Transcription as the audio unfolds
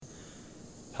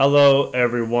Hello,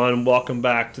 everyone. Welcome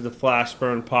back to the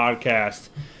Flashburn Podcast,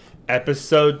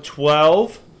 episode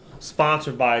 12,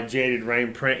 sponsored by Jaded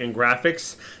Rain Print and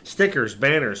Graphics. Stickers,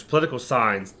 banners, political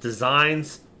signs,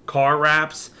 designs, car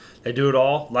wraps. They do it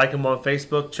all. Like them on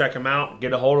Facebook. Check them out.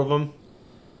 Get a hold of them.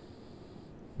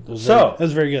 That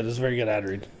was very good. That was a very good ad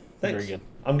read. Thanks. Very good.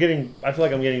 I feel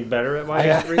like I'm getting better at my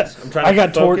ad reads. I'm trying to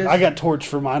focus. I got torched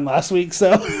for mine last week,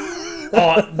 so.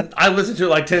 I listened to it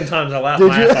like 10 times. I laughed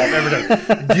my ass off every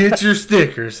time. Get your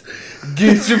stickers.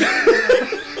 Get your...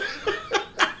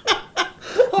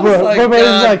 But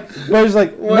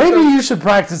maybe you should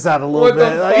practice that a little bit.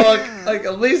 What the fuck? Like,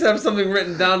 at least have something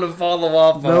written down to follow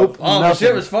off Nope, of. Oh, nothing.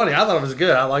 shit was funny. I thought it was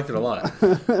good. I liked it a lot.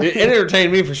 It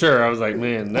entertained me for sure. I was like,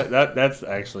 man, that's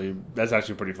actually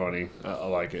pretty funny. I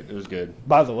like it. It was good.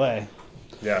 By the way,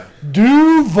 Yeah.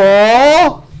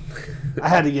 Duval! I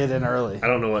had to get in early. I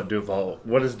don't know what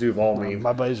does Duval mean?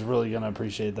 My buddy's really going to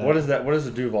appreciate that. What is that? What does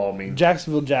the Duval mean?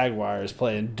 Jacksonville Jaguars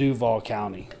playing Duval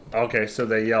County. Okay, so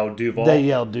they yell Duval? They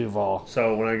yell Duval.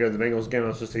 So when I go to the Bengals game,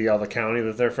 I'm supposed to yell the county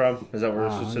that they're from? Is that what we're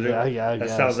supposed to do? Yeah, I That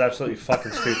guess. sounds absolutely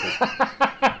fucking stupid.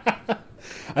 I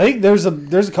think there's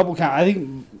a couple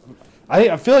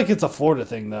I feel like it's a Florida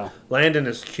thing, though. Landon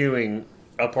is cueing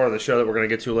a part of the show that we're going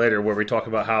to get to later where we talk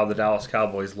about how the Dallas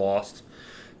Cowboys lost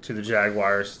to the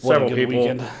Jaguars. What a Several good people.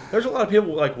 weekend. There's a lot of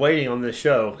people like waiting on this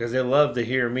show because they love to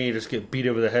hear me just get beat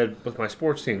over the head with my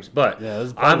sports teams. But Yeah, it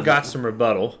was I've got some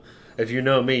rebuttal. If you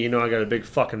know me, you know I got a big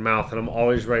fucking mouth and I'm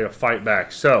always ready to fight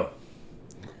back. So,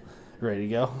 Ready to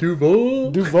go?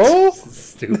 Duval?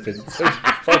 Stupid. So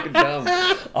fucking dumb.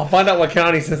 I'll find out what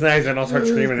county Cincinnati's in and I'll start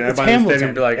screaming and It's everybody in the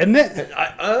stadium will Hamilton, be like, isn't it?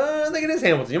 I think it is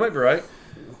Hamilton. You might be right.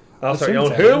 I'll start Assume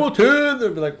yelling, so. Hamilton!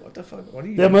 They'll be like, what the fuck? What are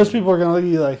you Yeah, doing? most people are going to look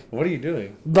at you What are you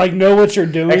doing? like know what you're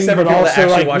doing, Except for but people that also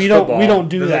actually like watch we football. don't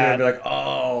do Then that. They're gonna be like,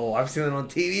 oh, I've seen it on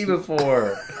TV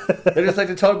before. They just like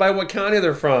to tell by what county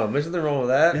they're from. There's nothing wrong with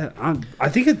that. Yeah,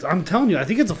 I'm telling you, I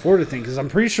think it's a Florida thing because I'm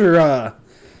pretty sure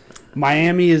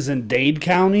Miami is in Dade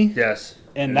County, Yes.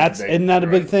 and It is isn't that a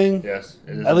big thing? Yes.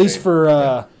 It is At a least thing.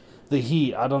 for the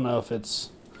Heat. I don't know if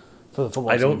it's for the football.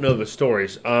 I don't team. know the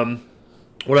stories.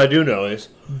 What I do know is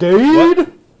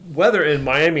Dade. weather in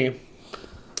Miami,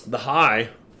 the high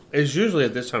is usually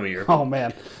at this time of year. Oh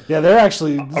man, yeah, they're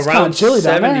actually it's kind Around of chilly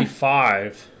down there.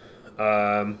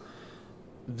 75.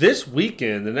 This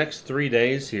weekend, the next 3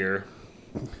 days here,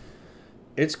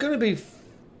 it's going to be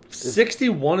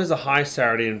 61 is a high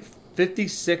Saturday and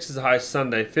 56 is a high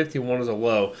Sunday. 51 is a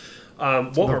low.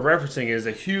 What we're referencing is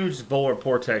a huge polar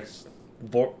vortex.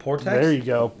 Vortex? There you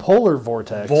go, polar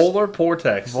vortex. Polar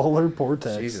vortex. Polar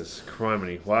vortex. Jesus,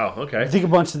 criminy. Wow, okay. I think a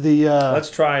bunch of the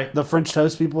Let's try the French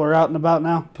toast people are out and about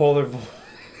now. polar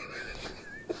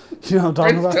You know what I'm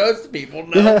talking French about? toast people.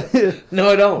 No. No,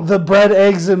 I don't. The bread,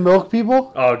 eggs, and milk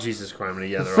people. Oh, Jesus, criminy.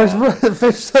 Yeah, they're all...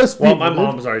 French toast people. Well, my dude.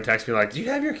 mom's already texted me like, do you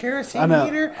have your kerosene I know.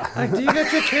 heater? Like, do you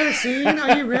got your kerosene?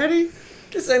 Are you ready?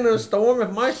 This ain't no storm.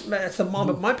 If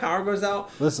my power goes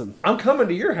out, Listen. I'm coming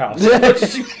to your house.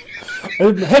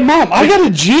 Hey, Mom, I got a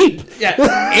Jeep. Yeah,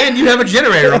 and you have a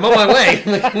generator. I'm on my way.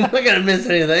 Like, I'm not going to miss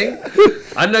anything.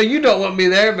 I know you don't want me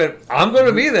there, but I'm going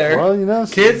to be there. Well, you know.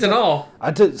 Kids and all.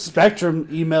 Spectrum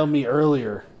emailed me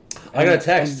earlier. I got a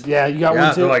text. Yeah, you got Yeah,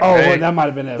 one too? they're like, oh, hey. well, that might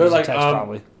have been it. It They're was like, a text,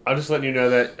 probably. I'm just letting you know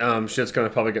that shit's going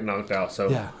to probably get knocked out. So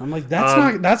Yeah, I'm like,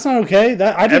 that's not okay.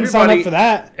 I didn't sign everybody up for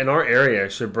that. in our area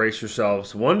should brace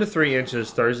yourselves. 1 to 3 inches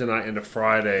Thursday night into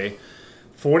Friday.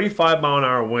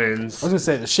 45-mile-an-hour winds. I was gonna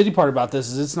say the shitty part about this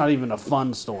is it's not even a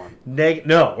fun storm.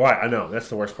 No, right, I know. That's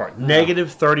the worst part.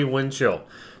 Negative 30 wind chill.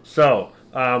 So,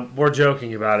 we're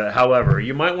joking about it. However,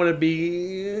 you might want to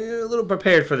be a little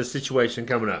prepared for the situation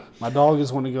coming up. My dog is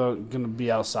gonna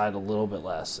be outside a little bit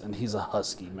less, and he's a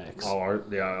husky mix. Oh,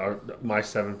 my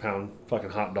 7-pound fucking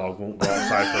hot dog won't go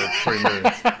outside for 3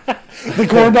 minutes. The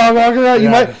corn dog walking around.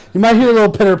 Yeah. You might hear a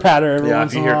little pitter patter every Yeah,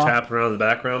 once if you in a hear while. tapping around in the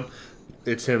background,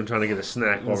 it's him trying to get a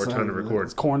snack while we're trying to record.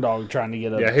 It's corn dog trying to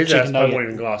get a Yeah, his ass chicken probably won't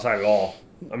nugget. even go outside at all.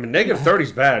 I mean, negative 30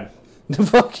 is bad.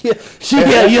 Fuck yeah!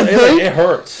 Yeah, you think? It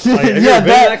hurts. Like, have you Yeah, ever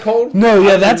been that cold? No, I yeah,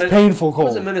 was in that's Min- painful cold. I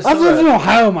was in I've Minnesota. lived in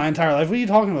Ohio my entire life. What are you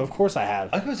talking about? Of course I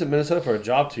have. I was in Minnesota for a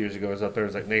job 2 years ago. It was up there. It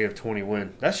was like negative 20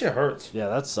 wind. That shit hurts. Yeah,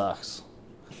 that sucks.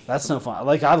 That's no fun.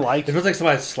 Like I like It feels like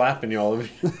somebody's slapping you all over.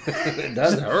 It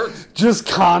does. It hurts. just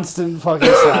constant fucking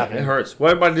slapping. It hurts.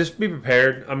 Well, everybody, just be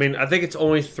prepared. I mean, I think it's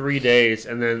only 3 days,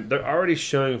 and then they're already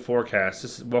showing forecasts.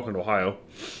 This is welcome to Ohio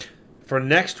for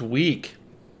next week.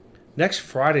 Next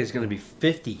Friday is going to be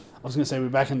 50. I was gonna say we're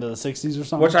back into the 60s or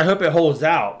something. Which I hope it holds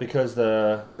out because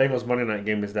the Bengals Monday night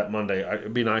game is that Monday.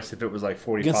 It'd be nice if it was like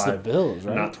 45. Against the Bills,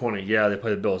 right? Not 20. Yeah, they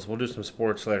play the Bills. We'll do some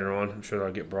sports later on. I'm sure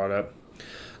that'll get brought up.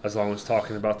 As long as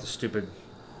talking about the stupid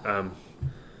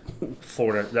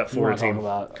Florida You Florida want to talk team.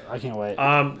 about? I can't wait.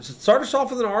 So start us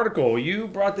off with an article. You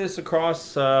brought this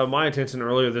across my attention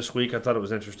earlier this week. I thought it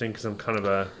was interesting because I'm kind of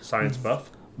a science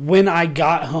buff. When I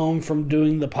got home from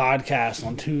doing the podcast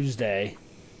on Tuesday,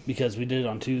 because we did it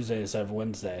on Tuesday instead of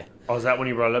Wednesday, Oh, is that when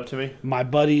you brought it up to me? my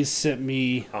buddies sent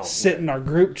me, Oh, sit in our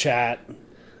group chat,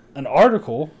 an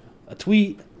article, a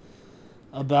tweet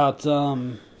about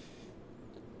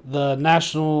the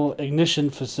National Ignition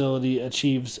Facility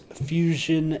achieves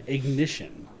fusion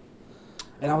ignition.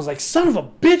 And I was like, son of a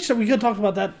bitch, that we could have talked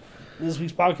about that in this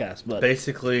week's podcast, but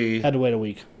Basically, had to wait a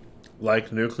week.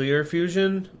 like nuclear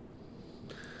fusion,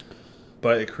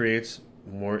 but it creates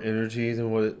more energy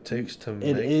than what it takes to make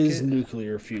It it. is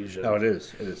nuclear fusion. Oh, it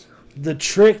is. It is. The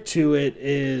trick to it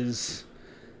is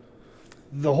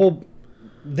the whole.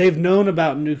 They've known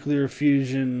about nuclear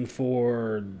fusion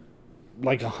for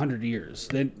like 100 years.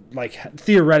 They like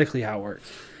theoretically how it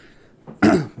works.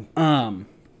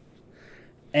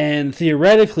 And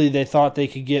theoretically, they thought they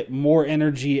could get more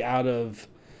energy out of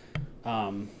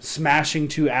smashing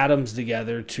two atoms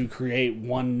together to create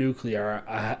one nuclear,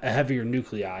 a heavier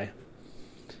nuclei,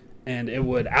 and it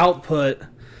would output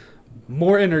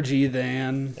more energy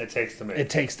than It takes to make it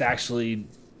takes to actually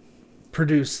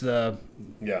produce the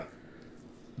Yeah.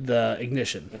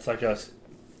 ignition. It's like us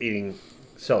eating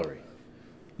celery.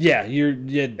 Yeah,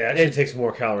 It actually takes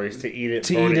more calories to eat it,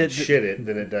 burn it, shit it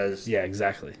than it does yeah,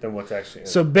 exactly. than what's actually in it.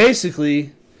 So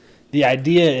basically, the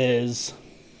idea is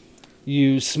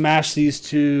you smash these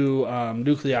two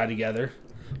nuclei together,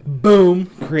 boom,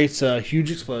 creates a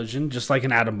huge explosion, just like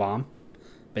an atom bomb,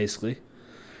 basically.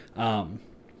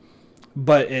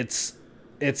 But it's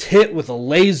hit with a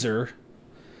laser,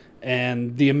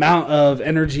 and the amount of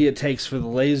energy it takes for the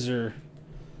laser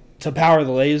to power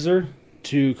the laser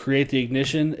to create the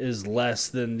ignition is less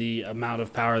than the amount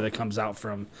of power that comes out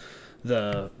from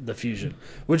the fusion.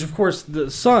 Which, of course,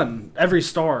 the sun, every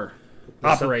star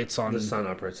operates on. The sun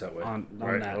operates that way. on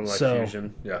right? that. Unlike So-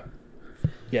 fusion. Yeah.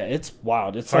 Yeah, it's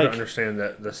wild. It's It's hard like, to understand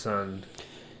that the sun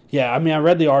yeah, I mean, I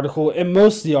read the article, and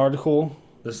most of the article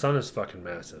is fucking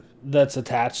massive. that's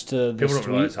attached to this People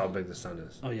don't realize tweet. how big the sun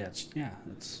is. Oh yeah, it's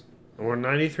And we're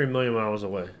 93 million miles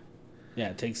away. yeah.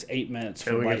 It takes 8 minutes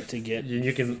And for we light can, to get.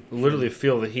 you can literally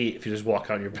feel the heat if you just walk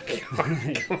out in your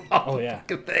backyard. Come on, Oh yeah,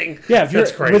 fucking thing. yeah. If you're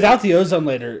That's crazy. without the ozone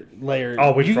layer,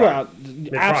 Oh, we you fry. go out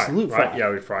We absolute fry. fry. Right? Yeah,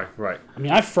 we fry. Right. I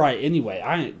mean, I fry anyway.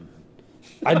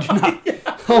 I do not.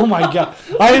 Oh my god,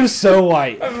 I am so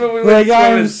white. I remember we Like went I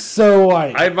am swimming. so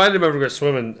white. I invited him over to go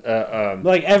swimming.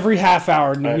 Like every half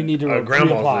hour, we need to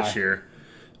grandma's reapply. this year,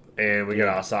 and we get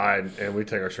outside and we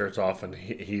take our shirts off, and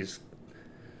he's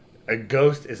a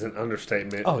ghost is an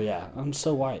understatement. Oh yeah, I'm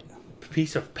so white.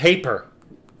 Piece of paper,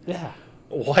 Yeah.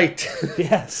 white,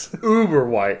 Yes. uber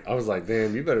white. I was like,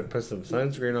 damn, you better put some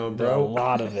sunscreen on, A bro.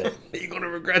 lot of it. You're gonna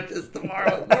regret this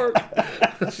tomorrow at work.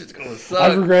 It's just gonna suck.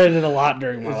 I've regretted it a lot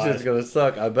during my It's life. just gonna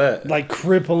suck. I bet. Like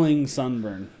crippling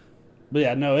sunburn. But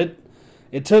yeah, no,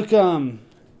 it took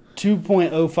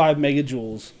 2.05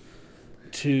 megajoules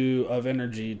of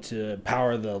energy to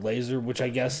power the laser, which I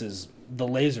guess is the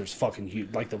laser's fucking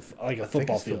huge, like a I think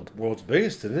football it's field. the world's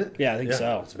biggest, isn't it? Yeah, I think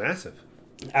so. It's massive.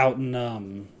 Out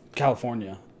in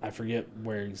California. I forget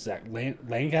where exact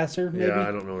Lancaster maybe. Yeah,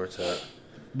 I don't know where it's at.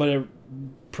 But it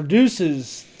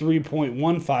produces 3.15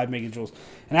 megajoules.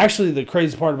 And actually, the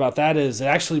crazy part about that is it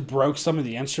actually broke some of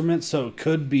the instruments, so it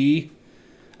could be,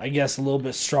 I guess, a little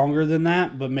bit stronger than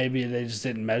that, but maybe they just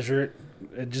didn't measure it.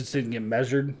 It just didn't get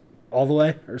measured all the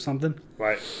way or something.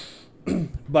 Right.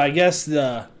 But I guess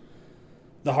the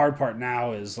hard part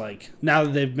now is, like, now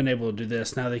that they've been able to do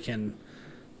this, now they can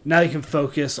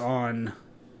focus on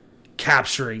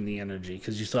capturing the energy,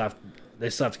 because they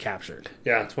still have to capture it.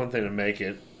 Yeah, it's one thing to make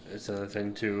it. It's another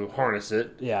thing to harness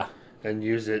it Yeah. and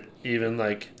use it even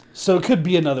like... So it could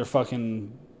be another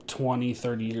fucking 20,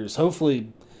 30 years.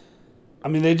 Hopefully, I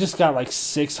mean, they just got like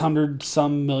 600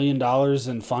 some million dollars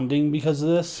in funding because of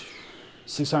this.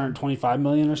 625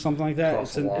 million or something like that.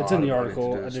 Costs It's a lot in the of money to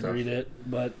article. do I this didn't stuff. read it,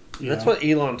 but That's what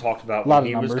Elon talked about Lot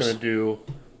when of he was numbers. going to do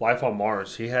life on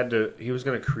Mars. He was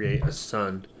going to create a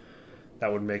sun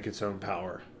that would make its own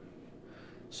power.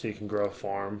 So you can grow a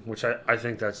farm, which I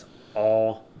think that's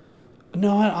all...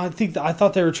 No, I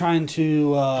thought they were trying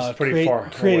to It's pretty far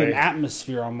create an away.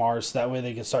 atmosphere on Mars, so that way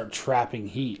they could start trapping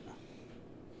heat.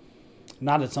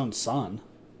 Not its own sun.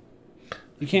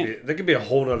 You can't. There could be a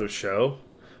whole other show.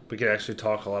 We could actually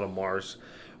talk a lot of Mars.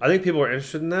 I think people are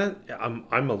interested in that. I'm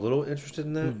a little interested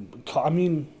in that. I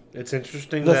mean, It's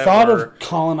interesting the that thought we're- of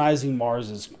colonizing Mars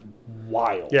is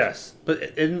wild. Yes, but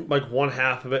in like one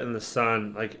half of it in the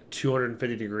sun, like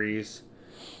 250 degrees,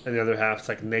 and the other half's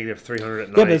like negative 300 at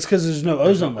night. Yeah, but it's because there's no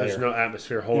ozone layer. There's no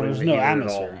atmosphere holding there's the no heat in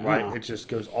atmosphere, at all, right? no. It just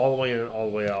goes all the way in and all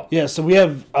the way out. Yeah, so we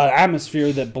have an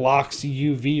atmosphere that blocks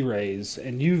UV rays,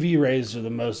 and UV rays are the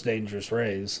most dangerous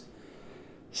rays.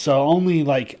 So only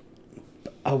like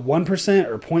a 1%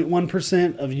 or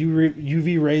 0.1% of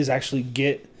UV rays actually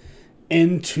get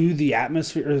into the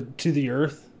atmosphere, or to the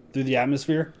Earth through the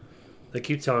atmosphere. They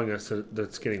keep telling us that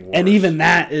it's getting worse. And even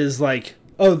that is like,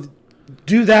 oh,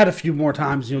 do that a few more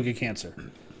times and you'll get cancer.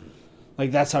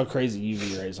 Like, that's how crazy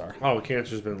UV rays are. Oh,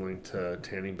 cancer's been linked to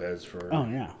tanning beds for Oh,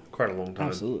 yeah. quite a long time.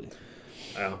 Absolutely.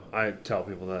 I tell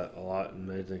people that a lot, and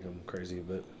they think I'm crazy,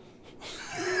 but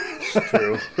it's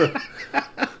true.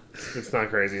 It's not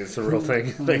crazy. It's a real thing.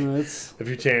 Like, if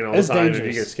you tan all the time, dangerous. if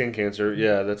you get skin cancer,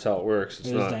 yeah, that's how it works. It's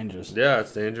It not is dangerous. Yeah,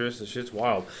 it's dangerous. The shit's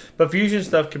wild. But fusion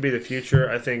stuff could be the future.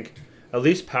 I think at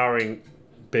least powering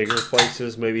bigger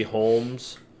places, maybe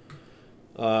homes.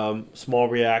 Small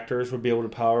reactors would be able to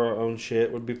power our own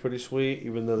shit. Would be pretty sweet.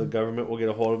 Even though the government will get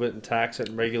a hold of it and tax it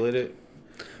and regulate it.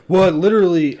 Well, it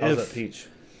literally, How's that peach?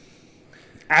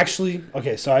 Actually,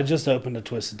 okay, so I just opened a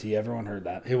Twisted Tea. Everyone heard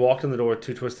that. He walked in the door with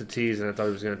 2 Twisted Teas, and I thought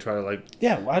he was gonna try to like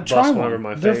Yeah, well, I bust tried one over one.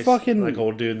 my They're face, fucking, like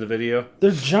old dude in the video.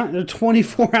 they're giant. They're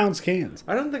 24-ounce cans.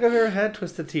 I don't think I've ever had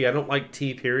Twisted Tea. I don't like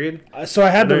tea. Period. So I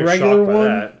had I'm the very regular shocked by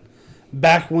one that.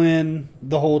 back when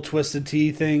the whole Twisted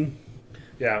Tea thing.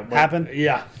 Yeah, like, Happened?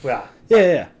 Yeah.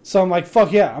 Yeah. So I'm like,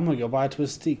 fuck yeah, I'm gonna go buy a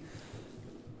Twisted Tea.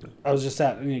 I was just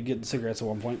getting cigarettes at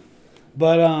one point,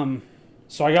 but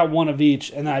so I got one of each,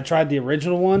 and then I tried the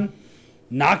original one.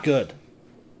 Not good.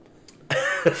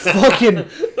 Fucking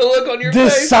The look on your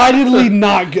decidedly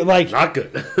not good. Like, Not good.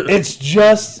 it's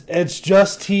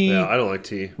just tea Yeah, I don't like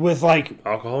tea. with like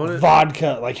Alcohol in it?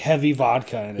 vodka, like heavy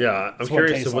vodka in it. Yeah, I'm That's what it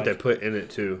curious tastes of what like. they put in it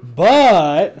too.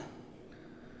 But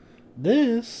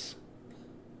this,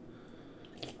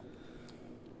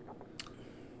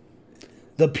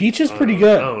 the peach is pretty I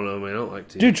good. don't know, man. I don't like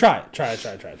tea. Dude, try it.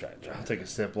 I'll take a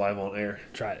sip live on air.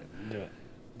 Try it. Do it.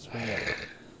 It's pretty good.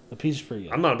 The peach is pretty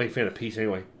good. I'm not a big fan of peach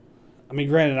anyway. I mean,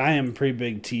 granted, I am a pretty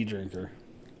big tea drinker.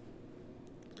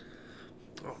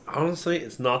 Honestly,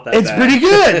 it's not that It's bad. pretty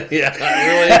good.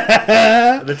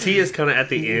 Yeah, really. The tea is kind of at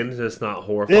the end. So it's not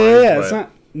horrifying. Yeah, but it's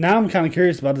not. Now I'm kind of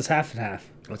curious about this half and half.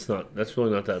 That's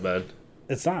really not that bad.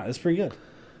 It's not. It's pretty good.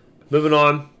 Moving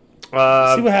on.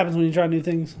 See what happens when you try new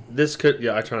things. This could,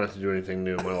 yeah, I try not to do anything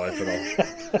new in my life at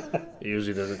all. It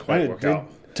usually doesn't quite work out.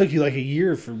 Took you like a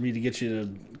year for me to get you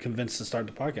to convince to start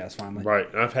the podcast finally. Right.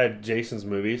 And I've had Jason's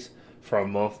movies for a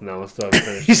month now and still haven't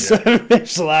finished You it still yet. haven't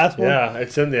finished the last one? Yeah,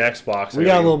 it's in the Xbox. We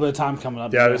got a little bit of time coming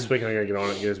up. Yeah, there. this week I gotta get on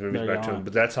it and get his movies Better back get to on him. it.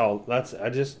 But that's how,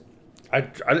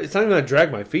 it's not even I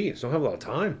drag my feet. So I don't have a lot of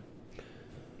time.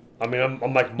 I mean,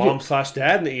 I'm like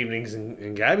mom/dad in the evenings,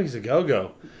 and Gabby's a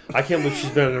go-go. I can't believe she's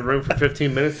been in the room for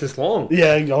 15 minutes this long.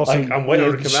 Yeah, also, Like, I'm waiting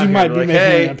for her to come she out here might and be be making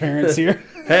like, hey. an appearance here.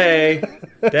 Hey,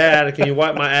 Dad, can you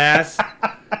wipe my ass?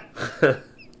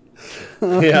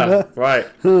 Yeah, right.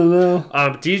 Oh no.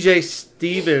 DJ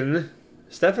Stephen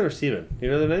or Steven?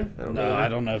 You know the name? I don't No, know. I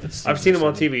don't know if it's. I've seen him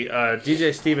on TV.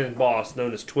 DJ Steven Boss,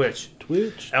 known as Twitch.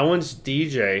 Ellen's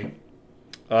DJ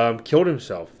killed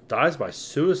himself. Dies by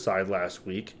suicide last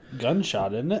week.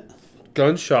 Gunshot, isn't it?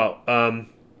 Gunshot.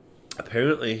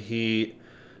 Apparently he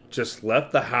just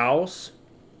left the house.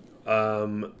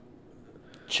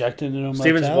 Checked into a motel.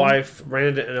 Steven's wife ran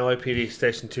into an LAPD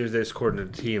station Tuesday, according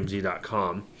to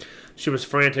TMZ.com. She was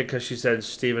frantic because she said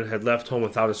Steven had left home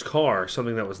without his car,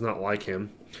 something that was not like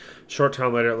him. Short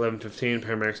time later, at 11:15,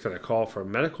 paramedics got a call for a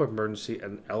medical emergency at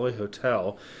an LA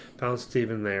hotel. Found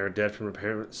Steven there, dead from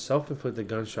apparent self-inflicted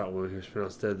gunshot wound. He was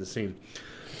pronounced dead at the scene.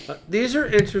 These are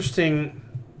interesting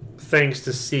things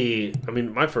to see. I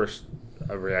mean, my first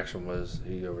reaction was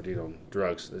he OD'd on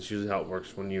drugs. That's usually how it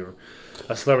works when you're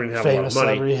a celebrity and have Famous a lot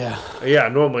of money. celebrity, Yeah,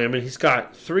 normally. I mean, he's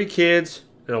got 3 kids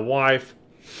and a wife.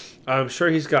 I'm sure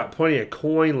he's got plenty of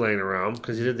coin laying around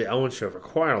because he did the Ellen Show for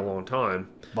quite a long time.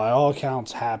 By all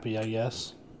accounts, happy, I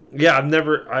guess. Yeah,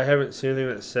 I haven't seen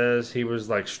anything that says he was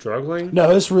like struggling.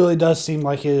 No, this really does seem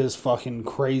like it is fucking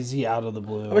crazy out of the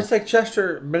blue. I mean, it's like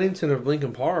Chester Bennington of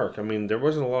Lincoln Park. I mean, there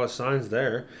wasn't a lot of signs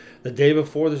there. The day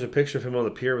before, there's a picture of him on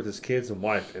the pier with his kids and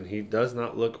wife, and he does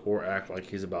not look or act like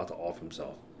he's about to off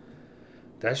himself.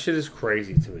 That shit is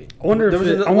crazy to me. I wonder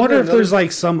if there's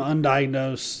like some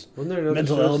undiagnosed wasn't there another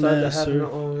mental suicide that illness happened or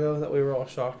not long ago that we were all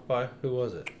shocked by? Who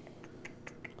was it?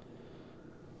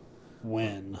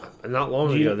 when. Not long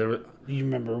Do ago, there was. You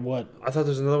remember what? I thought there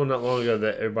was another one not long ago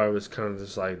that everybody was kind of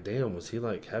just like, "Damn, was he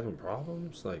like having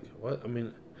problems? Like what?" I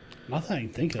mean, Nothing I can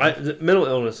think of. the mental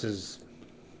illness is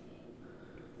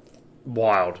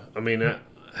wild. I mean,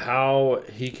 how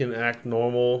he can act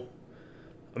normal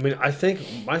I mean, I think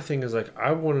my thing is like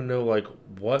I want to know like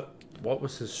what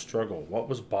was his struggle? What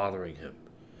was bothering him?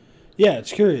 Yeah,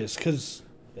 it's curious because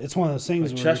it's one of those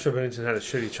things. Like where Chester Bennington had a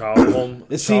shitty childhood.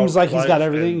 it seems like he's got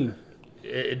everything: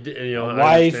 you know,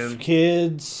 wife,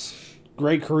 kids,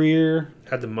 great career,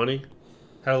 had the money,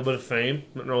 had a little bit of fame.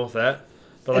 Nothing wrong with that.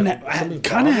 But and like,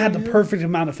 kind of had the perfect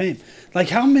amount of fame. Like,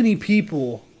 how many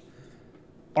people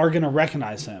are gonna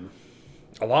recognize him?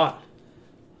 A lot.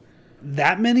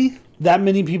 That many? That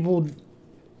many people?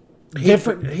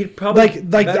 Different. He'd probably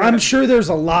like I'm sure there's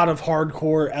a lot of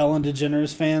hardcore Ellen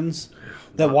DeGeneres fans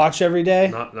that watch every day.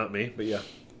 Not me, but yeah.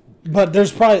 But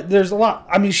there's a lot.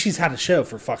 I mean, she's had a show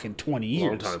for fucking 20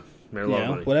 years. Long time. Made a lot of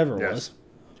money. Whatever it was.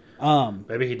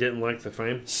 Maybe he didn't like the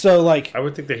fame. So like, I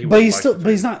would think that he. But he's still. But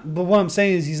he's not. But what I'm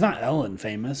saying is, he's not Ellen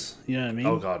famous. You know what I mean?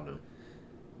 Oh God, no.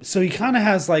 So he kind of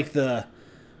has like the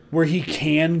where he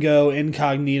can go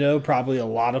incognito, probably a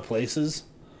lot of places.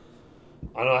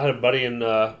 I know I had a buddy in.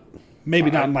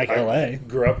 Maybe not in like L.A.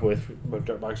 Grew up with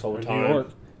dirt bikes all the time. New York.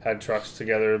 Had trucks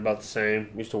together about the same.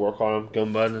 Used to work on them,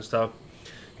 gun bud and stuff.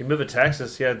 He moved to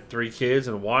Texas. He had 3 kids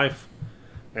and a wife,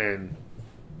 and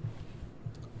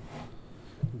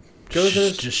goes in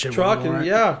his truck and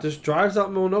just drives out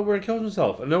in the middle of nowhere and kills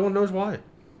himself, and no one knows why.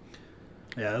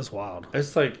 Yeah, that's wild.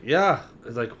 It's like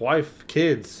it's like wife,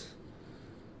 kids.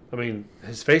 I mean,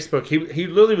 his Facebook. He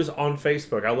literally was on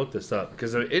Facebook. I looked this up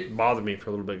because it bothered me for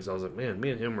a little bit because I was like, man, me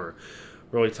and him were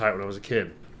really tight when I was a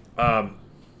kid. I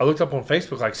looked up on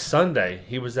Facebook like Sunday.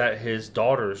 He was at his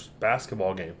daughter's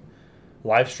basketball game,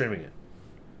 live streaming it.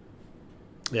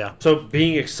 Yeah. So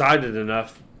being excited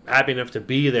enough, happy enough to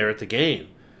be there at the game,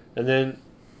 and then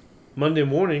Monday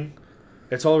morning,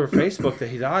 it's all over Facebook that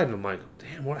he died, and I'm like,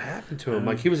 damn, what happened to him?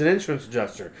 Like he was an insurance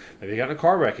adjuster. Maybe he got in a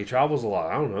car wreck. He travels a lot.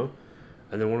 I don't know.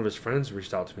 And then one of his friends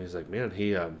reached out to me. He's like, man,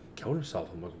 he killed himself.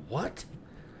 I'm like, what?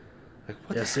 Like,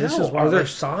 what the hell? Just Are there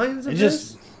signs of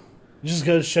this? It just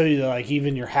goes to show you that, like,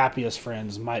 even your happiest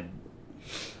friends might...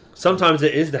 Sometimes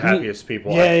it is the happiest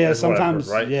people. Sometimes,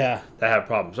 right? Yeah. That have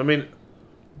problems. I mean,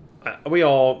 we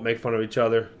all make fun of each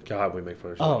other. God, we make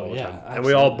fun of each other all the time. Absolutely. And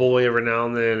we all bully every now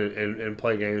and then and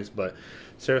play games. But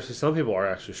seriously, some people are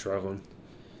actually struggling.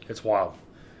 It's wild.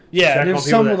 Yeah, there's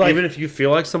some like, even if you feel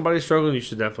like somebody's struggling, you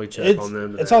should definitely check on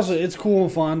them. It's cool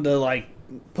and fun to like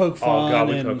poke fun. Oh God,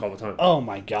 we poke all the time. Oh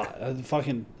my God,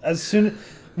 fucking as soon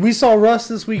we saw Russ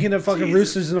this weekend at fucking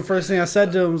Roosters, and the first thing I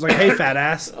said to him was like, "Hey, fat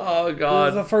ass." Oh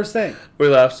God, that was the first thing. We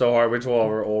laughed so hard. We told all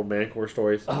our old Mancore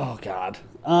stories. Oh God.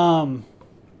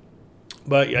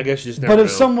 But I guess you just never But if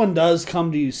know. someone does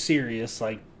come to you serious,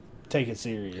 like, take it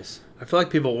serious. I feel like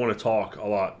people want to talk a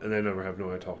lot, and they never have no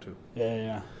one to talk to.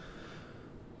 Yeah.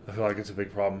 I feel like it's a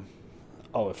big problem.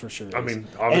 Oh, it for sure is. I mean,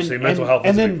 obviously, mental health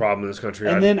is a big problem in this country.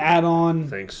 And then add on,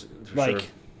 thanks, like,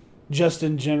 just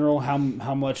in general, how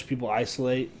much people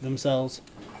isolate themselves.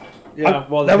 Yeah,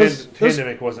 well, the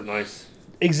pandemic wasn't nice.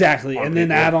 Exactly, and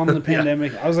then add on the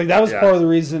pandemic. I was like, that was part of the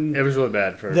reason it was really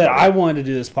bad for that I wanted to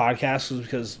do this podcast was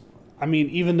because, I mean,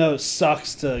 even though it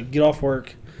sucks to get off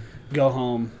work, go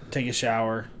home, take a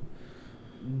shower,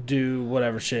 do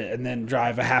whatever shit, and then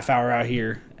drive a half hour out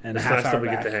here and a half hour back. We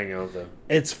get to hang out though.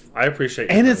 I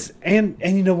appreciate it, and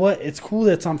you know what? It's cool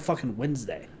that it's on fucking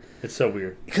Wednesday. It's so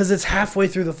weird because it's halfway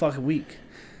through the fucking week.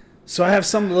 So I have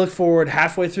something to look forward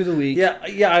halfway through the week. Yeah.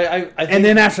 I think, and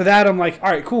then after that, I'm like, all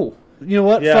right, cool. You know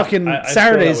what? Fucking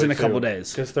Saturday's in a couple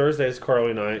days. Because Thursday is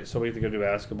Carly night, so we have to go do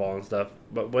basketball and stuff.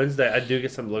 But Wednesday, I do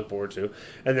get something to look forward to.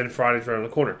 And then Friday's right around the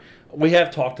corner. We have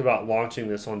talked about launching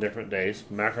this on different days.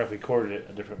 Matter of fact, we recorded it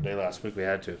a different day last week. We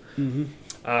had to.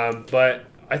 Mm-hmm. But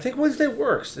I think Wednesday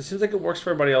works. It seems like it works for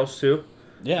everybody else, too.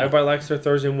 Yeah. Everybody likes their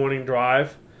Thursday morning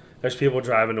drive. There's people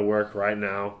driving to work right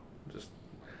now. Just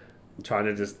trying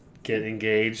to just get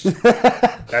engaged.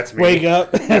 That's me. Wake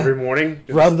up every morning.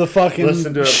 Rub the fucking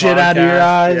listen to shit podcast. Out of your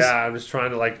eyes. Yeah, I'm just trying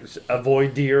to like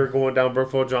avoid deer going down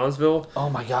Brookville, Johnsville.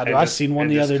 Oh my God, I seen one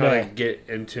the other day. Get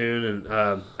in tune, and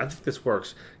I think this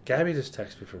works. Gabby just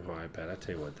texted me from her iPad. I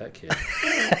tell you what, that kid,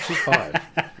 she's 5.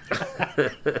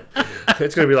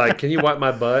 It's gonna be like, can you wipe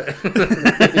my butt?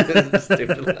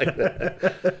 Stupid like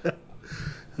that.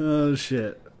 Oh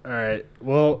shit! All right,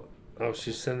 well. Oh,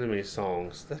 she's sending me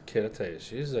songs. That kid, I tell you,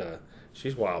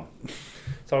 she's wild.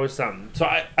 It's always something. So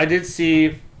I did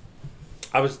see.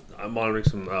 I'm monitoring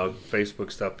some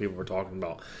Facebook stuff people were talking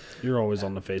about. You're always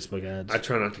on the Facebook ads. I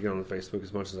try not to get on the Facebook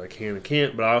as much as I can and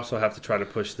can't, but I also have to try to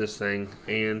push this thing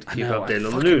and keep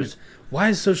updated on the news. Why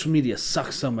does social media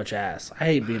suck so much ass? I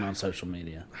hate being on social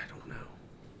media. I don't know.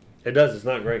 It does. It's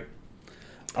not great.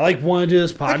 I want to do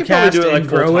this podcast and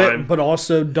grow it, but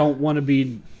also don't want to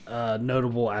be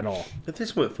notable at all. If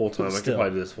this went full time, I could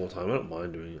probably do this full time. I don't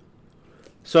mind doing it.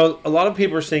 So a lot of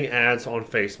people are seeing ads on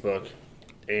Facebook,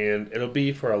 and it'll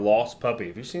be for a lost puppy.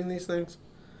 Have you seen these things?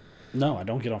 No, I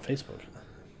don't get on Facebook.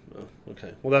 Oh,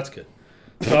 okay. Well, that's good.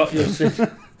 So you'll see.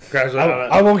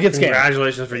 I won't get scammed.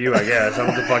 Congratulations for you, I guess. I don't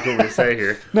know what the fuck you want me to say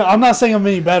here. No, I'm not saying I'm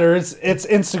any better. It's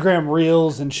Instagram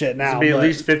Reels and shit now. There'll be at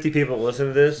least 50 people that listen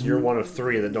to this. You're one of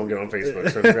 3 that don't get on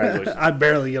Facebook, so congratulations. I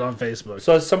barely get on Facebook.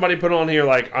 So somebody put on here,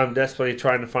 like, I'm desperately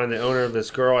trying to find the owner of this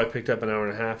girl I picked up an hour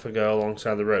and a half ago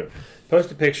alongside the road.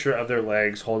 Post a picture of their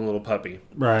legs holding a little puppy.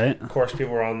 Right. Of course,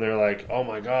 people are on there like, oh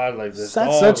my God, like this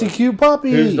That's dog. such a cute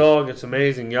puppy. Whose dog? It's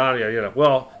amazing, yada, yada, yada.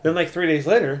 Well, then like 3 days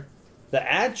later, the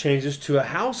ad changes to a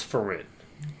house for rent.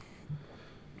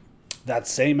 That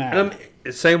same ad.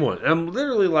 And same one. And I'm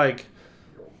literally like,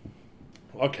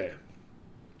 okay,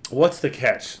 what's the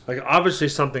catch? Like, obviously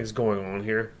something's going on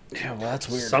here. Yeah, well, that's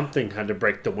weird. Something had to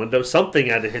break the window. Something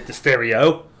had to hit the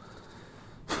stereo.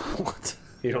 What?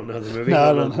 You don't know the movie? No, I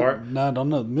don't know don't the part? No, I don't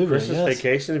know the movie. Christmas I guess.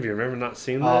 Vacation. Have you remember not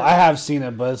seen that? I have seen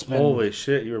it, but it's been Holy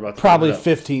shit! You were about to probably look it up.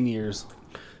 15 years.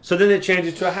 So then it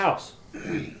changes to a house.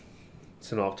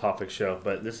 It's an off-topic show,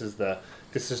 but this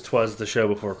is twas the show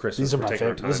before Christmas. These are We're my taking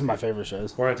our favorite. time. This is my favorite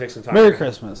shows. We're gonna take some time. Merry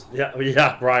Christmas.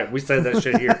 Yeah, right. We said that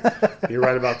shit here. You're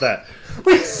right about that.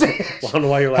 Well, I don't know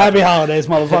why you're laughing. Happy holidays,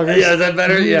 motherfuckers. Yeah, is that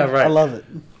better? Yeah, right. I love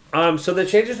it. So they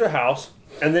change it to a house,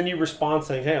 and then you respond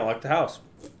saying, "Hey, I like the house."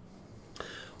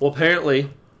 Well,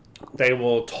 apparently, they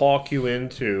will talk you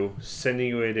into sending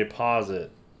you a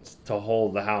deposit to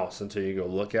hold the house until you go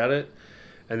look at it,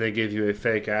 and they give you a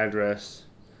fake address,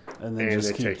 And then and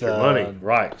just they keep take your money.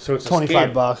 Right. So it's a scam.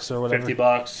 $25 or whatever. $50,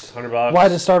 $100. Why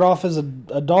did it start off as a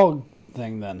dog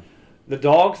thing then? The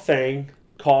dog thing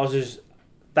causes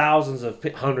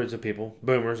hundreds of people,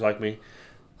 boomers like me,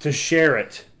 to share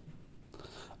it.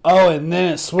 Oh, and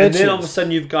then it switches. And then all of a sudden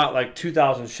you've got like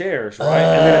 2,000 shares, right?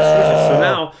 And then it switches. So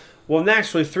now, well,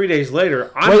 naturally, 3 days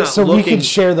later, I'm not so looking. we could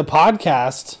share the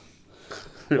podcast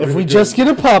if we just get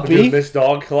a puppy. This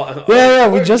dog. Yeah,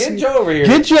 we just get Joe over here.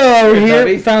 Get Joe over Hey, here.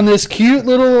 Debbie. Found this cute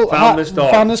little. Found this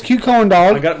dog. Found this cute corn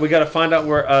dog. We got to find out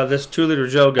where this 2-liter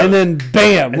Joe goes. And then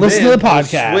bam, And listen then to the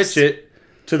podcast. we'll switch it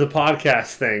to the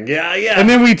podcast thing. Yeah. And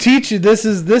then we teach you. This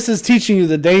is teaching you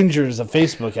the dangers of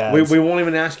Facebook ads. we won't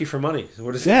even ask you for money.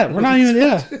 We're not even.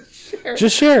 Yeah,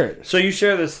 just share it. So you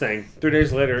share this thing. 3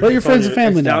 days later, Let your it's on friends and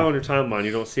family it's down know. on your timeline.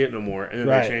 You don't see it no more, and then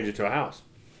Right. they change it to a house.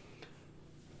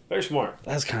 Very smart.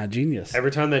 That's kind of genius.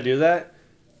 Every time they do that,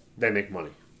 they make money.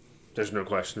 There's no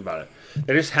question about it.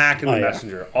 They just hack into Oh, yeah.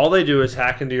 Messenger. All they do is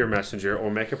hack into your Messenger or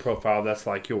make a profile that's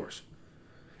like yours.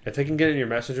 If they can get in your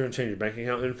Messenger and change your bank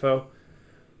account info,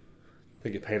 they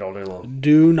get paid all day long.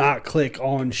 Do not click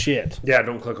on shit. Yeah,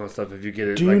 don't click on stuff if you get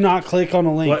it. Do not click on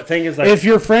a link. What thing is like, If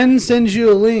your friend sends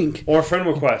you a link, or a friend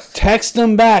request. text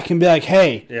them back and be like,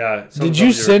 "Hey, Yeah. did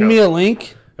you send me a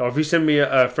link?" Or if you send me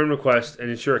a friend request and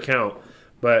it's your account,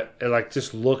 but it like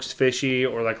just looks fishy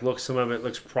or like some of it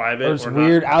looks private Or it's not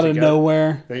weird out of together.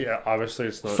 nowhere Yeah, obviously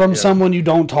it's not from yeah. someone you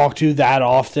don't talk to that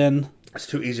often. It's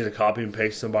too easy to copy and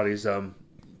paste somebody's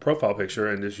profile picture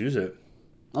and just use it.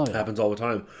 Oh It yeah. happens all the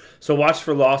time. So watch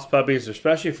for lost puppies,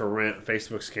 especially for rent,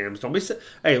 Facebook scams. Don't be.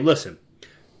 Hey, listen,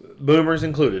 boomers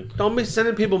included. Don't be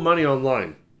sending people money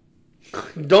online.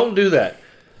 Don't do that.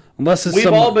 Unless it's We've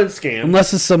all been scammed.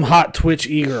 Unless it's some hot Twitch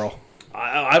e-girl.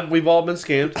 We've all been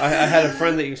scammed. I had a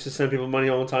friend that used to send people money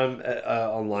all the time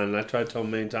online, and I tried to tell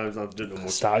him many times not to do it no more.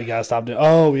 Stop! You gotta stop doing.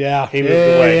 Oh yeah, He moved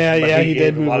away. Yeah, but he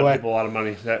gave did move a lot away. of people a lot of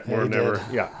money that were he never.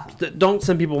 did. Yeah, don't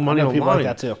send people money know online. people like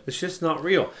that, too. It's just not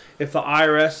real. If the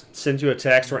IRS sends you a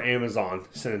text or Amazon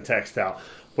send a text out,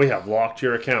 we have locked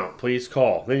your account. Please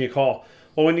call. Then you call.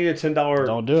 Well, we need a $10,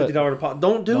 Don't do it. $50 deposit.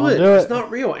 Don't do Don't it. do It's it. not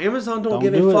real. Amazon don't Don't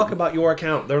give do a it. fuck about your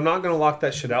account. They're not going to lock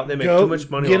that shit out. They make Go too much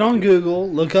money. get off on you. Google,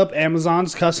 look up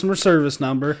Amazon's customer service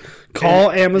number,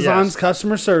 call Amazon's yes.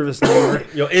 customer service number,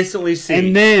 You'll instantly see.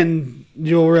 and then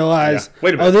you'll realize, Yeah.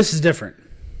 Wait a minute. oh, this is different.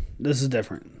 This is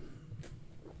different.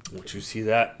 Once you see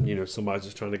that, somebody's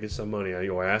just trying to get some money out of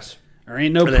your ass. There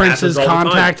ain't no And it princes happens all the time.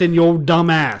 contacting your dumb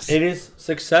ass. It is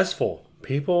successful.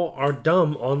 People are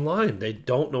dumb online. They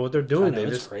don't know what they're I doing. know, They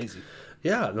it's just crazy.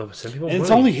 send people And it's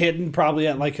money. only hidden probably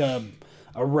at like a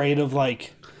rate of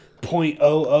like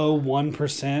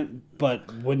 0.001%.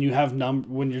 But when you have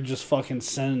when you're just fucking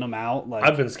sending them out, like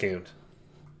I've been scammed.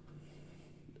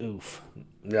 oof,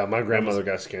 Yeah, my grandmother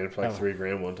got scammed for like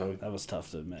 $3,000 one time. that was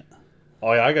tough to admit.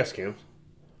 Oh yeah, I got scammed,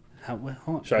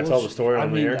 Should I tell the story I on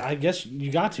the mean, air? I guess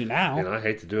you got to now. and I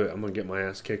hate to do it. I'm gonna get my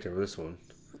ass kicked over this one.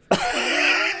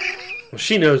 Well,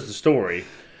 she knows the story,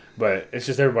 but it's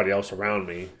just everybody else around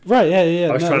me. Right? Yeah.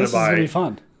 I was trying to this is gonna buy, be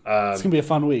fun. It's gonna be a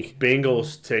fun week.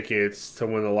 Bengals tickets to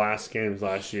win the last games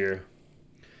last year,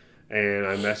 And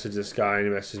I messaged this guy, and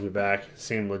he messaged me back.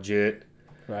 Seemed legit.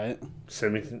 Right.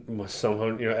 Send me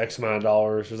some, X amount of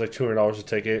dollars. It was like $200 a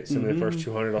ticket. Send me the first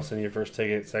 200. I'll send you your first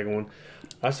ticket. Second one.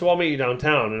 I said, well, I'll meet you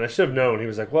downtown. And I should have known. He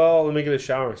was like, well, let me get a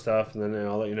shower and stuff, and then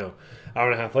I'll let you know. Hour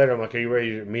and a half later, I'm like, are you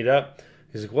ready to meet up?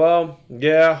 He's like, well,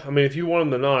 yeah. I mean, if you want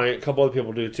him tonight, a couple other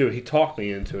people do too. He talked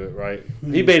me into it, right?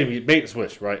 He bait and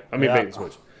switch, right? I mean, bait and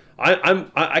switch.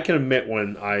 I can admit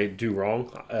when I do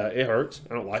wrong. It hurts.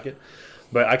 I don't like it.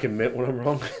 But I can admit when I'm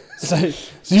wrong. So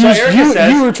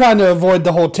you were trying to avoid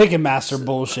the whole Ticketmaster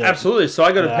bullshit. Absolutely. So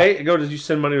I go to you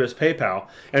send money to his PayPal,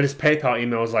 and his PayPal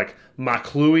email is like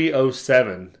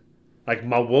McClui07, like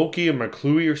Milwaukee or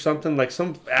McClui or something, like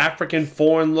some African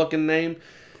foreign looking name.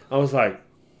 I was like,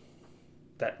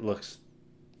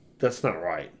 that's not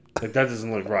right. Like, that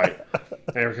doesn't look right.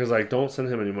 And Erica's like, don't send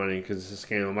him any money because it's a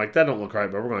scam. I'm like, that don't look right,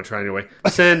 but we're going to try anyway.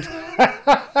 Send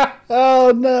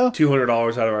oh, no.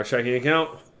 $200 out of our checking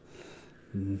account.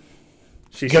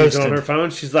 She sees it on her phone.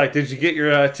 She's like, did you get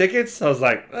your tickets? I was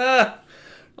like,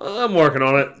 I'm working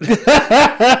on it.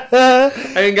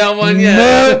 I ain't got one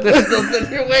yet. Nope. Still sitting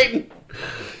here waiting.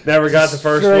 Never got the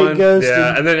first one. Ghosted.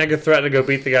 Yeah, and then I could threaten to go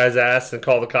beat the guy's ass and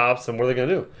call the cops. And what are they going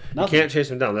to do? Nothing. You can't chase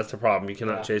him down. That's the problem. You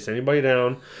cannot chase anybody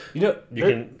down. You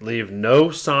can leave no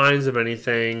signs of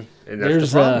anything, and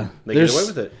that's the problem. They get away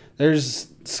with it. There's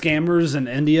scammers in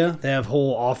India. They have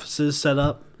whole offices set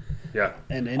up. Yeah.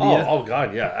 In India. Oh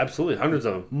God, yeah, absolutely, hundreds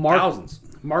of them, thousands.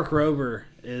 Mark Rober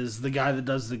is the guy that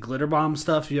does the glitter bomb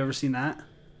stuff. You ever seen that?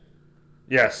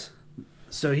 Yes.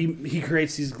 So he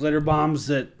creates these glitter bombs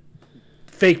that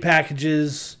fake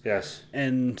packages. Yes.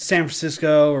 In San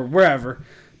Francisco or wherever.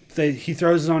 He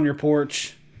throws it on your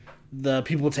porch. The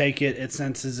people take it. It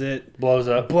senses it. Blows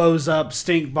up.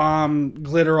 Stink bomb.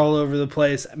 Glitter all over the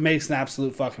place. Makes an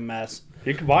absolute fucking mess.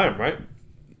 You can buy them, right?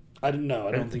 I don't know.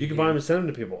 I don't think you can buy them and send them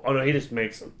to people. Oh no, he just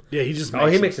makes them. Yeah, he just.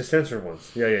 He makes the censored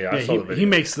ones. Yeah. I saw the video. He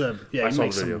makes the. Yeah, he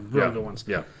makes some real good ones.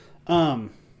 Yeah.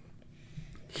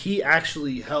 He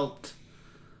actually helped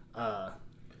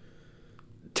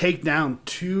take down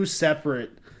 2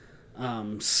 separate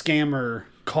scammer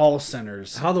call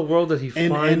centers. How the world did he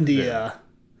find in India?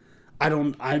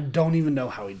 Them? I don't even know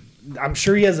how he. I'm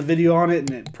sure he has a video on it, and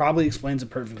it probably explains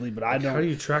it perfectly. But I don't. How do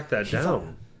you track that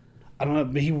down? I don't know.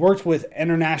 But he worked with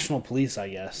international police, I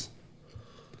guess.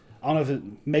 I don't know if it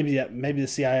maybe the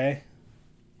CIA.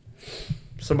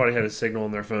 Somebody had a signal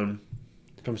on their phone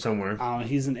from somewhere. I don't know.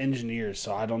 He's an engineer,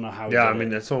 so I don't know how. Yeah, I mean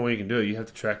that's the only way you can do it. You have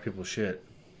to track people's shit.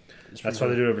 That's why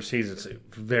they do it overseas. It's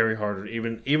very hard.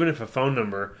 Even if a phone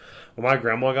number. When my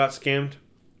grandma got scammed,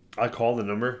 I called the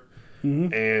number,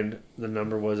 and the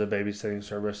number was a babysitting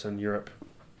service in Europe.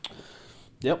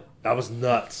 Yep. That was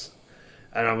nuts.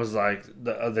 And I was like,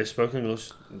 they spoke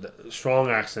English, strong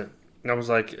accent. And I was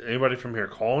like, anybody from here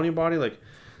call anybody? Like,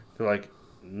 they're like,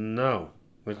 no.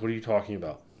 Like, what are you talking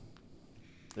about?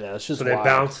 Yeah, it's just so they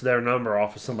bounced their number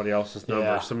off of somebody else's number.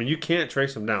 Yeah. So, I mean, you can't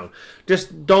trace them down.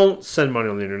 Just don't send money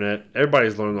on the internet.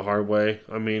 Everybody's learned the hard way.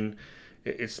 I mean,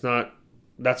 it's not...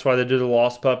 That's why they do the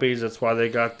Lost Puppies. That's why they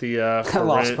got the... That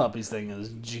Lost Puppies thing is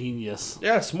genius.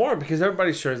 Yeah, it's smart because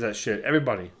everybody shares that shit.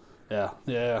 Everybody. Yeah.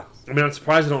 I mean, I'm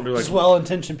surprised they don't do like... Just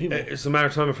well-intentioned people. It's a matter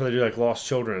of time before they do like Lost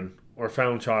Children or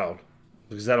Found Child.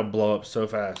 Because that'll blow up so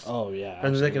fast. Oh, yeah. Absolutely.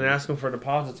 And then they can ask them for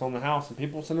deposits on the house and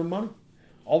people send them money.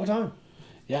 All the time.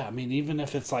 Yeah, I mean, even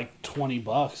if it's like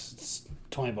 $20, it's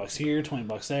 $20 here,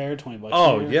 $20 there, $20 here.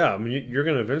 Oh, yeah. I mean, you're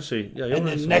going to eventually... Yeah, and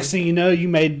then next thing you know, you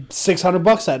made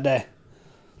 $600 that day.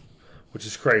 Which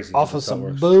is crazy. Off of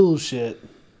some bullshit.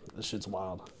 This shit's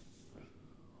wild.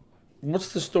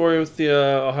 What's the story with the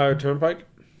Ohio Turnpike?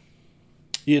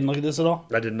 You didn't look at this at all?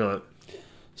 I did not.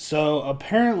 So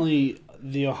apparently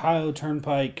the Ohio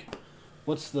Turnpike,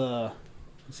 what's the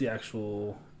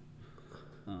actual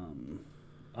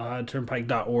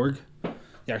OhioTurnpike.org,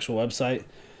 the actual website.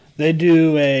 They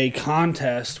do a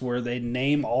contest where they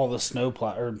name all the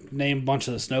snowplow or name a bunch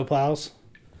of the snowplows.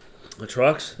 The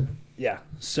trucks? Yeah.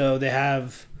 So they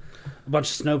have a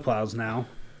bunch of snowplows now,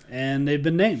 and they've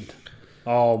been named.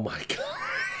 Oh my god!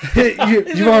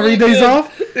 you want to read these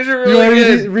off? These are really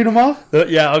good. Read them off?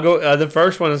 Yeah, I'll go. The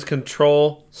first one is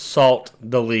Control Salt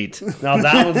Delete. Now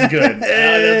that one's good.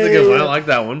 That's a good one. I like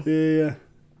that one. Yeah.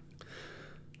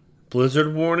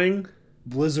 Blizzard warning.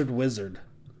 Blizzard wizard.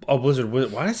 Oh, Blizzard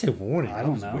wizard. Why did I say warning? I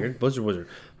don't know. Weird. Blizzard wizard.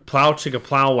 Plow chicka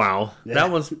plow wow. Yeah.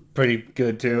 That one's pretty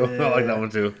good too. Yeah. I like that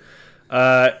one too.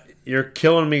 You're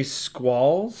killing me,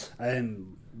 squalls.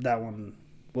 And that one,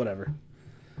 whatever.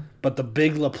 But the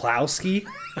Big Leplowski,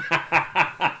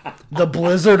 the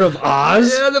Blizzard of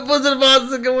Oz. Yeah, the Blizzard of Oz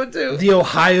is a good one too. The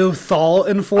Ohio Thaw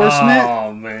Enforcement.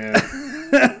 Oh man.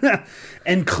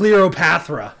 And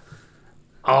Cleopatra.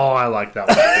 Oh, I like that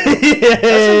one. That's a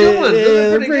good one.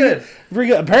 Those are pretty good.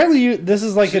 Pretty good. Apparently, this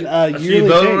is like an So yearly you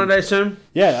vote thing. on it, I assume?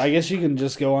 Yeah, I guess you can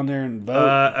just go on there and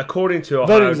vote. According to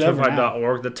Voting's over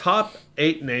OhioTurnpike.org, the top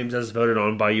 8 names as voted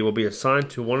on by you will be assigned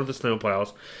to one of the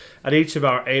snowplows at each of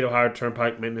our 8 Ohio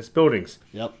Turnpike maintenance buildings.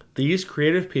 Yep. These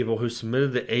creative people who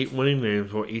submitted the 8 winning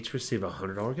names will each receive a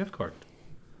 $100 gift card.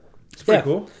 It's pretty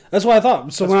cool. That's what I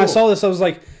thought. So That's when I cool. saw this, I was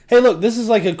like, hey, look, this is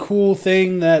like a cool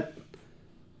thing that...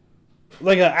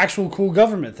 Like an actual cool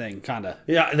government thing, kind of.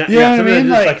 Yeah, You know what I something mean?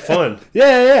 that's like fun.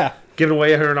 Yeah. Giving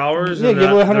away $100. Yeah, give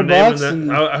away $100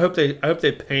 and- I hope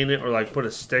they paint it or like put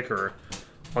a sticker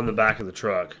on the back of the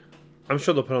truck. I'm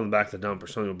sure they'll put it on the back of the dump or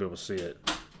something will be able to see it.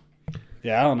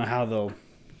 Yeah, I don't know how they'll...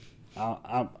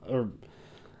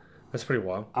 That's pretty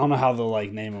wild. I don't know how they'll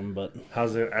like name them, but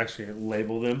How's it actually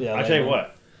label them? Yeah, I tell you label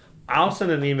what, I'll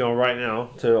send an email right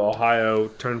now to Ohio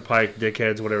Turnpike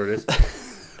dickheads, whatever it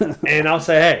is, and I'll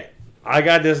say, hey, I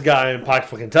got this guy in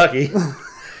Pikeville, Kentucky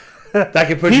that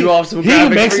can put you off some he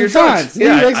can graphics make for your some trucks. signs. He can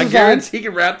Yeah, make I some guarantee signs. he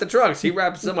can wrap the trucks. He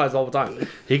wraps semis all the time.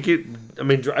 He could. I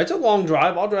mean, it's a long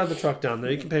drive. I'll drive the truck down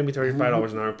there. You can pay me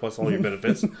 $35 an hour plus all your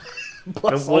benefits.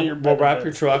 plus And all your we'll wrap your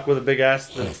benefits. truck with a big ass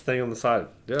thing on the side.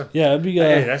 Yeah. Yeah, it'd be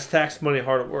Hey, that's tax money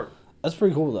hard at work. that's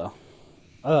pretty cool though.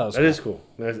 I thought it was That is cool.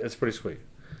 It's pretty sweet.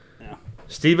 Yeah.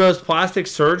 Steve-O's plastic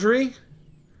surgery.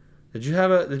 Did you have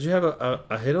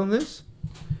a hit on this?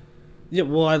 Yeah,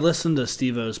 well, I listen to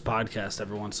Steve-O's podcast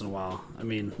every once in a while. I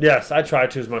mean, Yes, I try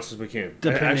to as much as we can.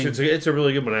 Depending- Actually, it's a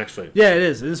really good one. Actually, yeah, it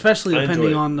is, especially I enjoy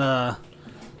depending it. on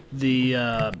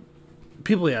the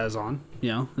people he has on. You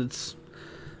know,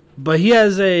 but he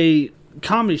has a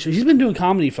comedy show. He's been doing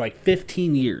comedy for like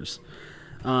 15 years.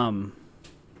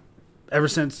 Ever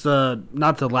since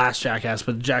not the last Jackass,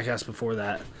 but the Jackass before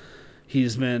that,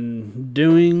 he's been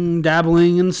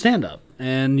dabbling in stand up,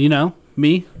 and you know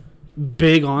me,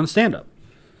 big on stand up.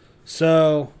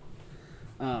 So,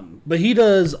 but he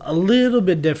does a little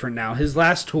bit different now. His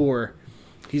last tour,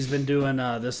 he's been doing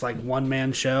this like one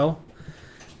man show,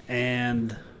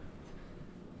 and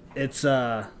it's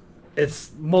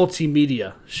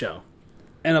multimedia show,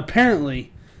 and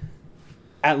apparently,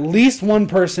 at least one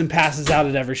person passes out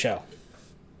at every show.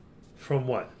 from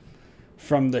what?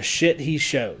 From the shit he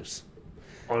shows.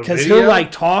 On Because video? he'll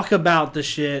like talk about the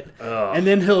shit, and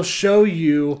then he'll show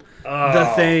you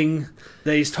the thing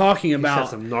that he's talking He's had about,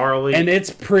 some gnarly, and it's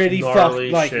pretty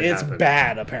gnarly like shit it's happen.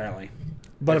 bad apparently.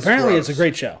 But It's apparently gross. it's a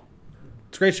great show.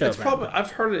 It's a great show. It's probably.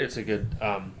 I've heard it's a good.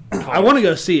 I want to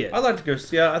go see it, I'd like to go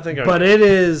see. Yeah, I think. but it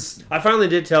is I finally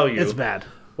did tell you it's bad.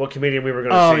 what comedian we were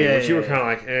going to Oh, see, yeah, which you yeah, were kind of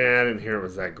like, I didn't hear it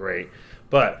was that great.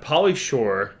 But Pauly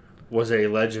Shore was a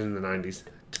legend in the '90s.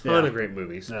 Ton Yeah. of great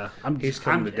movies. Yeah, He's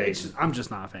coming to Dayton. I'm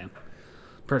just not a fan,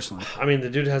 personally. I mean, the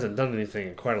dude hasn't done anything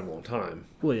in quite a long time.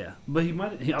 Well, yeah, but he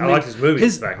might. I liked his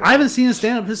movies back then. I haven't seen his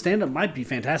stand up. His stand up might be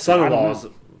fantastic. I don't Son-in-law know. is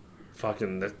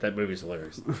fucking. That movie's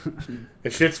hilarious.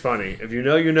 It shit's funny. If you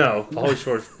know, you know. Pauly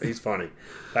Shore, he's funny.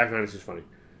 Back in the '90s was funny.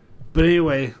 But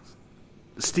anyway,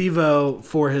 Steve-O,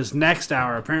 for his next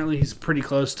hour, apparently he's pretty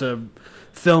close to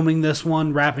filming this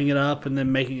one, wrapping it up, and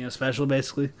then making it a special,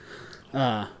 basically.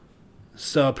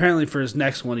 So apparently for his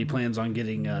next one, he plans on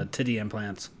getting titty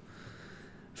implants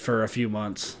for a few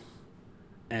months.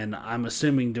 And I'm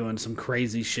assuming doing some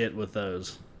crazy shit with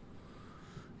those.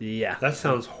 Yeah. That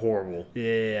sounds horrible.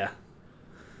 Yeah.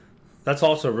 That's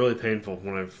also really painful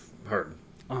when I've heard.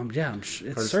 Yeah, I'm sure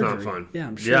it's It's surgery. not fun. Yeah,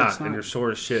 I'm sure Yeah, it's not. and you're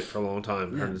sore as shit for a long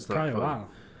time. Yeah, Heard it's not probably fun. a while.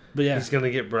 But yeah, He's gonna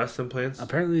get breast implants.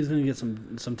 apparently he's going to get some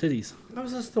titties. I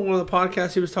was listening to one of the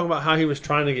podcasts. He was talking about how he was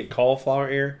trying to get cauliflower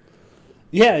ear.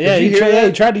 Yeah, Did you he, hear that?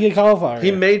 he tried to get cauliflower.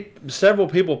 He made several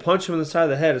people punch him in the side of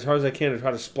the head as hard as they can to try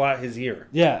to splat his ear.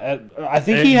 Yeah, I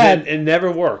think And he had. it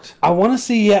never worked. I want to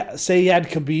say he had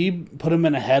Khabib put him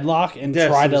in a headlock and Yes,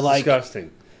 try it to was like.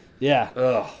 disgusting. Yeah,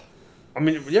 Ugh. I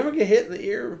mean, you ever get hit in the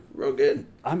ear real good?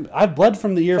 I've bled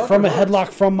from the ear Fucking from a hurts. headlock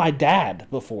from my dad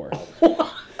before.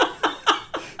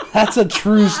 That's a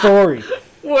true story.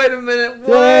 Wait a minute. What?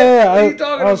 Yeah, What are you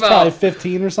talking I was about? probably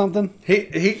 15 or something.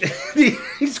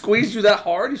 He squeezed you that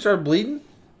hard? He started bleeding?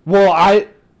 Well,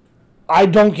 I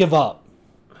don't give up,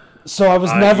 so I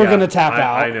was never Yeah, going to tap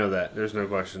out. I know that. There's no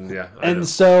question. Yeah. I know. And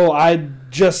so I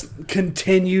just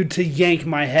continued to yank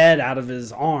my head out of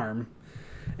his arm.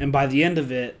 And by the end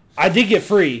of it, I did get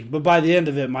free, but by the end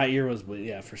of it, my ear was bleeding.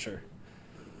 Yeah, for sure.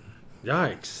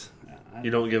 Yikes.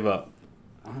 You don't give up.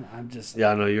 I'm just... Yeah,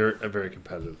 I know you're a very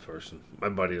competitive person. My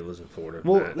buddy who lives in Florida.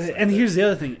 Well, Matt's like and that. here's the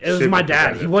other thing. It was Super my dad. He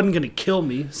competitive. wasn't going to kill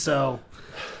me, so...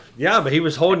 Yeah, but he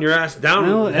was holding your ass down.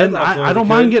 No, with and headlocks I when don't he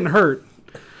mind could. getting hurt.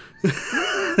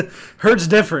 Hurt's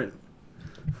different.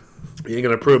 You ain't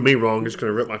gonna prove me wrong. Just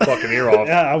gonna rip my fucking ear off.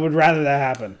 Yeah, I would rather that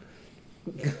happen.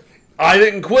 I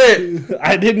didn't quit.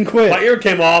 I didn't quit. My ear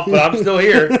came off, but I'm still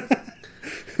here.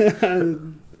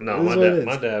 No, It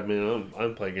my is dad, man, I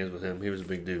didn't play games with him. He was a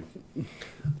big dude.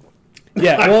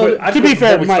 Yeah, I well, quit- I to quit be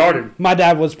fair, before we started. my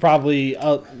dad was probably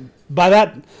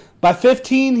by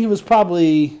 15 he was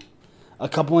probably a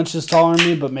couple inches taller than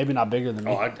me, but maybe not bigger than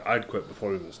me. Oh, I'd quit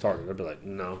before we even started. I'd be like,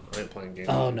 no, I ain't playing games.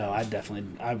 Oh no,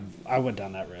 I went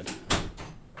down that road.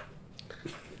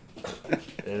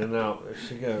 In and out. There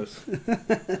she goes.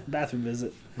 Bathroom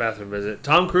visit. Bathroom visit.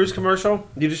 Tom Cruise commercial.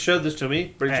 You just showed this to me.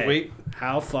 Pretty Hey, sweet.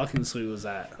 how fucking sweet was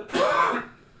that?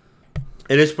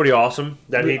 It is pretty awesome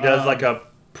that he does like a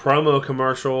promo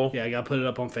commercial. Yeah, I gotta put it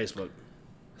up on Facebook.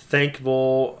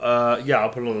 Thankful. Yeah, I'll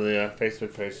put it on the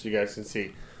Facebook page so you guys can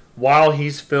see. While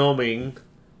he's filming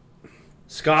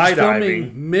skydiving. He's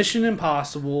filming Mission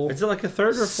Impossible. Is it like a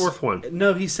third or fourth one?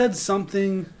 No, he said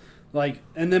something like,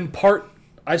 and then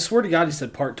I swear to God, he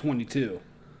said part 22.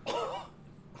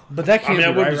 But that can't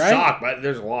I be wouldn't right, be right? shocked, but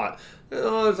there's a lot.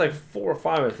 Oh, there's like 4 or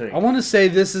 5, I think. I want to say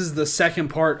this is the second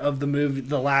part of the movie,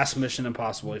 the last Mission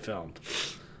Impossible he filmed.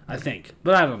 I think,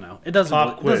 but I don't know. It doesn't.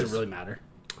 Pop It doesn't quiz. really matter.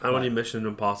 How many Mission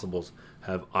Impossibles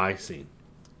have I seen?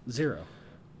 0.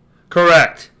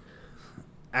 Correct.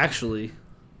 Actually,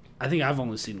 I think I've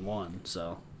only seen 1.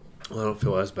 So, Well, I don't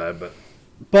feel as bad,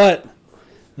 but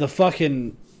the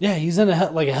fucking he's in a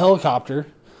helicopter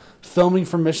filming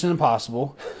for Mission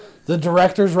Impossible. The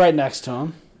director's right next to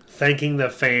him, thanking the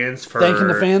fans for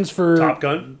Top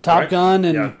Gun, Top right? Gun,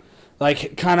 and Yeah.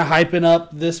 like kind of hyping up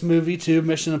this movie too,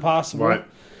 Mission Impossible. Right.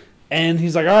 And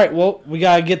he's like, "All right, well, we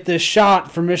gotta get this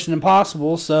shot for Mission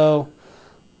Impossible, so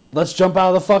let's jump out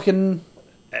of the fucking.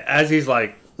 As he's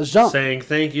like Let's jump." saying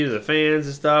thank you to the fans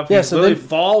and stuff. Yeah, He's so really then-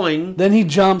 falling. Then he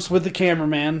jumps with the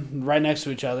cameraman right next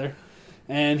to each other,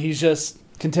 and he just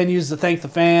continues to thank the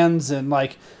fans and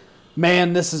like,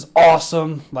 man, this is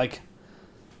awesome. Like,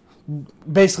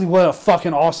 basically, what a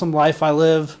fucking awesome life I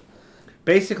live.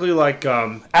 Basically, like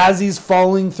As he's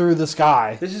falling through the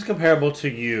sky. this is comparable to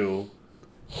you,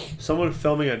 someone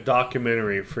filming a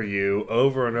documentary for you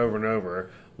over and over and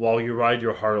over while you ride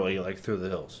your Harley like through the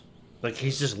hills. Like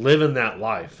he's just living that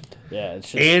life Yeah,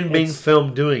 it's just, and being it's-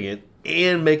 filmed doing it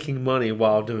and making money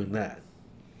while doing that.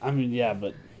 I mean, yeah,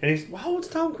 but And he's how old's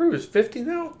Tom Cruise? 50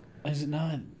 now? is it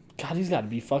not? God, he's got to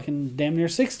be fucking damn near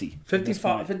 60. at this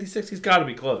 55, point. 56. He's got to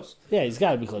be close. Yeah, he's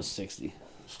got to be close to 60.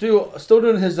 Still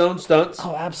doing his own stunts,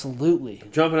 Oh, absolutely.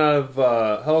 jumping out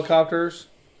of helicopters,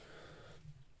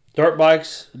 dirt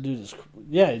bikes. The dude is,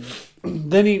 yeah.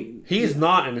 Then He is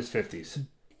not in his 50s.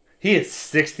 He is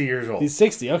 60 years old. he's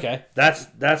 60. Okay.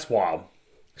 That's wild.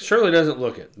 Shirley doesn't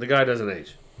look it. The guy doesn't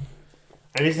age.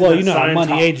 And he's in Well, that you know how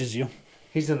money Scientol- ages you.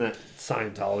 He's in that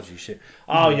Scientology shit.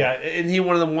 Oh yeah, and he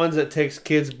one of the ones that takes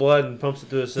kids' blood and pumps it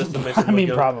through the system. Makes I them mean,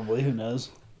 look young. probably. Who knows?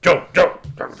 Joe.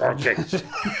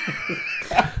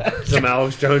 Some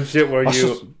Alex Jones shit where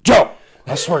you. Joe.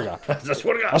 I swear to God. I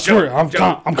swear to God. I swear. Joe, I'm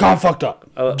Joe. kind of fucked up.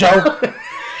 Joe.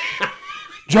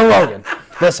 Joe Rogan.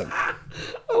 Listen, I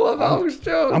love Alex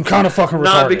Jones. I'm kind of fucking retarded.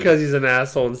 Not because he's an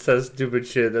asshole and says stupid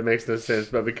shit that makes no sense,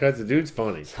 but because the dude's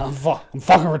funny. I'm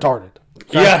fucking retarded.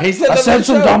 Yeah, he said I that on said the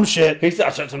some show. dumb shit. He said I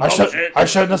said some I dumb shit.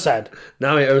 shouldn't have said.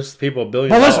 Now he owes people $1 billion.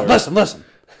 But listen.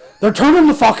 They're turning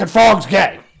the fucking frogs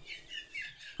gay.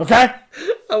 Okay?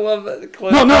 I love that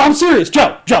clip. No, I'm serious.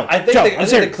 Joe. I think, Joe, I I'm think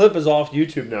serious. the clip is off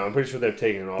YouTube now. I'm pretty sure they've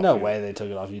taken it off. No YouTube. way they took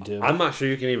it off YouTube. I'm not sure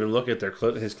you can even look at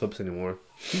his clips anymore.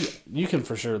 You can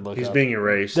for sure look He's up. being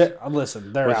erased.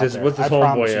 Listen, they're with out his there. with his I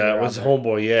promise you they're homeboy, out with his there.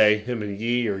 homeboy Ye, him and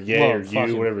Ye or Ye Well, or You,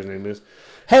 fucking- whatever his name is.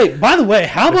 Hey, by the way,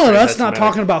 how about Mr. us not Metastatic.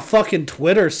 talking about fucking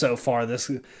Twitter so far? This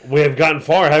We have gotten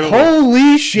far, haven't we?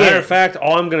 holy shit! Matter of fact,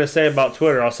 all I'm going to say about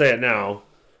Twitter, I'll say it now.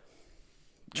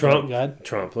 Trump, Go ahead.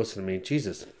 Trump, listen to me,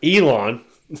 Jesus, Elon,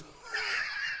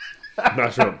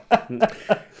 not Trump.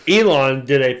 Elon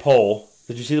did a poll.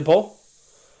 Did you see the poll?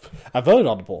 I voted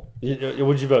on the poll.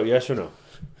 Would you vote yes or no?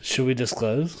 Should we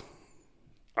disclose?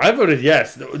 I voted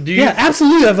yes. Do you? Yeah,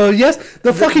 absolutely. I voted yes.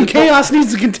 The fucking chaos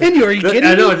needs to continue. Are you kidding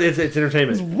I know me? it's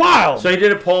entertainment. Wild. So he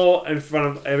did a poll in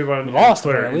front of everyone on Lost,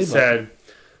 Twitter apparently, and but- said,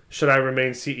 should I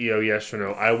remain CEO, yes or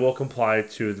no? I will comply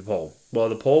to the poll. Well,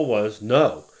 the poll was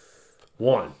no.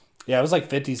 1. Yeah, it was like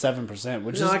 57%,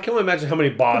 which No, is I can't imagine how many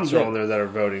bots pretty are good. on there that are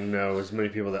voting no, as many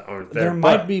people that aren't there. there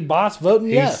might But be bots voting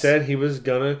He yes. said he was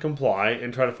going to comply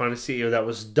and try to find a CEO that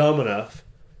was dumb enough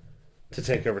to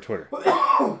take over Twitter.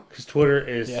 Because Twitter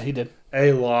is Yeah, he did.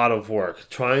 a lot of work.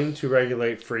 Trying to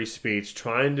regulate free speech,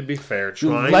 trying to be fair,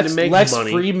 trying Lex, to make Lex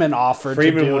money. Friedman offered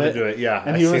Friedman to do wanted it. to do it, yeah.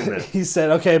 And I he seen was, that. he said,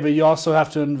 okay, but you also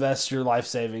have to invest your life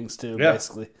savings too, Yeah.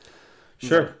 basically.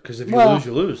 Sure, because if you Well- lose,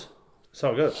 you lose. It's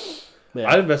all good. Yeah.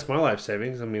 I invest my life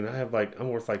savings. I mean, I'm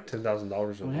worth like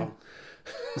 $10,000 a month.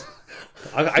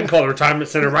 I can call the retirement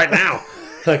center right now.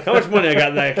 Like, how much money I got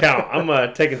in that account?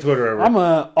 I'm taking Twitter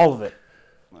over. All of it.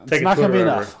 It's not going to be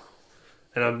enough.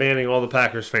 And I'm banning all the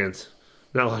Packers fans.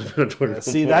 Not allowed to be on Twitter.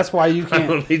 See, that's why you can't. I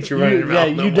don't need you running your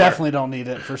mouth no you more. definitely don't need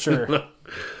it for sure. No.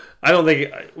 I don't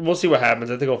think we'll see what happens.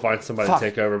 I think we'll find somebody to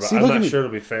take over, but I'm not sure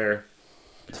it'll be fair.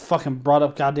 Fucking brought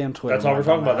up goddamn Twitter. That's all we're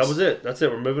talking about. That was it. That's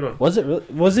it. We're moving on. Was it really?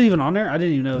 Was it even on there? I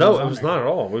didn't even know. No, it was not at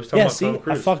all. We was talking about Tom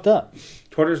Cruise. I fucked up.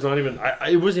 Twitter's not even.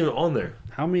 It wasn't even on there.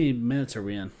 How many minutes are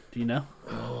we in? Do you know?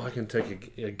 Oh, I can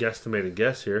take a guesstimated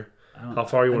guess here. How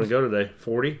far you want to go today?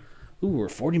 40? Ooh, we're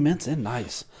 40 minutes in.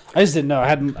 Nice. I just didn't know.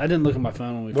 I didn't look at my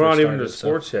phone when we. We're first not even started, into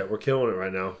sports yet. We're killing it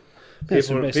right now.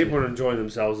 Yeah, People are enjoying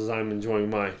themselves as I'm enjoying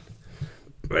mine.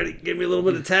 Ready? Give me a little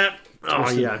bit of tap. Oh,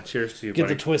 yeah. Cheers to you, Get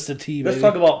buddy. the twisted tea, Let's baby.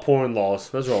 talk about porn laws.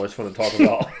 Those are always fun to talk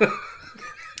about.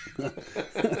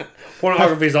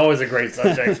 Pornography is always a great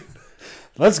subject.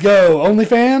 Let's go.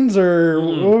 OnlyFans or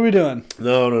what are we doing?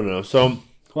 No. So,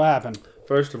 What happened?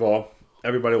 first of all,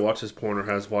 everybody watches porn or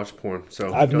has watched porn.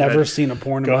 So I've never seen a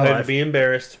porn in Go my ahead life. and be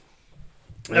embarrassed.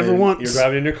 Never And once. You're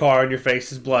driving in your car and your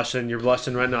face is blushing. You're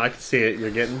blushing right now. I can see it.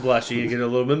 You're getting blushy. You're getting a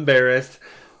little bit embarrassed.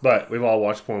 But we've all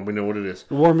watched porn. We know what it is.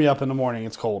 Warm me up in the morning.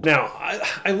 It's cold. Now,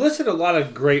 I listed a lot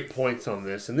of great points on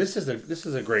this, and this is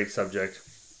a great subject.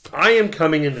 I am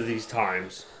coming into these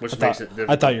times, which makes it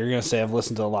difficult. I thought you were going to say I've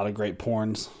listened to a lot of great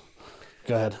porns.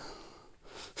 Go ahead.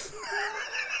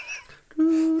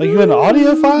 Like you into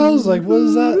audio files? Like what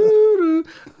is that?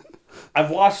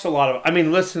 I've watched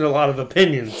listened to a lot of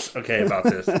opinions, okay, about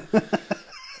this.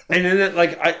 And then,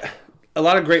 a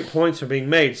lot of great points are being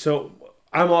made. So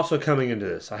I'm also coming into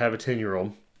this. I have a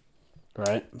 10-year-old.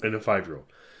 Right. And a 5-year-old.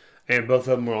 And both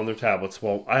of them were on their tablets.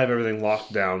 Well, I have everything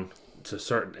locked down to a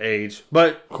certain age.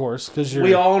 But Of course, because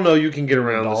we all know you can get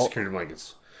around the adult. security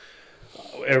blankets.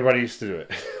 Everybody used to do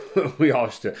it. We all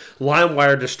used to.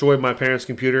 LimeWire destroyed my parents'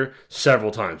 computer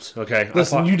several times. Okay,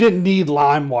 Listen, you didn't need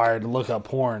LimeWire to look up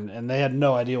porn, and they had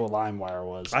no idea what LimeWire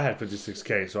was. I had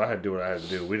 56K, so I had to do what I had to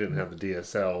do. We didn't have the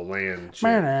DSL LAN shit.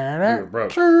 We were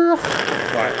broke.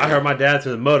 I heard my dad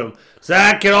through the modem.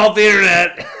 Zach, get off the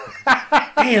internet.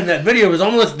 Damn, that video was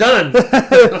almost done.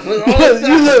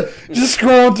 Just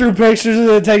scrolling through pictures, and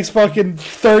it takes fucking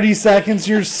 30 seconds.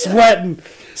 You're sweating.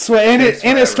 And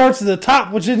it starts at the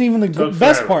top, which isn't even the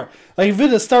best forever. part. Like if it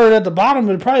had started at the bottom,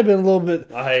 it'd probably been a little bit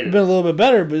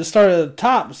better. But it started at the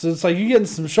top, so it's like you're getting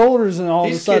some shoulders, and all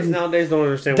These of a sudden, kids nowadays don't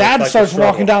understand. Dad starts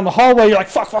walking down the hallway. You're like,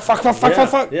 fuck.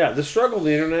 Yeah, the struggle of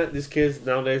the internet. These kids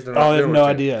nowadays, they're not. Oh, I have no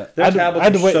idea. Their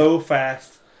tablets are so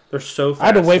fast. They're so fast. I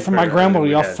had to wait for my grandma to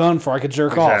get off the phone before I could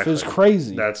jerk off. It was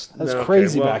crazy. That's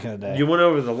crazy back in the day. You went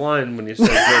over the line when you said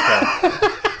jerk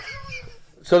off.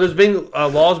 So there's being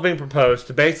laws being proposed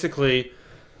to basically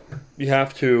you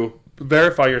have to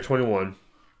verify you're 21.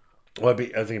 Well, I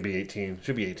think it'd be 18.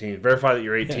 Should be 18. Verify that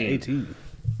you're 18. Yeah, 18.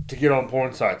 To get on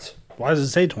porn sites. Why does it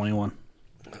say 21?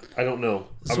 I don't know.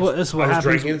 This is what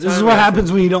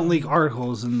happens when you don't leak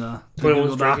articles in the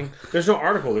Google Doc. There's no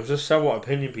article. There's just several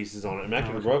opinion pieces on it. And I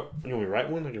can write. You want me to write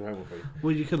one? I can write one for you.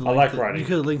 Well, you could. I like writing. You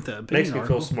could link the opinion Makes me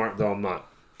article. feel smart, though I'm not.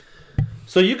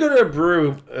 So you go to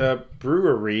a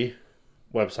brewery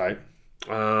website,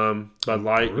 Bud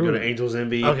Light. You go to Angels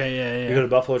Envy. Okay, yeah. You go to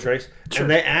Buffalo Trace, and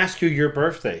they ask you your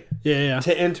birthday. Yeah.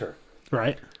 To enter.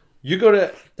 Right. You go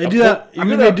to they do that. You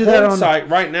go to a porn site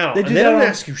right now, and they don't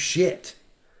ask you shit.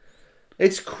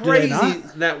 It's crazy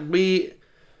that we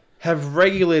have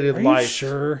regulated life. Are you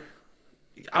sure?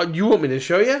 You want me to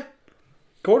show you?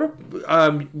 Go to, I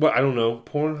don't know,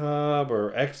 Pornhub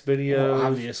or X videos. Well,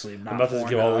 obviously not. I'm about to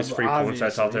give all these free porn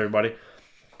sites out to obviously. everybody.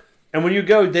 And when you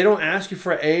go, they don't ask you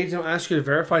for age. They don't ask you to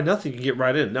verify nothing. You can get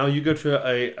right in. Now you go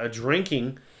to a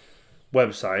drinking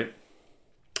website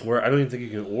where I don't even think you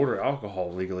can order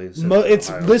alcohol legally.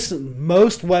 Listen,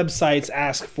 most websites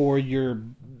ask for your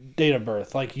date of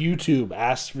birth. Like YouTube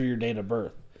asks for your date of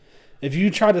birth. If you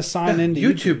try to sign into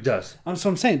YouTube does. That's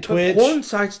what I'm saying. Twitch. But porn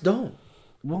sites don't.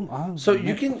 Well, so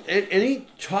you can, any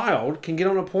child can get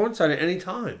on a porn site at any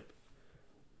time.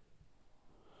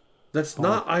 That's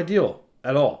not ideal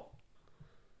at all.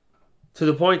 To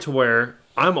the point to where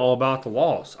I'm all about the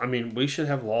laws. I mean, we should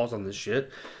have laws on this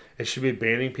shit. It should be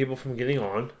banning people from getting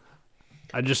on.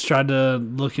 I just tried to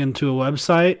look into a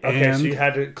website. Okay, so you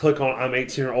had to click on I'm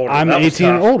 18 or older. I'm 18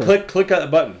 or older. Click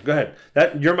that button. Go ahead.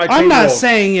 You're my 10-year-old. I'm not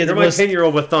saying it You're my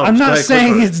 10-year-old with thumbs. I'm not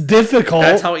saying it's difficult.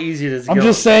 That's how easy it is to I'm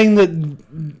just saying that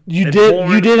you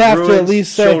did have to at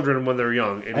least say children when they're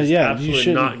young. It is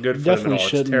absolutely not good for them at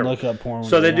all. It's terrible. Look up porn.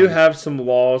 So they do have some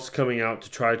laws coming out to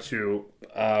try to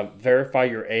verify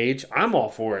your age, I'm all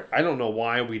for it. I don't know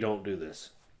why we don't do this.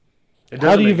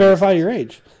 How do you verify your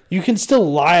age? You can still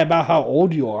lie about how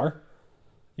old you are.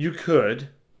 You could.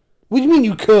 What do you mean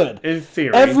you could? In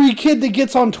theory. Every kid that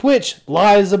gets on Twitch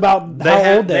lies about how old they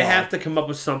are. They have to come up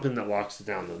with something that locks it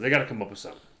down, though. They got to come up with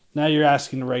something. Now you're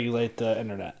asking to regulate the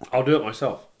internet. I'll do it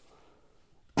myself.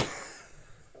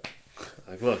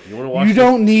 Like, look, you want to watch You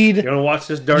don't need... You want to watch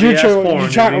this dirty-ass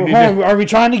porn. Are we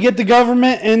trying to get the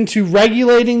government into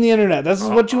regulating the internet? This is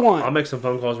what you want. I'll make some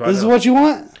phone calls right now. This is what you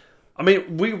want? I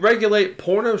mean, we regulate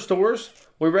porno stores.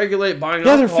 We regulate buying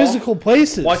alcohol. They're physical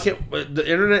places. Why can't... The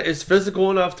internet is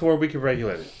physical enough to where we can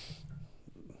regulate it.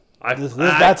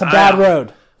 That's a bad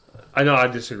road. I know, I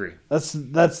disagree. That's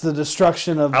the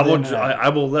destruction of the internet. I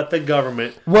will let the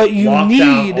government what you lock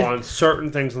need down on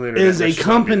certain things on the internet. Is a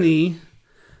company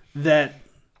that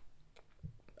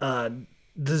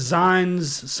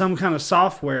designs some kind of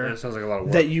software that sounds like a lot of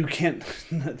work. that you can't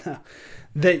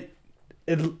that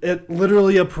it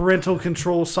literally a parental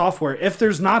control software. If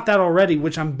there's not that already,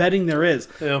 which I'm betting there is,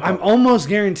 I'm almost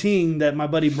guaranteeing that my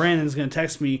buddy Brandon's going to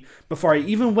text me before I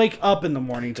even wake up in the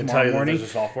morning tomorrow morning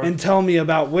and tell me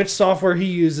about which software he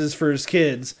uses for his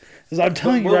kids. Because I'm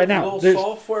telling you right now, will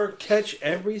software catch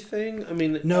everything? I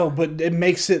mean, no, but it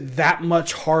makes it that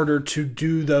much harder to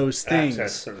do those things.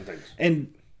 Access certain things.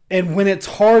 And when it's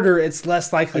harder, it's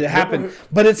less likely to happen.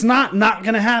 But it's not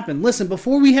going to happen. Listen,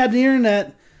 before we had the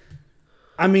internet,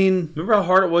 I mean... Remember how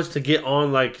hard it was to get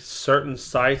on, like, certain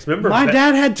sites? Remember my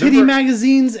dad had titty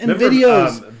magazines and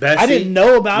videos. Bessie, I didn't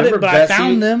know about it, but I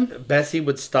found them. Bessie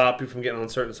would stop you from getting on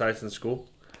certain sites in school.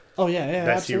 Oh, yeah,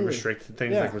 Bessie absolutely. restricted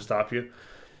things that would stop you.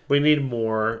 We need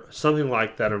more, something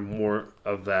like that, or more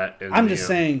of that I'm just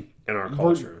saying... in our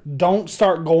culture. Don't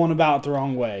start going about it the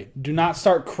wrong way. Do not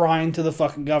start crying to the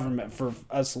fucking government for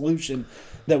a solution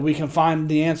that we can find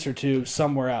the answer to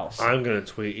somewhere else. I'm going to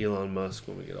tweet Elon Musk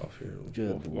when we get off here.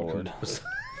 Good Lord.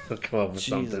 We'll come up with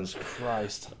something. Jesus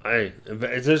Christ. Hey,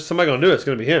 if there's somebody going to do it, it's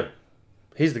going to be him.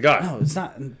 He's the guy. No, it's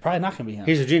not. Probably not going to be him.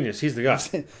 He's a genius. He's the guy.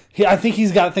 I think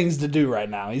he's got things to do right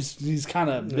now. He's kind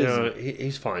of busy. No,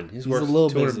 he's fine. He's worth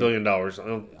 $200 billion.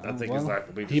 I think his life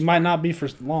will be. He might not be for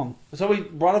long. So we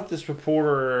brought up this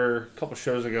reporter a couple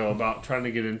shows ago about trying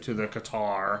to get into the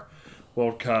Qatar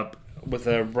World Cup with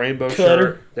a rainbow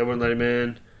shirt. They wouldn't let him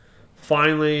in.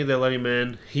 Finally, they let him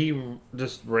in. He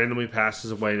just randomly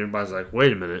passes away, and everybody's like,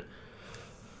 "Wait a minute,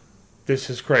 this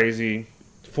is crazy."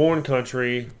 Foreign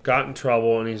country, got in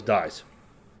trouble, and he dies.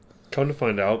 Come to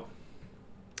find out,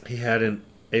 he had an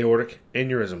aortic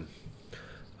aneurysm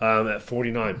at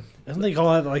 49. Isn't they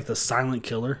call that like the silent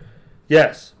killer?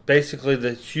 Yes. Basically,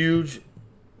 the huge...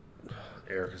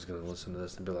 Erica's going to listen to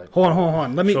this and be like... Hold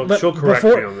on. She'll correct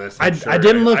me on this. I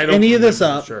didn't look any of this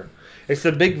up. Sure. It's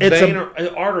the big vein or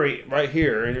artery right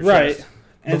here in your chest.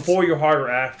 Before your heart or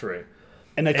after it.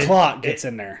 And a clot gets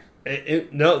in there.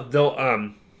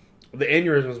 The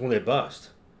aneurysm is when they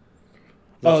bust.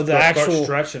 They'll start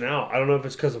stretching out. I don't know if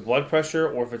it's because of blood pressure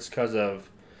or if it's because of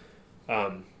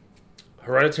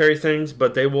hereditary things,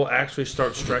 but they will actually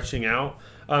start stretching out.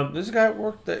 There's a guy at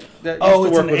work that used to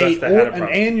work with us that had a problem.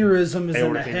 An aneurysm is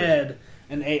in the head.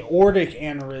 An aortic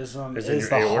aneurysm is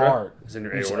the heart. Is in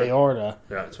your aorta. It's aorta.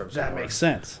 Yeah, that's what that makes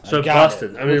sense. So it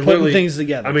busted. I mean, putting things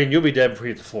together. I mean, you'll be dead before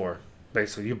you hit the floor.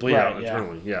 Basically, you bleed out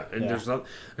internally. Yeah, and there's not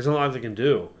a lot they can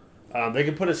do. They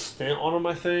can put a stent on them,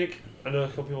 I think. I know a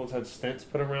couple people have had stents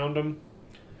put around them.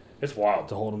 It's wild.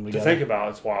 To hold them together. To think about,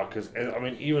 it's wild. Because, I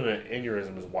mean, even an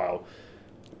aneurysm is wild.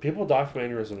 People die from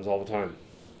aneurysms all the time.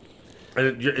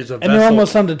 And it's a vessel, they're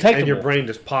almost undetectable. And your brain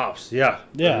just pops. Yeah.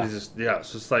 Yeah. It's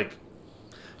just like...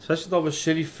 Especially with all the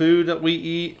shitty food that we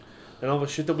eat and all the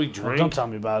shit that we drink. Don't tell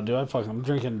me about it, dude. I'm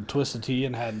drinking Twisted Tea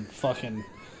and had fucking...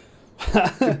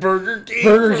 Burger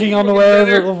King on the way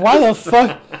over. Why the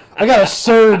fuck? I got a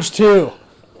Surge too.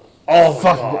 Oh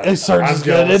fuck! A Surge is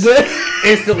good, isn't it?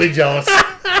 Instantly jealous.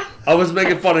 I was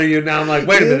making fun of you. Now I'm like,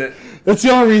 wait a minute. That's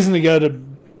the only reason to go to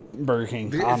Burger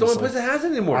King. It's the only place that has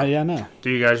it anymore. Yeah, I know.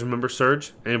 Do you guys remember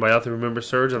Surge? Anybody out there remember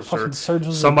Surge? I'm sure Surge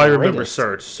was somebody remembers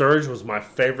Surge. Surge was my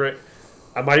favorite.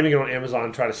 I might even get on Amazon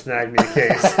and try to snag me a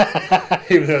case.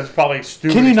 Even though it's probably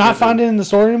stupid. Can you not find it in the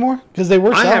store anymore? Because they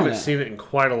were selling it. I haven't seen it in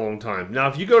quite a long time. Now,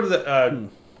 if you go to the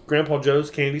Grandpa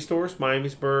Joe's candy stores,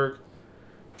 Miamisburg,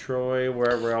 Troy,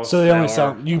 wherever else. So they only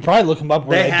sell. You probably look them up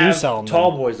where they do sell them.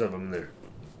 Tall boys of them there.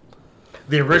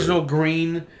 The original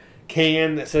green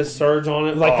can that says Surge on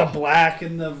it. Like the black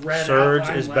and the red. Surge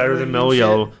is better than Mellow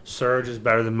Yellow. Surge is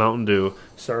better than Mountain Dew.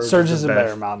 Surge isn't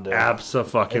better than Mountain Dew.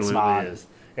 Abso-fucking-lutely is.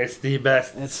 It's the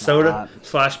best soda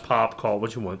 / pop, call it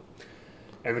what you want.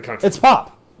 In the country. It's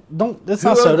pop. Don't. It's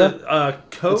not soda.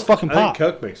 Coke. It's fucking I think pop.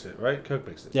 Coke makes it, right? Coke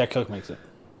makes it. Yeah, Coke makes it.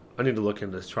 I need to look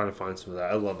into trying to find some of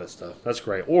that. I love that stuff. That's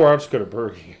great. Or I'll just go to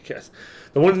Burger King, I guess.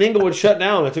 The one in Inglewood shut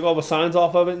down. They took all the signs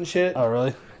off of it and shit. Oh,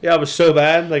 really? Yeah, it was so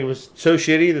bad. Like, it was so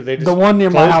shitty that they just The one near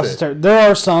my closed house it. is terrible.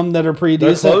 There are some that are pretty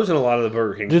They're decent. closing a lot of the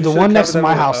Burger King. Dude, the one next to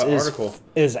my house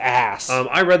is ass.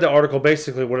 I read the article.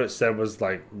 Basically, what it said was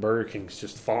like Burger King's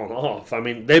just falling off. I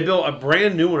mean, they built a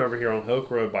brand new one over here on Hoke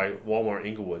Road by Walmart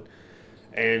Inglewood,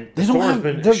 and the store has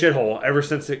been a shithole ever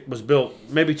since it was built,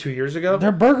 maybe 2 years ago.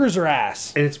 Their burgers are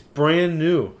ass, and it's brand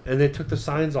new, and they took the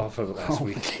signs off of it last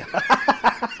week.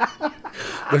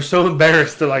 They're so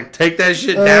embarrassed to like take that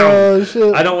shit down. Oh,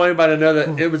 shit. I don't want anybody to know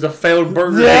that it was a failed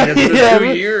Burger King. It's been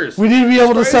 2 years. We need to be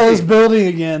able to sell this building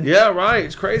again. Yeah, right.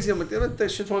 It's crazy. I'm like, that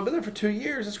shit's only been there for 2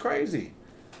 years. It's crazy.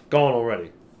 Gone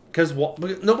already. Because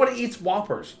nobody eats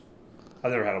Whoppers.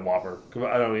 I've never had a Whopper.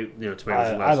 I don't eat tomatoes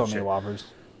and lettuce. I don't eat Whoppers.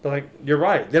 But like, you're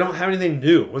right. They don't have anything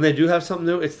new. When they do have something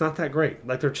new, it's not that great.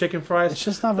 Like their chicken fries, it's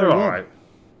just not very they're good. all right.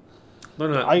 They're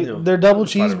not. Their double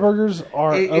cheeseburgers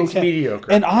are okay. It's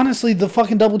mediocre. And honestly, the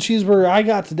fucking double cheeseburger I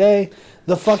got today,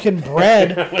 the fucking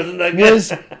bread wasn't that good?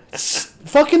 was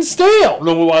fucking stale. I don't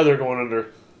know why they're going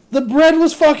under. The bread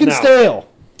was fucking stale.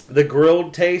 The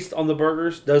grilled taste on the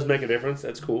burgers does make a difference.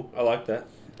 That's cool. I like that.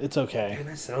 It's okay. Man,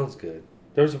 that sounds good.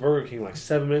 There was a Burger King like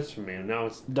 7 minutes from me, and now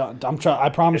it's. I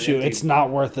promise you, it's not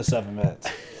worth the 7 minutes.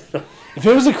 If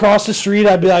it was across the street,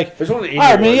 I'd be like, there's one in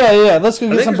all right, man, yeah, let's go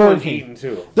get some Burger King.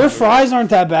 Too. Their fries aren't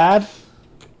that bad.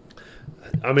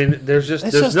 I mean, there's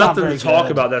nothing to talk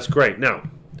about that's great. Now,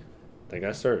 they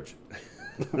got Surge.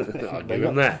 I'll give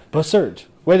them that. But Surge,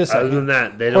 wait a second. Other than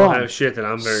that, they don't have shit that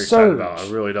I'm very excited about. I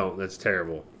really don't. That's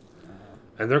terrible.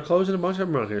 And they're closing a bunch of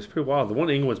them around here. It's pretty wild. The one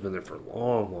in England's been there for a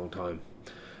long, long time.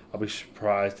 I'll be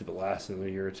surprised if it lasts another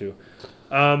year or two.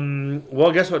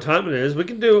 Well, guess what time it is?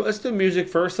 Let's do music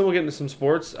first, then we'll get into some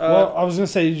sports. Well, I was gonna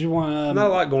say, did you want to? Not a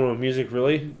lot going on with music,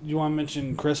 really. Do you want to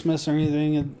mention Christmas or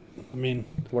anything? I mean,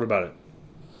 what about it?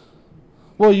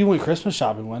 Well, you went Christmas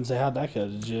shopping Wednesday. How'd that go?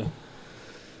 Did you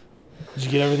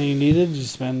get everything you needed? Did you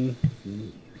spend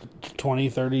 20,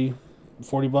 30,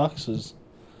 40 bucks?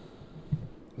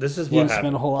 This is you what didn't happened.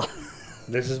 Spend a whole lot.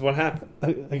 This is what happened.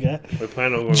 Okay. We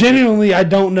plan on going genuinely, I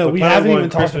don't know. We haven't even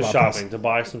talked Christmas about shopping to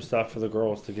buy some stuff for the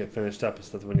girls to get finished up and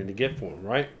stuff that we need to get for them,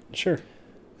 right? Sure.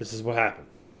 This is what happened.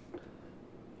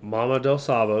 Mama Del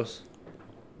Savos,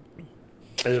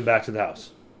 and then back to the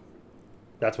house.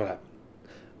 That's what happened.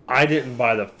 I didn't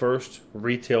buy the first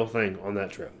retail thing on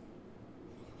that trip.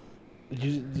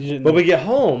 You didn't. But we get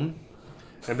home,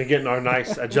 and we get in our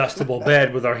nice adjustable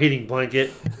bed with our heating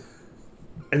blanket.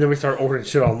 And then we start ordering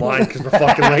shit online because we're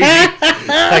fucking lazy.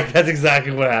 Like, that's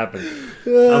exactly what happened.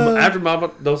 After Mama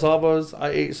Dos Salvos, I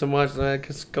ate so much, and I had a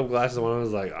couple glasses of wine. I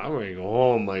was like, I'm ready to go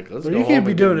home. Like, let's go home. You can't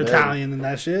be doing Italian and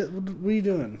that shit. What are you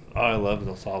doing? Oh, I love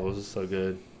Dos Salvos. It's so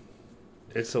good.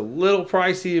 It's a little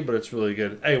pricey, but it's really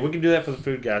good. Hey, we can do that for the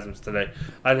food gasms today.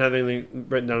 I didn't have anything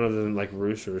written down other than, like,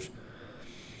 roosters.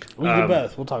 We can do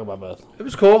both. We'll talk about both. It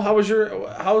was cool.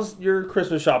 How's your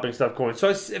Christmas shopping stuff going? So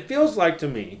it feels like to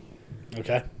me...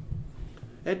 Okay.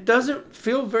 It doesn't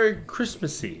feel very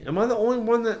Christmassy. Am I the only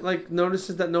one that like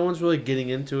notices that no one's really getting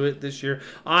into it this year?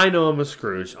 I know I'm a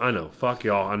Scrooge. I know. Fuck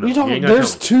y'all. I know.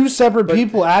 There's two separate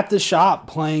people at the shop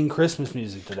playing Christmas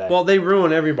music today. Well, they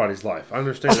ruin everybody's life. I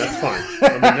understand. That's fine.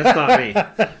 I mean, that's not me.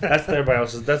 That's everybody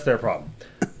else's. That's their problem.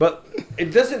 But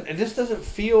it doesn't. It just doesn't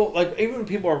feel like even when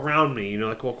people around me,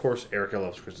 like, well, of course, Erica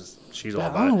loves Christmas. She's all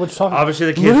about it. I don't know what you're talking about. Obviously,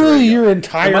 the kids. Literally, your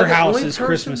entire house is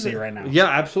Christmassy right now. Yeah,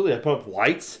 absolutely. I put up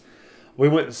lights. We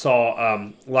went and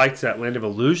saw lights at Land of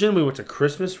Illusion. We went to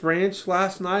Christmas Ranch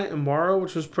last night in Morrow,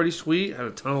 which was pretty sweet. Had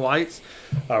a ton of lights,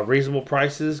 reasonable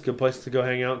prices, good place to go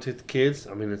hang out and take the kids.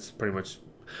 I mean, it's pretty much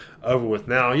over with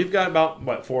now. You've got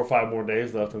about 4 or 5 more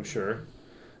days left, I'm sure.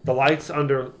 The lights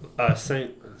under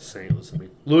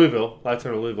Louisville, lights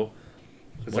under Louisville.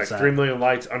 It's What's like that? 3 million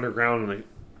lights underground in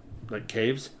like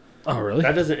caves. Oh, really?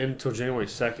 That doesn't end until January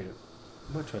 2nd.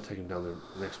 I might try to take him down there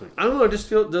next week. I don't know. It just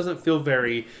doesn't feel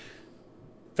very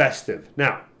festive.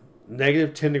 Now,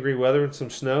 negative 10-degree weather and some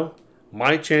snow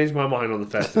might change my mind on the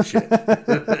festive shit.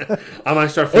 I might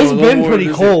start feeling It's a little been more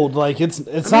pretty cold. Like it's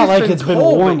not like it's been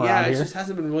cold, warm but around it here. just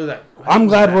hasn't been really that. I'm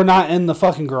glad we're not in the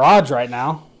fucking garage right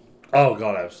now. Oh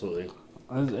God, absolutely.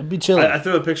 It'd be chilly. I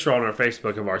threw a picture on our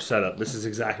Facebook of our setup. This is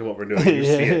exactly what we're doing. You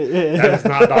see it. That is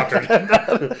not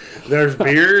doctored. There's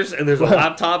beers and there's a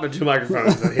laptop and 2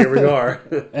 microphones, and here we are.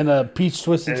 And a peach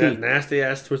twisted tea. And that nasty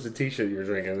ass twisted tea-shirt you're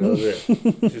drinking. That was it.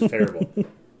 It's just terrible.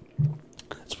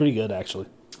 It's pretty good, actually.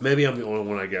 Maybe Maybe I'm the only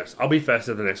one, I guess. I'll be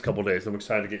festive the next couple days. I'm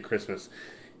excited to get Christmas.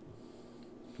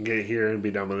 get it here and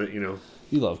be done with it. You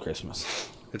love Christmas.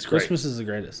 It's great. Christmas is the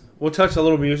greatest. We'll touch a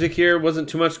little music here. Wasn't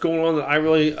too much going on that I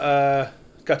really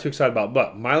got too excited about.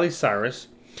 But Miley Cyrus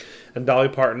and Dolly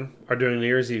Parton are doing a New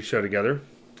Year's Eve show together.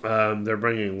 They're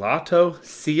bringing Lotto,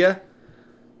 Sia.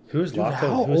 Who's Lotto?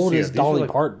 How Who's old Sia? is These are Dolly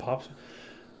like Parton? Pops.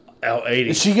 80.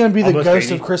 Is she going to be the Almost ghost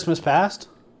 80. of Christmas past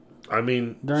I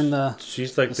mean, during the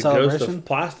she's like the ghost celebration? of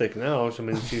plastic now. I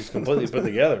mean, she's completely put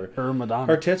together. Her Madonna?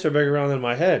 Her tits are bigger around than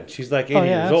my head. She's like 80 yeah,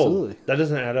 years absolutely. old. That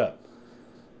doesn't add up.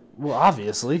 Well,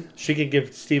 obviously. She could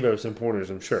give Steve-O some pointers,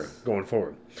 I'm sure, going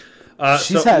forward.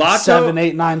 She's so had Lotto, 7,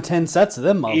 8, 9, 10 sets of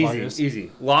them motherfuckers.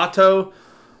 Easy. Lotto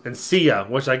and Sia,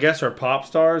 which I guess are pop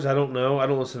stars. I don't know. I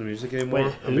don't listen to music anymore.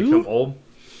 Wait, I've who? become old.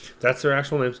 That's their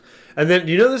actual names. And then,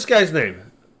 do you know this guy's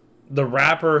name? The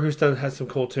rapper who's has some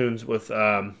cool tunes with,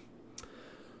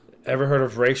 ever heard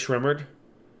of Ray Shremmerd?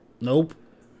 Nope.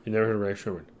 You never heard of Ray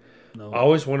Shremmerd? No. I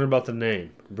always wondered about the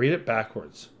name. Read it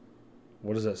backwards.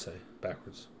 What does that say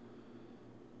backwards?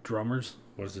 Drummers.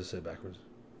 What does this say backwards?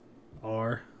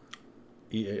 R.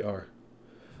 EAR.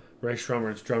 Ray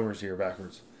Shremmerd's drummer's ear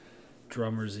backwards.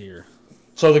 Drummer's ear.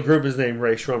 So the group is named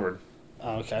Ray Shremmerd,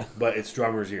 Oh, okay. but it's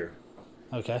drummer's ear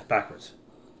Okay. backwards.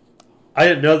 I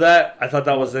didn't know that. I thought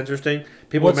that was interesting.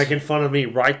 People What's- are making fun of me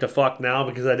right the fuck now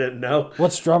because I didn't know.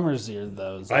 What's drummer's ear,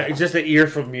 though? Is that- It's just an ear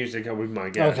for music, I would my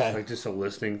guess. Okay. Like just a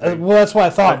listening thing. well, that's what I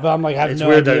thought, but I'm like, I have It's no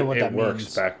weird idea that what it that works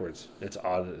means. backwards. It's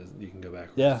odd that you can go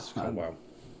backwards. Yeah. It's kind of wild.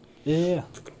 Yeah.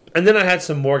 And then I had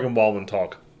some Morgan Baldwin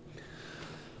talk.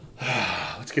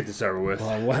 Let's get this over with.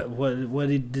 Well, what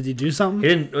did he do something?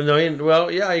 He didn't. No, he didn't. Well,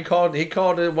 yeah, he called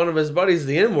one of his buddies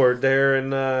the N word there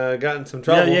and got in some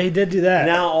trouble. Yeah, he did do that.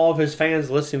 Now all of his fans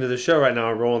listening to the show right now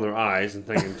are rolling their eyes and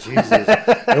thinking, Jesus,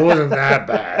 it wasn't that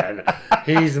bad.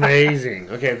 He's amazing.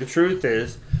 Okay, the truth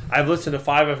is, I've listened to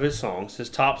 5 of his songs,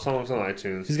 his top songs on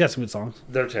iTunes. He's got some good songs.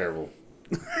 They're terrible.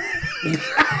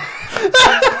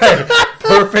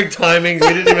 Perfect timing. We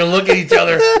didn't even look at each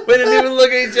other.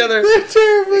 They're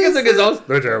terrible. He gets songs.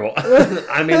 They're terrible.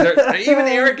 I mean, even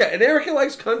Erica. And Erica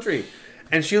likes country.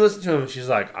 And she listened to him and she's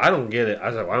like, I don't get it. I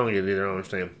was like, well, I don't get it either. I don't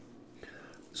understand.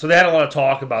 So they had a lot of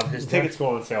talk about his tickets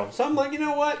going on sale. So I'm like, you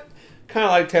know what? Kind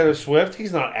of like Taylor Swift.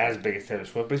 He's not as big as Taylor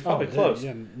Swift, but he's probably close.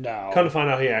 Yeah, no. Come to find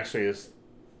out he actually is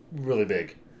really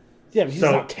big. Yeah, but he's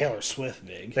So- not Taylor Swift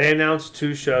big. They announced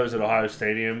 2 shows at Ohio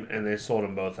Stadium, and they sold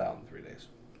them both out in 3 days.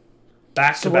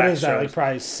 Back So to what back is shows. that? Like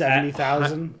probably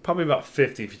 70,000. Probably about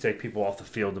 50 if you take people off the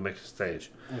field to make a stage.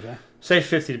 Okay. Say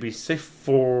 50 to be. Say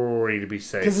 40 to be Because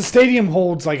safe. the stadium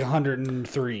holds like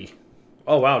 103.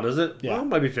 Oh wow, does it? Yeah. Well, it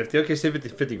might be 50. Okay, say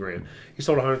 50 grand. He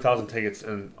sold 100,000 tickets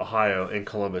in Ohio and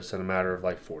Columbus in a matter of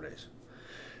like 4 days.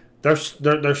 They're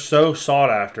so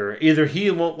sought after. Either he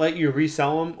won't let you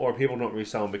resell them, or people don't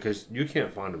resell them because you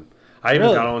can't find them. I even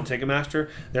Really? got on Ticketmaster.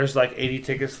 There's like 80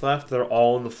 tickets left. They're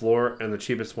all on the floor, and the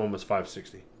cheapest one was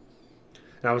 $560.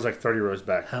 And I was like 30 rows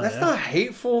back. Hell That's yeah. not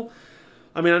hateful.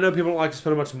 I mean, I know people don't like to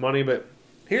spend a bunch of money, but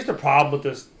here's the problem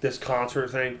with this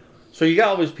concert thing. So you got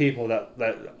all these people that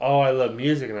I love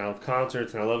music and I love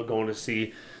concerts and I love going to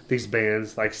see these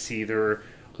bands like Seether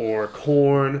or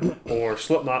Korn or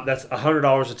Slipknot. That's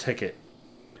 $100 a ticket.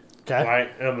 Okay. Right,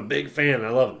 and I'm a big fan. I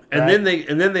love them. And Right.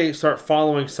 then they start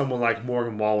following someone like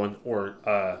Morgan Wallen or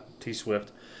T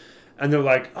Swift, and they're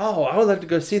like, "Oh, I would like to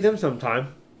go see them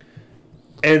sometime."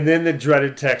 And then the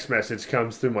dreaded text message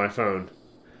comes through my phone.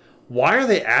 Why are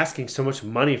they asking so much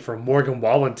money for Morgan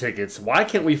Wallen tickets? Why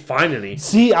can't we find any?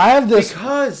 See, I have this.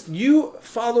 Because you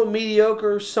follow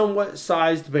mediocre, somewhat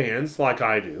sized bands like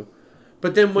I do.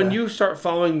 But then when you start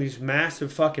following these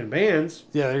massive fucking bands,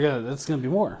 Yeah, that's gonna be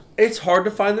more. it's hard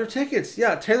to find their tickets.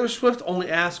 Yeah, Taylor Swift only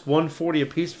asked $140 a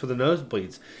piece for the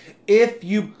nosebleeds. If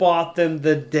you bought them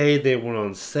the day they went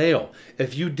on sale.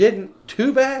 If you didn't,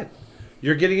 too bad.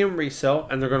 You're getting them resale,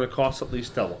 and they're going to cost at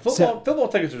least double. Football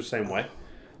tickets are the same way.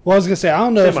 Well, I was gonna say I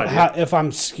don't know Same idea. if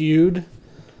I'm skewed,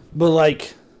 but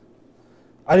like,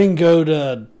 I didn't go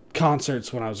to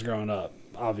concerts when I was growing up.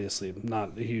 Obviously, I'm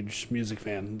not a huge music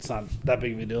fan. It's not that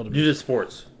big of a deal to me. You did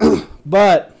sports.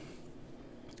 But,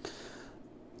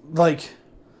 like,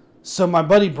 so my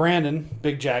buddy Brandon,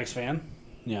 big Jags fan,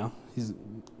 you know, he's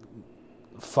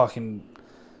fucking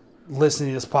listening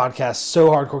to this podcast so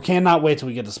hardcore. Cannot wait till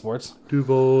we get to sports.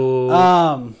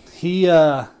 Duval.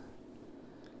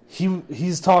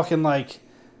 He's talking like,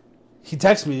 he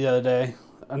texted me the other day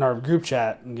in our group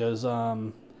chat and goes,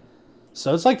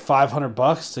 so it's like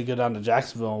 $500 to go down to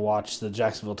Jacksonville and watch the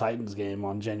Jacksonville Titans game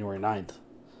on January 9th.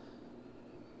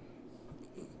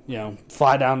 You know,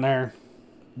 fly down there,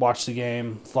 watch the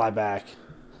game, fly back.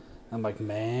 I'm like,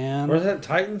 man. Where's that?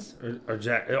 Titans or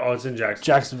Jack? Oh, it's in Jacksonville.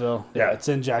 Jacksonville. Yeah, Yeah. it's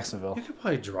in Jacksonville. You could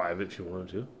probably drive it if you wanted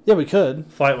to. Yeah, we could.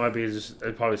 Flight might be just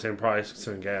probably the same price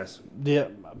considering gas. Yeah,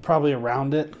 probably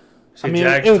around it. See, I mean,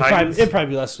 Jags, it would Titans.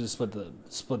 probably be less to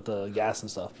split the gas and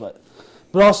stuff, but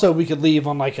also we could leave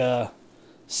on like a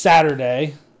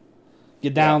Saturday,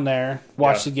 get down there,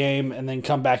 watch Yeah. the game, and then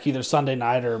come back either Sunday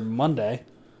night or Monday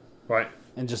Right.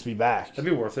 and just be back. That'd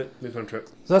be worth it. Be a fun trip.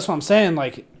 So that's what I'm saying.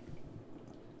 Like,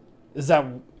 is that?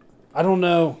 I don't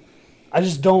know. I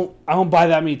don't buy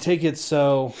that many tickets.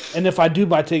 So, and if I do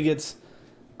buy tickets,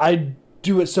 I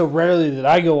do it so rarely that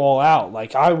I go all out.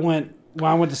 Like when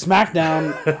I went to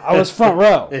SmackDown, I was front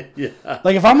row. Yeah.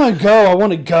 Like if I'm gonna go, I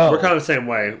want to go. We're kind of the same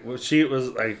way. She was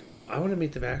like, I want to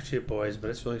meet the Backstreet Boys, but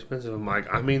it's really expensive. I'm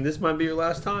like, I mean, this might be your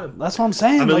last time. That's what I'm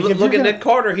saying. I mean, like, if look you're at gonna- Nick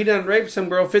Carter. He done raped some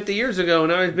girl 50 years ago,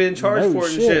 and now he's being charged No for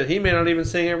it and shit. shit. He may not even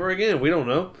sing ever again. We don't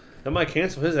know. That might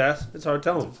cancel his ass. It's hard to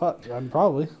tell him. Fuck, I'm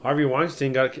probably. Harvey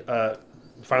Weinstein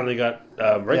finally got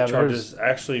rape Yeah, charges.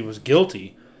 Actually, was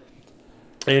guilty,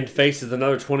 and faces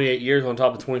another 28 years on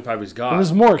top of 25 he's got. It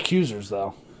was more accusers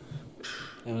though.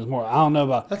 It was more. I don't know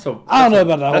about. That's I don't know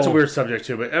about that That's whole- a weird subject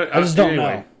too. But I just don't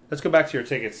know. Let's go back to your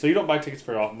tickets. So you don't buy tickets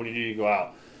very often. When you do, you go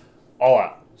out, all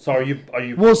out. So are you?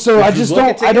 Well, so did I you just look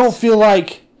at don't. I don't tickets? feel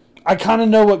like I kind of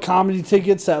know what comedy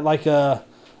tickets at like a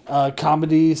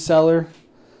comedy seller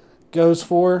goes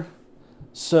for.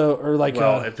 So or like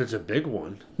Well, if it's a big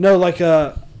one, no, like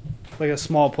a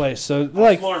small place. So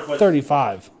like smaller place?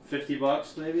 35.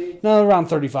 $50 maybe. No, around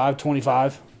 35,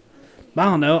 25. I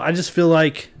don't know. I just feel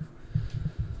like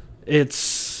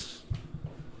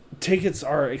tickets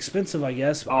are expensive, I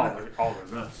guess. Oh,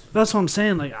 they're nuts. That's what I'm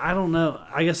saying. Like, I don't know.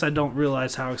 I guess I don't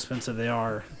realize how expensive they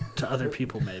are to other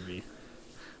people, maybe.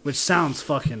 Which sounds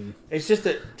fucking. It's just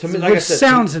that to me, Which like I said,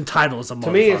 sounds entitled as a motherfucker.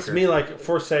 to me, it's me like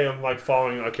for say I'm like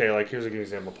following. Okay, like here's a good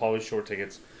example. Pauly Shore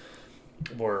tickets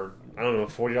were I don't know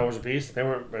 $40 a piece. They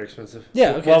weren't very expensive.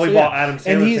 Yeah. Okay, Well, so we yeah. bought Adam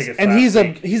Sandler and tickets and last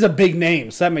week. he's a big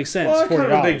name, so that makes sense. Well, $40.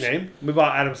 kind of a big name. We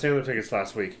bought Adam Sandler tickets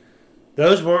last week.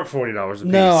 Those weren't $40 a piece.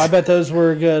 No, I bet those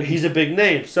were good. He's a big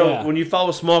name. So Yeah. when you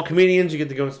follow small comedians, you get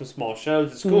to go to some small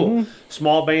shows. It's cool. Mm-hmm.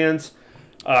 Small bands,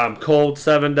 Cold,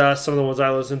 Seven Dust, some of the ones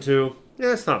I listen to.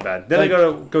 Yeah, it's not bad. Then I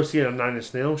go see a Nine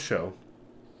Inch Nails show.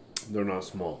 They're not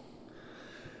small.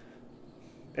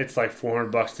 It's like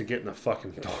 $400 to get in the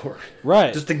fucking door.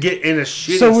 Right. Just to get in a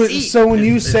shitty so seat. so when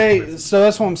you It's say expensive. so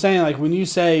that's what I'm saying. Like when you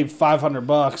say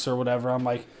 $500 or whatever, I'm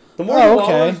like, the more oh, you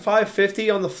okay.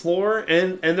 $550 on the floor,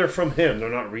 and they're from him. They're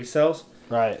not resells.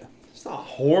 right. It's not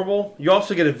horrible. You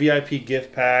also get a VIP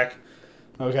gift pack,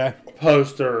 Okay.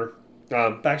 poster.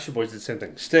 Backstreet Boys did the same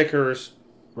thing. Stickers,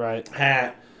 Right.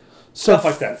 hat. So Stuff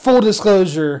like that. Full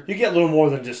disclosure, You get a little more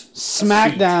than just a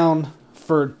SmackDown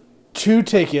for 2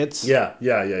 tickets. seat. Yeah.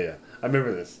 I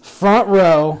remember this. Front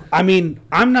row. I mean,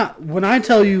 I'm not. When I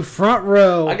tell you front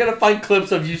row, I gotta find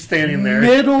clips of you standing there.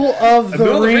 middle of the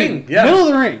Middle of the ring. Yeah. Middle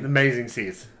of the ring. Amazing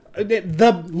seats.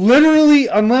 The literally,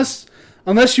 unless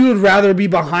you would rather be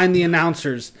behind the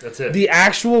announcers, That's it. the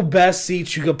actual best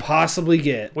seats you could possibly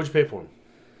get What'd you pay for them?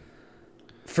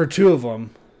 for 2 of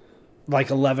them, like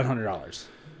 $1,100,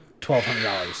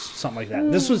 $1,200, something like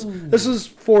that. This was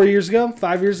 4 years ago,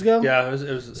 5 years ago. Yeah, it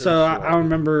was So I don't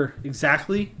remember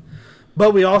exactly,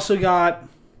 but we also got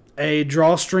a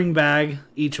drawstring bag,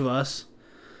 each of us,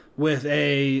 with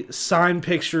a signed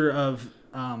picture of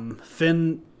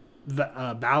Finn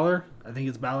Balor. I think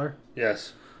it's Balor.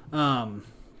 Yes.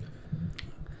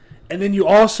 And then you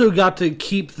also got to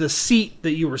keep the seat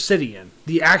that you were sitting in,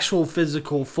 the actual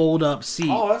physical fold-up seat,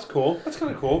 Oh, that's cool. That's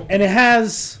kind of cool. and it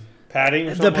has Padding or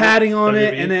the something? padding on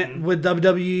it, WWE? and it with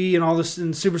WWE and all this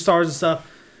and superstars and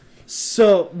stuff.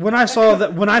 So when I saw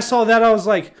that, I was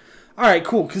like, all right,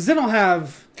 cool, because then I'll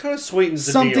have kind of sweetens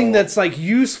the something deal. that's like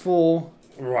useful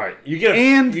right. You get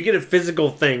and- you get a physical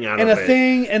thing out and of a it.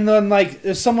 thing, and then like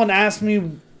if someone asked me,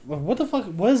 what the fuck,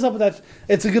 what is up with that?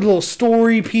 It's a good little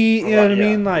story piece, you know what I Yeah,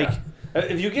 mean? Like, yeah.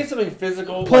 If you get something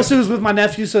physical, plus like, it was with my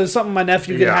nephew, so it's something my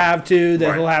nephew could Yeah. have too that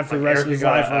right. he'll have for the Like rest of Erica his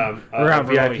got life, a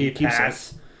however long he VIP keeps it.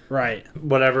 pass, Right.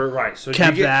 whatever. Right. So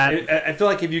Kept you get, that. I feel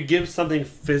like if you give something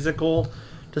physical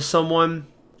to someone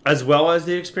as well as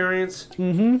the experience,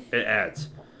 it adds.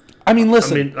 I mean,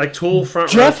 listen. I mean, like Tool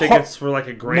front Jeff row tickets were like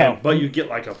 $1,000, No. but you get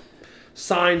like a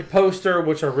signed poster,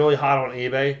 which are really hot on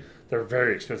eBay. They're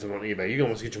very expensive on eBay. You can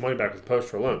almost get your money back with the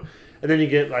poster alone. And then you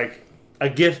get like a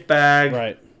gift bag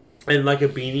right. and like a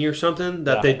beanie or something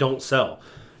that Yeah. they don't sell.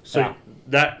 So Yeah.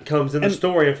 that comes in the And-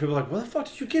 story, and people are like, "Where the fuck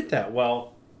did you get that?"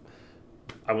 Well,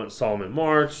 I went and saw them in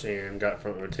March and got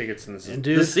front row tickets, and And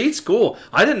dude- the seat's cool.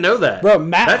 I didn't know that, Bro,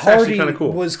 Matt That's Hardy actually kind of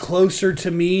cool. was closer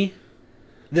to me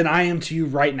than I am to you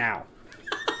right now.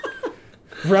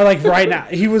 Right now.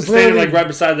 He was Standing literally like right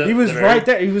beside the. He was the right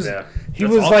there. He was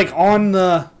awesome. like on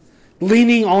the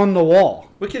leaning on the wall.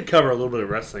 We could cover a little bit of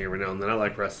wrestling every now and then. I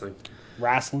like wrestling.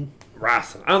 Wrestling.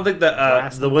 Wrestling. I don't think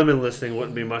that the women listening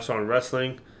wouldn't be much on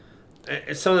wrestling.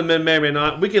 Some of the men may or may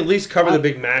not. We can at least cover the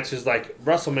big matches like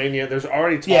WrestleMania. There's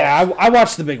already talks. Yeah, I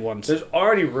watched the big ones. There's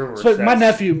already rumors. So my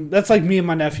nephew, that's like me and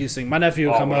my nephew's thing. My nephew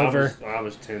will come over. I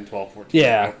was 10, 12, 14.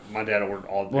 Yeah. My dad ordered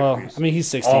all the Well, I mean, he's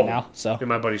 16 now, so. And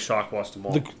my buddy Shock watched them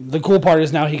all. The cool part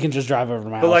is now he can just drive over to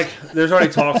my house. But, like, there's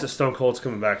already talks that Stone Cold's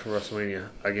coming back for WrestleMania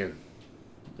again.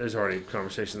 There's already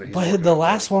conversation that he's But the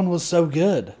last one was so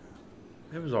good.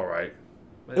 It was all right.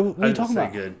 What are you talking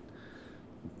about? Good.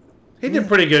 He did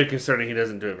pretty good considering he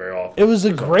doesn't do it very often. It was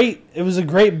a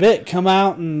great bit. Come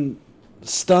out and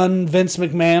stun Vince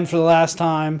McMahon for the last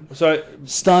time. So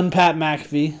stun Pat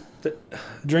McAfee.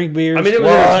 Drink beers. I mean, it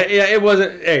was it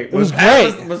wasn't. Hey, it was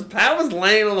great. Pat was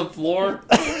laying on the floor,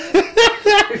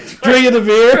 drinking a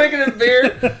beer. Drinking a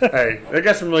beer. Hey, they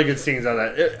got some really good scenes on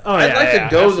that. I'd like to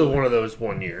go to one of those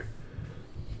one year.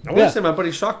 I want to say my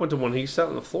buddy Shock went to one. He sat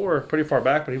on the floor pretty far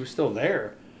back, but he was still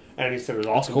there. And he said it was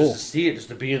awesome just to see it, just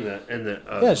to be in the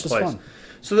it's just place. fun.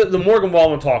 So the Morgan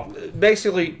Wallen talk,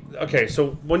 basically, okay,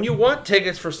 so when you want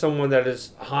tickets for someone that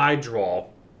is high draw,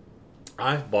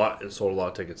 I've bought and sold a lot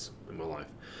of tickets in my life.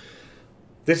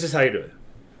 This is how you do it.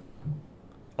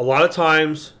 A lot of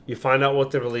times, you find out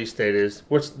what the release date is.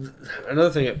 Which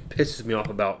another thing that pisses me off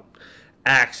about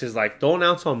acts is like, they'll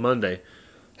announce on Monday,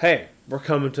 hey, we're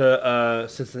coming to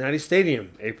Cincinnati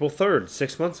Stadium April 3rd,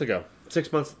 6 months ago.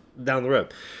 6 months down the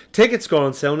road. Tickets go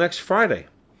on sale next Friday.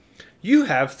 You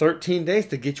have 13 days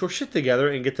to get your shit together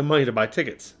and get the money to buy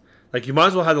tickets. Like, you might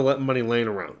as well have the money laying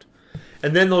around.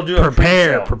 And then they'll do a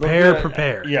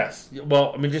prepare. Yes.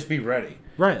 Well, I mean, just be ready.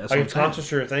 Right. That's like, what if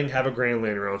concerts are your thing, have a grand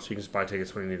laying around so you can just buy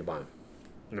tickets when you need to buy them.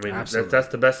 I mean, that's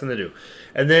the best thing to do.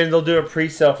 And then they'll do a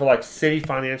pre-sale for, like, City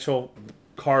Financial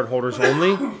card holders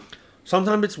only.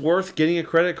 Sometimes it's worth getting a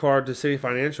credit card to City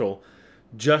Financial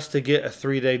just to get a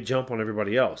 3-day jump on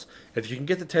everybody else. If you can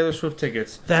get the Taylor Swift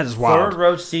tickets, that is wild. Third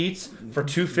row seats for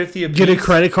 $250 a piece. Get a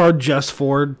credit card just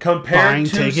for buying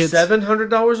to tickets.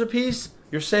 $700 a piece.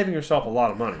 You're saving yourself a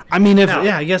lot of money. I mean,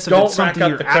 I guess if don't it's something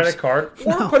rack up the credit card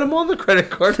or put them on the credit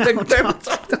card.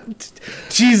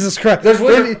 Jesus Christ!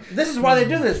 This is why they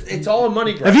do this. It's all a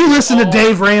money grab. Have you listened to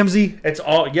Dave Ramsey? It's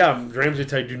all Ramsey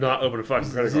tell you do not open a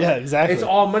fucking credit card. Yeah, exactly. It's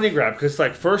all money grab because,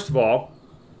 like, first of all,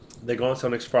 they go on sale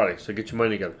next Friday, so get your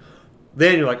money together.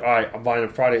 Then you're like, all right, I'm buying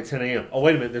them Friday at 10 a.m. Oh,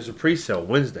 wait a minute, there's a pre-sale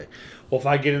Wednesday. Well, if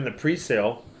I get in the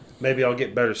pre-sale, maybe I'll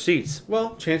get better seats.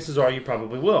 Well, chances are you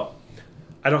probably will.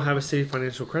 I don't have a City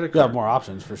Financial credit card. You have more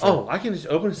options for sure. Oh, I can just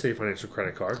open a City Financial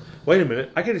credit card. Wait a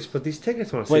minute, I can just put these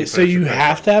tickets on a City Financial card. Wait, so you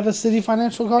have to have a City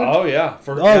Financial card? Oh, yeah.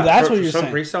 That's what you're some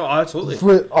saying. Pre-sale,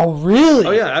 absolutely. Oh, really?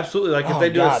 Oh, yeah, absolutely. Like, if they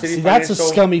do a City Financial... that's a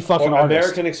scummy fucking or artist.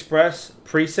 American Express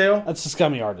pre-sale... That's a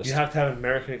scummy artist. You have to have an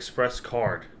American Express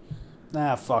card.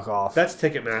 Nah, fuck off. That's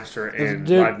Ticketmaster and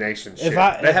Live Nation shit.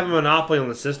 They have a monopoly on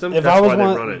the system. That's why they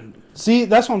run it. See,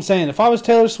 that's what I'm saying. If I was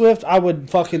Taylor Swift, I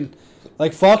would fucking...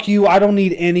 Like, fuck you. I don't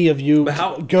need any of you.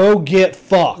 Go get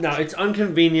fucked. Now, it's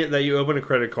inconvenient that you open a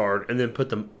credit card and then put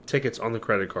the tickets on the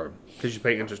credit card because you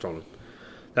pay interest on them.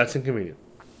 That's inconvenient.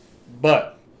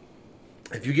 But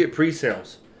if you get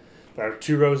pre-sales that are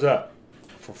 2 rows up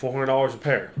for $400 a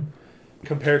pair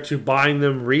compared to buying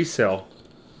them resale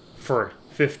for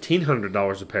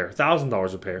 $1,500 a pair,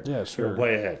 $1,000 a pair, yeah, sure. You're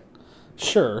way ahead.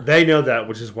 Sure. They know that,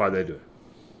 which is why they do it.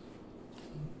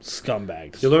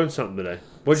 Scumbags. You learned something today.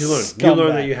 What did you learn? You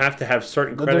learned that you have to have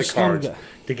certain credit cards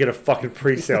to get a fucking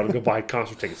pre-sale to go buy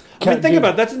concert tickets. I mean, think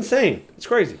about it. That's insane. It's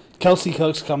crazy. Kelsey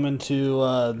Cook's coming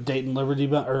to Dayton Liberty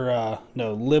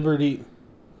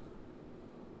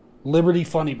Liberty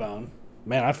Funny Bone.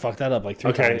 Man, I fucked that up like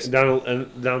 3 times. Okay,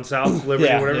 down south,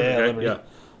 Liberty, whatever. Yeah, okay, Liberty.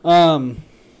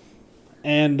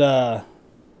 And I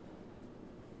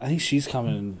think she's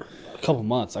coming in a couple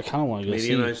months. I kind of want to go see.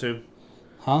 Comedian, I assume.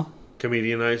 Huh?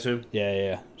 Comedian, I assume.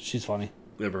 Yeah. She's funny.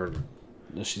 Never heard of her.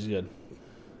 No, she's good.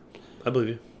 I believe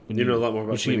you. You know a lot more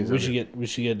about comedians. We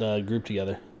should get a group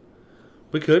together.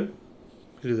 We could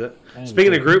do that.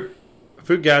 Speaking of group,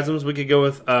 Foodgasms, we could go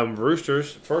with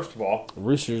Roosters, first of all.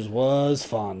 Roosters was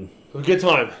fun. It was a good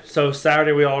time. So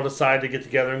Saturday we all decided to get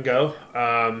together and go.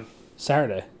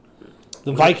 Saturday.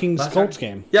 The Vikings-Colts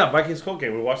game. Yeah, Vikings-Colts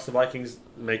game. We watched the Vikings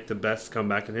make the best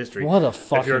comeback in history. What a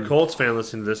fucking... If you're a Colts fan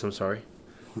listening to this, I'm sorry.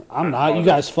 I'm not. You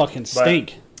guys fucking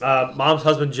stink. Mom's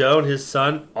husband Joe and his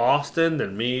son Austin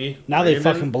and me. Now Raymond, they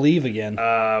fucking believe again.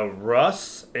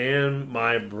 Russ and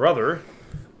my brother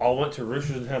all went to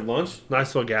Roosters and had lunch.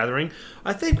 Nice little gathering.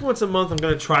 I think once a month I'm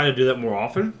going to try to do that more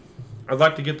often. I'd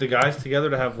like to get the guys together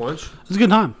to have lunch. It's a good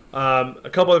time. A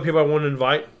couple other people I want to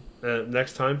invite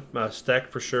next time. Steck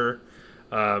for sure.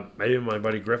 Maybe my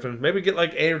buddy Griffin. Maybe get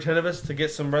like 8 or 10 of us to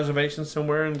get some reservations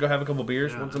somewhere and go have a couple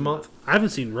beers once a month. I haven't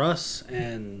seen Russ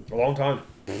in a long time.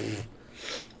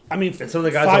 I mean, and some of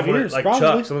the guys 5 years, like probably.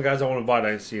 Chuck, some of the guys I want to invite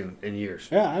I haven't seen in years.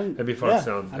 Yeah, it'd be fun to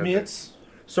sound. I mean, it's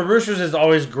so Roosters is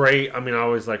always great. I mean, I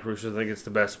always like Roosters. I think it's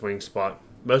the best wing spot.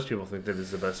 Most people think that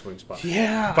it's the best swing spot.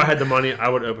 Yeah. If I had the money, I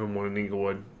would open one in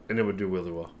Inglewood, and it would do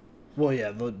really well. Well,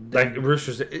 yeah. Like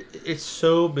Roosters, it's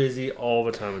so busy all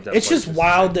the time. At that it's just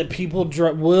wild that people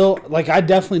will like. I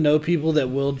definitely know people that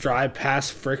will drive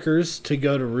past Frickers to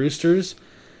go to Roosters,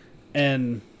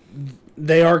 and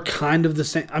they are kind of the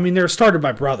same. I mean, they're started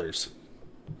by brothers.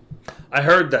 I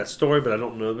heard that story, but I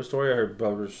don't know the story. I heard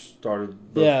brothers started.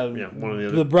 One of the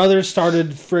other. The brothers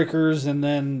started Frickers, and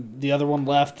then the other one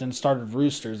left and started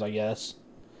Roosters, I guess.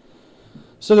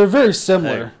 So they're very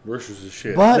similar. Hey, Roosters is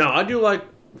shit. But, no, I do like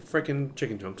freaking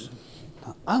chicken chunks.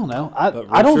 I don't know. I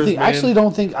don't think. Man, actually,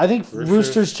 don't think. I think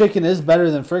Roosters chicken is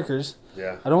better than Frickers.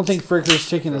 Yeah. I don't think Frickers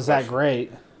chicken is that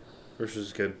great. Roosters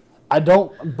is good. I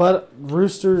don't, but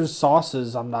Roosters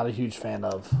sauces I'm not a huge fan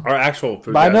of. Our actual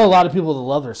food. But I know a lot of people that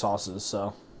love their sauces,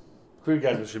 so. Food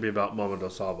guys should be about Mama Del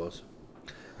Salvo's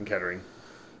and Kettering.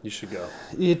 You should go.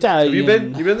 Italian. Have you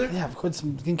been? You been there? Yeah, I've quit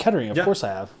some in Kettering. Of course I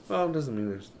have. Well, it doesn't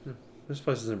mean there's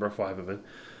places in Brooklyn I haven't been.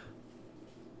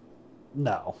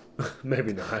 No.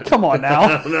 Maybe not. Come on now.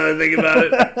 I don't know anything about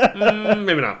it.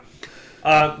 Maybe not.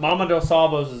 Mama Del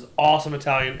Salvo's is awesome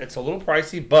Italian. It's a little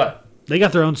pricey, but they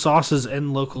got their own sauces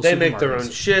and local. They make their own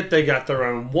shit. They got their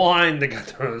own wine. They got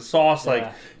their own sauce. Yeah.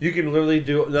 Like you can literally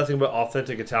do nothing but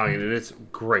authentic Italian, and it's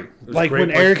great. Like great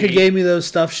when Erica gave me those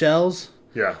stuffed shells.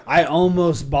 Yeah, I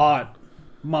almost bought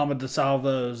Mama Del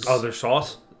Salvo's. Oh, their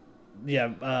sauce. Yeah,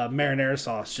 marinara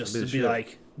sauce, just to be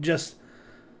like, you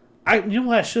know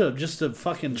what I should have just to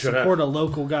fucking support a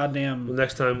local goddamn. Well,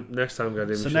 next time,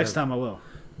 goddamn. So next time I will.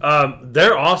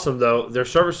 They're awesome though. Their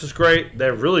service is great. They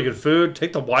have really good food.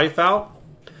 Take the wife out.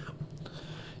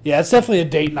 Yeah, it's definitely a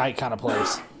date night kind of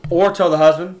place. Or tell the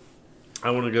husband, I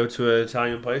want to go to an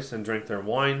Italian place and drink their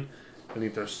wine and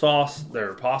eat their sauce,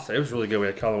 their pasta. It was really good. We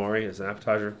had calamari as an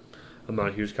appetizer. I'm not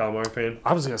a huge calamari fan.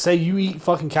 I was gonna say you eat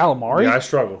fucking calamari. Yeah, I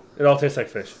struggle. It all tastes like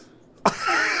fish.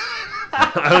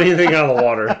 I don't eat anything out of the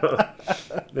water.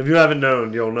 If you haven't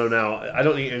known, you'll know now. I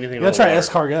don't eat anything out of the water.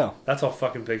 That's right, escargot. That's how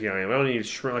fucking picky I am. I don't eat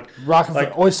shrimp.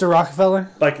 Like oyster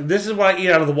Rockefeller? Like, this is what I eat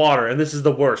out of the water, and this is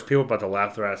the worst. People are about to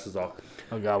laugh their asses off.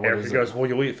 Oh, God, Erica goes, well,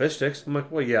 you'll eat fish sticks. I'm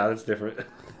like, well, yeah, that's different.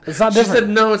 It's not different. She said,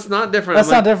 no, it's not different. That's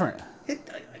not different.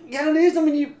 Yeah, it is. I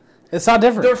mean, it's not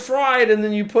different. They're fried, and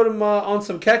then you put them on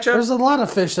some ketchup. There's a lot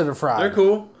of fish that are fried. They're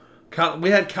cool. We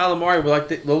had calamari with like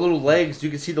the little legs. You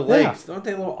can see the legs. Aren't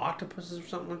they little octopuses or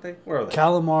something like that? Where are they?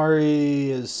 Calamari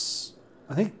is...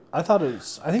 I think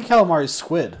calamari is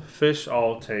squid. Fish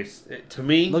all taste... to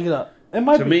me... Look it up. It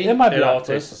might be all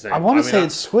tastes the same. I want to say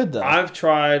it's squid, though. I've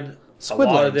tried squid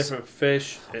a lot legs. of different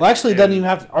fish. Well, actually, it doesn't even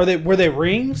have to... Were they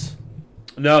rings?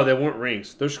 No, they weren't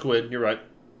rings. They're squid. You're right.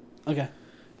 Okay.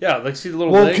 Yeah, like see the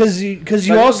little legs. Well, because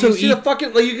you also you see the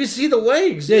fucking you can see the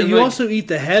legs. Yeah, you also eat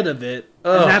the head of it,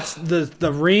 and that's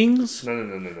the rings.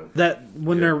 No. That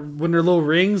when they're little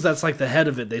rings, that's like the head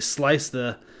of it. They slice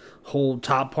the whole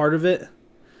top part of it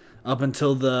up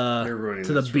until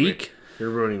the beak.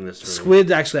 You're ruining this.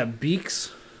 Squid actually have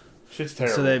beaks. Shit's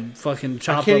terrible. So they fucking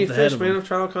chop up the head fish, of man. them. I've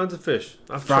tried all kinds of fish.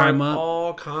 I've Fry tried them up.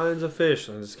 all kinds of fish.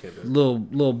 I just can't do it.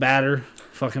 Little batter.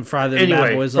 Fucking fry them anyway,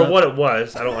 bad boys for up. what it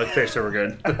was, I don't like fish. They were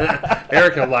good.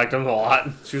 Erica liked them a lot.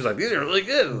 She was like, these are really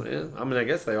good. Yeah, I mean, I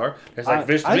guess they are. It's like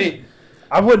fish to me.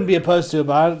 I wouldn't be opposed to it,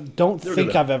 but I don't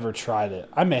think I've ever tried it.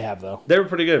 I may have, though. They were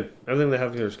pretty good. Everything they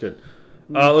have here is good.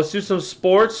 Let's do some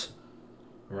sports.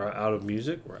 We're out of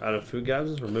music. We're out of food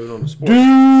guys. We're moving on to sports.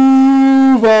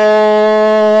 Duval!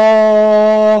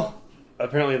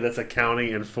 Apparently that's a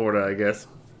county in Florida, I guess.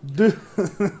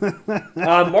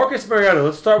 Marcus Mariota.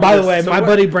 Let's start with By the way, my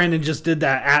buddy Brandon just did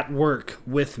that at work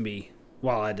with me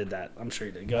while I did that. I'm sure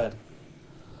he did. Go ahead.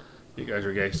 You guys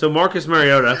are gay. So Marcus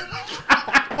Mariota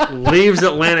leaves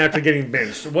Atlanta after getting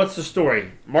benched. What's the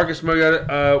story? Marcus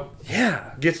Mariota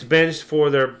gets benched for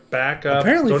their backup.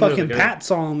 Apparently fucking Pat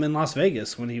saw him in Las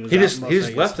Vegas when he was in Las Vegas. He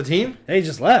just left the team? Yeah, he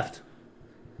just left.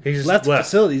 He just left the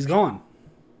facility. He's gone.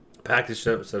 Packed his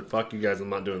shit and said, fuck you guys, I'm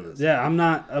not doing this. Yeah, I'm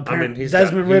not.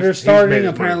 Desmond Ritter's starting.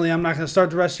 Apparently, I'm not going to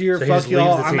start the rest of the year. So fuck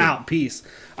y'all. I'm out. Peace.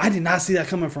 I did not see that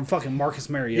coming from fucking Marcus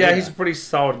Mariota. Yeah, he's a pretty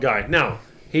solid guy. Now,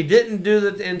 He didn't do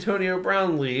the Antonio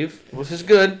Brown leave, which is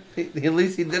good. At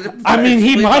least he did it. I mean,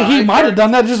 he might have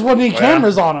done that. Just wasn't any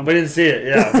cameras on him. We didn't see it.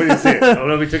 Yeah, we didn't see it. I don't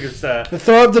know if he took his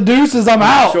Throw up the deuces. I'm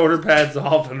out. shoulder pads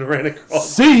off and ran across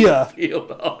See ya. the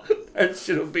field. Oh, that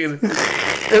shit will be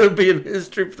it'll be in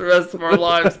history for the rest of our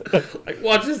lives. Like,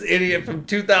 watch this idiot from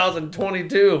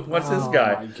 2022. What's this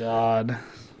guy? Oh my god.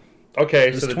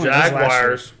 Okay, so the 20 last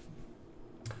Jaguars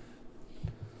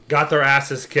got their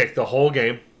asses kicked the whole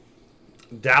game.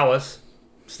 Dallas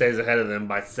stays ahead of them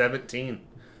by 17,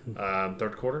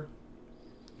 third quarter.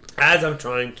 As I'm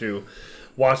trying to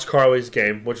watch Carly's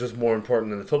game, which is more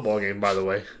important than the football game, by the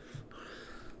way,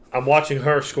 I'm watching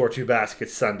her score 2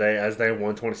 baskets Sunday as they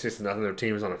won 26-0. Their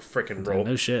team is on a freaking roll.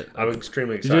 No shit. I'm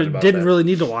extremely You excited about didn't that. really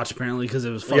need to watch apparently because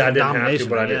it was fucking Yeah, I didn't have to, domination.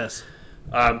 but I did. guess.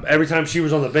 Every time she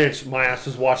was on the bench, my ass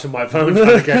was watching my phone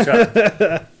trying to catch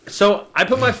up. So I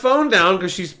put my phone down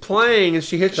because she's playing and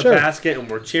she hits the Sure. basket and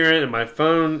we're cheering and my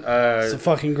phone It's the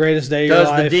fucking greatest day of your does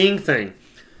life. the ding thing.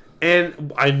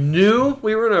 And I knew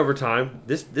we were in overtime. I'm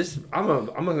just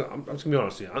gonna be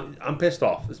honest with you. I'm pissed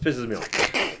off. This pisses me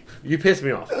off. You pissed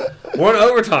me off. We're in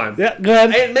overtime. Yeah, go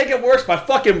ahead. And make it worse, my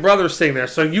fucking brother's sitting there,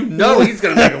 so you know he's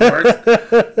gonna make it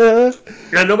worse.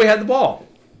 And I know we had the ball.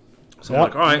 So I'm Yep.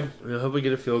 like, all right, I hope we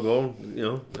get a field goal.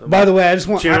 By the way, I just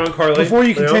want Cheer on Carly. before you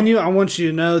You know? continue, I want you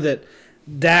to know that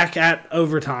Dak at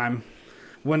overtime,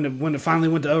 when it finally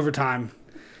went to overtime,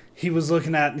 he's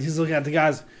looking at the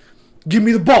guys. Give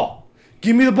me the ball.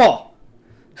 Give me the ball.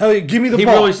 Hell yeah, give me the He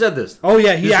ball. really said this. Oh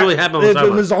yeah, This really happened on the it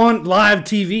sideline. was on live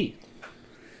TV.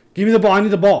 Give me the ball. I need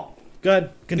the ball. Go ahead. You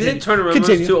Continue. think Tony Romo's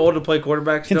Continue. too old to play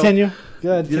quarterback still? Continue.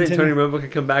 Go ahead. You think Tony Continue. Romo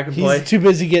could come back and He's play? too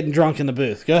busy getting drunk in the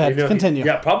booth. Go ahead. You know, Continue.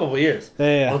 Yeah, probably is.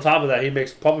 Yeah. On top of that, he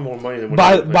makes probably more money than what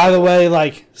By he by the way,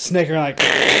 like Snicker, like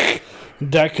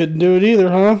Dak couldn't do it either,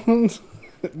 huh?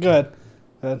 Go ahead.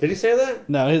 Did he say that?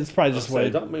 No, it's probably just Say,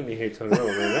 Wade. don't make me hate Tony Romo,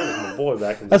 man. That was my boy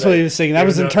back in the That's day. what he was singing. That Even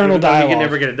was though- internal even though He dialogue. could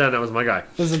never get it done. That was my guy.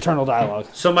 This is internal dialogue.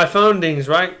 So my phone dings,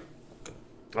 right?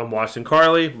 I'm watching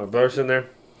Carly. My brother's in there.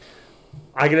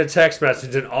 I get a text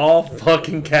message in all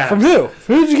fucking caps. From who?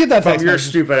 Who did you get that From text your message?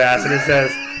 stupid ass. And it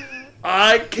says,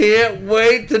 I can't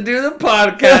wait to do the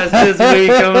podcast this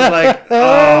week. I was like,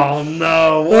 oh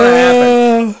no, what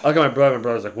happened? I look at my brother. My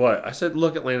brother's like, what? I said,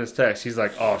 look at Landon's text. He's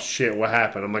like, oh shit, what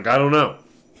happened? I'm like, I don't know.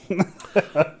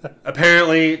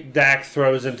 Apparently, Dak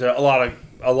throws into a lot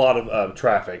of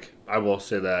traffic. I will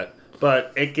say that,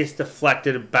 but it gets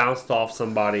deflected, bounced off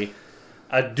somebody.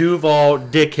 A Duval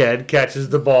dickhead catches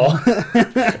the ball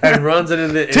and runs it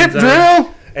in the end Tip zone,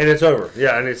 drill. and it's over.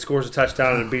 Yeah, and it scores a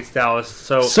touchdown and it beats Dallas.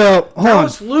 So So hold on.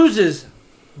 Dallas loses,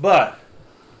 but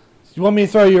You want me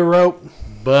to throw you a rope?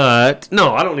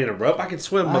 no, I don't need a rope. I can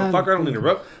swim, motherfucker. I don't need a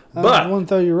rope. I But want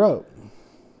to throw you a rope.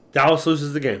 Dallas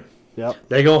loses the game. Yep.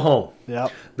 They go home. Yep.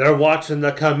 They're watching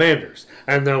the Commanders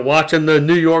and they're watching the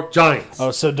New York Giants.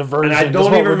 Oh, so diversion. and I is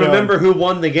don't what even we're doing. remember who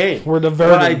won the game. We're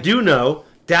diverting. What I do know,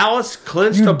 Dallas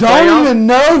clinched You a don't playoff. even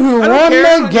know who I don't won care.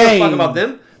 I the don't give a fuck game. about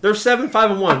them. They're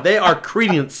 7-5-1. They are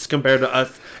credence compared to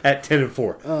us at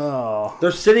 10-4. Oh.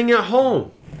 They're sitting at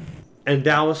home, and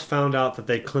Dallas found out that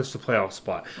they clinched a playoff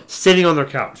spot, sitting on their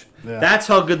couch. Yeah. That's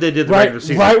how good they did the regular Right,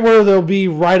 season. right where they'll be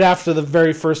right after the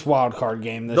very first wild card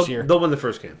game this year. They'll win the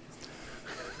first game.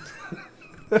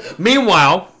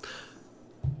 Meanwhile,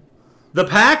 the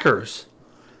Packers,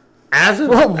 as of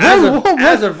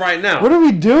right now, What are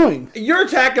we doing? you're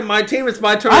attacking my team. It's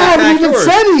my turn to I haven't attack even yours.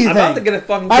 said anything. I'm about to get a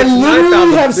fucking I knife out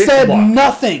literally the have bitch said block.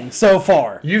 nothing so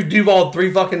far. You've Duval'd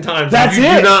 3 fucking times. That's you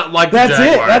it. do not like That's the it.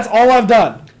 Jaguars. That's all I've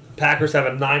done. Packers have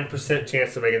a 9%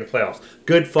 chance of making the playoffs.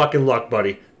 Good fucking luck,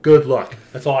 buddy. Good luck.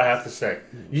 That's all I have to say.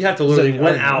 You have to literally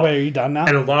win out. Wait, are you done now?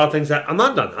 And a lot of things that I'm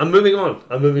not done. I'm moving on.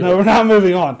 No, we're not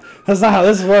moving on. That's not how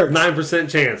this works. 9%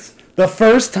 chance. The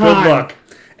first Good time luck.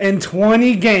 in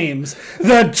 20 games,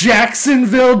 the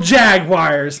Jacksonville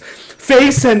Jaguars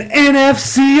face an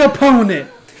NFC opponent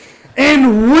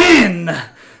and win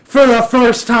for the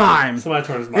first time Somebody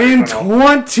turn his mic in off.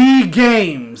 20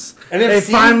 games. They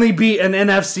NFC? finally beat an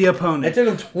NFC opponent. It took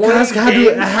them 20 That's gotta be,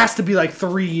 games. it has to be like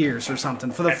 3 years or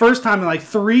something. For the first time in like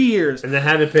 3 years, And they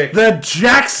had to pick. the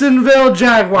Jacksonville I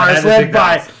Jaguars, had to led pick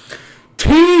by guys.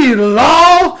 T.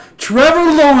 Law,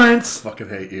 Trevor Lawrence, Fucking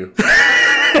hate you.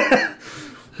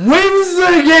 wins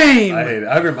the game. I hate it.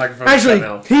 I have your microphone Actually,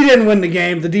 shut now. he didn't win the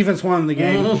game. The defense won the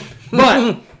game.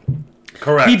 But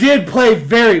Correct. he did play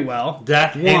very well.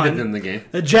 Dak Won. handed them the game.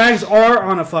 The Jags are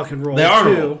on a fucking roll, They are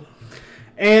on a too. roll.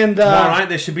 And, Tomorrow night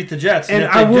they should beat the Jets. and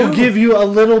if I they will do- give you a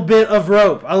little bit of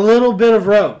rope. A little bit of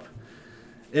rope.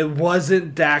 It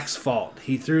wasn't Dak's fault.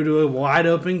 He threw to a wide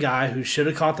open guy who should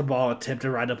have caught the ball and tipped it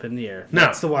right up in the air. No.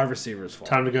 That's the wide receiver's fault.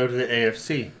 Time to go to the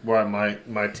AFC, where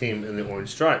my team in the orange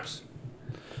stripes.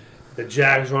 The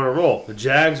Jags run a roll. The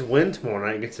Jags win tomorrow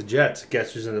night against the Jets.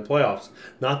 Guess who's in the playoffs?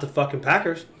 Not the fucking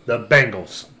Packers. The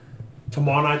Bengals.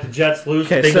 Tomorrow night, the Jets lose.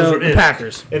 Okay, the Bengals so are the in.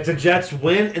 Packers. If the Jets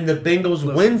win and the Bengals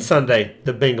win Sunday,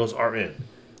 the Bengals are in.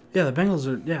 Yeah, the Bengals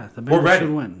are. Yeah, the We're Bengals ready.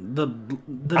 should win.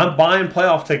 The I'm buying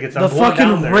playoff tickets. I'm the going fucking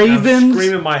down there, and I'm Ravens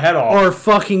screaming my head off. are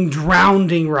fucking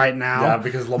drowning right now. Yeah,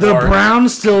 because the Lamar-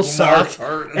 Browns still suck,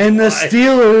 hurt. and the That's why.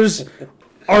 Steelers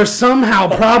are somehow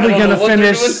probably I don't going to know what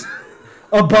they're finish doing.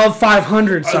 above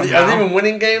 500 Are somehow. they even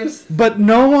winning games? But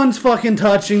no one's fucking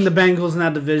touching the Bengals in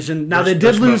that division. Now, they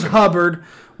They're did lose smoking. Hubbard,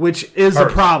 which is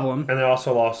Hurts. a problem. And they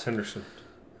also lost Henderson.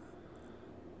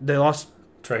 They lost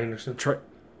Trey Henderson.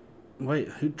 Wait,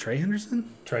 who? Trey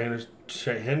Henderson? Trey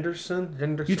Henderson?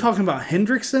 Henderson. You talking about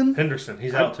Hendrickson? Henderson.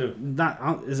 He's out too.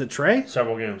 Not. Is it Trey?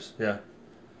 Several games. Yeah.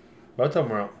 Both of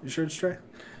them are out. You sure it's Trey?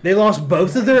 They lost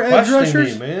both of their edge Questioning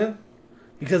rushers? me, man.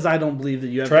 Because I don't believe that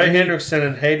you have Trey any- Henderson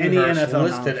and Hayden any Hurst NFL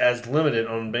listed knowledge. as limited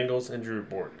on Bengals injury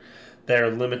report. They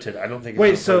are limited. I don't think. Wait,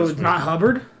 gonna play so this it's week. not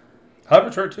Hubbard?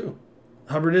 Hubbard's hurt too.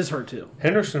 Hubbard is hurt too.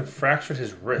 Henderson fractured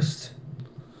his wrist,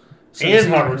 So he's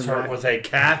and not Hubbard's coming hurt back. with a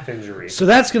calf injury. So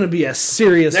that's going to be a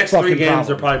serious Next fucking 3 games, problem.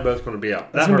 they're probably both going to be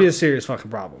out. That's That going to be a hurts. serious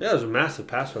fucking problem. Yeah, those are massive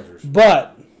pass rushers.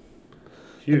 But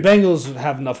Huge. the Bengals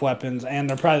have enough weapons, and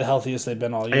they're probably the healthiest they've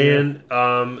been all year.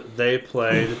 And they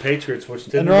play the Patriots, which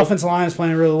didn't And their look, offensive line is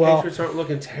playing really well. Patriots aren't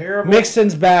looking terrible.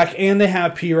 Mixon's back, and they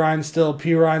have P. Ryan still.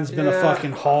 P. Ryan's been a Yeah.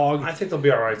 fucking hog. I think they'll be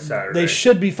all right Saturday. They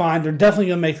should be fine. They're definitely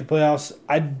going to make the playoffs.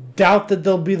 I doubt that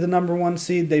they'll be the number 1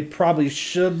 seed. They probably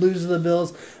should lose to the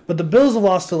Bills. But the Bills have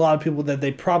lost to a lot of people that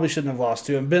they probably shouldn't have lost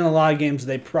to, and been in a lot of games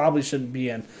they probably shouldn't be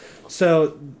in.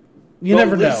 So you Well,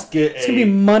 never at know. least get It's going to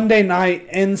be Monday night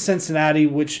in Cincinnati,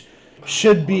 which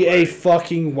should be a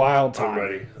fucking wild time. I'm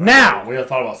ready. Now, We have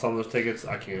thought about some of those tickets.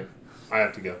 I can't. I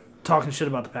have to go. talking shit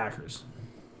about the Packers.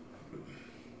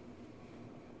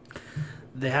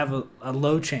 They have a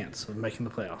low chance of making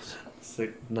the playoffs.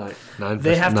 9.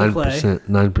 They have to play.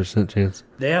 9% chance.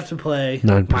 They have to play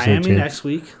 9% Miami chance. next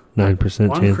week 9%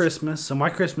 on chance. Christmas. So my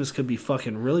Christmas could be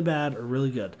fucking really bad or really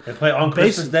good. They play on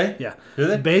Christmas Day? Yeah. Do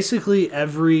they? Basically,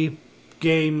 every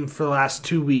game for the last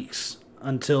 2 weeks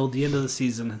until the end of the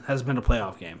season has been a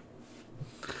playoff game.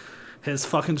 It's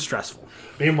fucking stressful.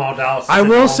 Meanwhile, Dallas. I is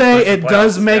will on say Christmas it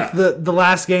does playoffs. make Yeah. the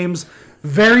last games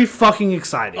very fucking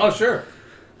exciting. Oh, sure.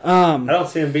 I don't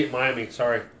see them beat Miami.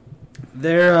 Sorry.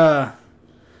 They're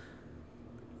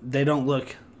they don't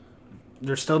look.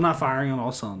 They're still not firing on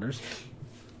all cylinders,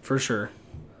 for sure.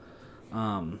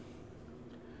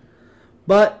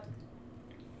 But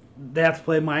they have to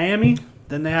play Miami.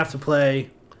 Then they have to play.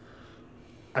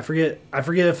 I forget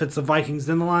if it's the Vikings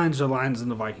then the Lions or Lions and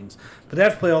the Vikings. But they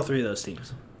have to play all 3 of those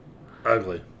teams.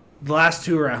 Ugly. The last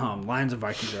 2 are at home. Lions and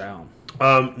Vikings are at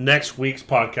home. Next week's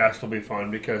podcast will be fun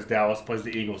because Dallas plays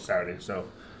the Eagles Saturday. So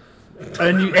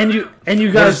And you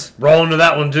we're guys just rolling to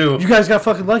that one too. you guys got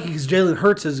fucking lucky because Jalen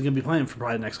Hurts isn't going to be playing for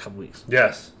probably the next couple weeks.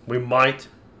 Yes, we might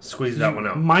squeeze that one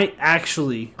out. Might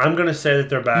actually. I'm gonna say that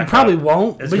they're back. You probably up.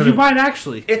 won't, It's but gonna- you might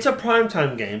actually. It's a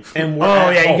primetime game, and we're Oh,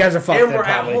 at yeah, you home. guys are fucked And then, we're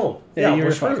probably. at home. Yeah, we're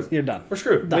you're screwed. fucked. You're done. We're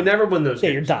screwed. Done. We never win those Yeah,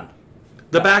 games. you're done.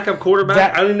 The backup quarterback,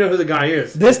 That- I don't even know who the guy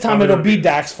is. This time Probably it'll gonna be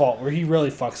Dak's fault where he really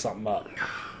fucks something up.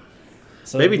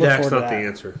 So Maybe look Dak's forward not to the that.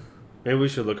 answer. Maybe we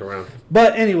should look around.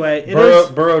 But anyway, it is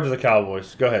Burrow to the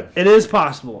Cowboys. Go ahead. it is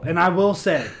possible, and I will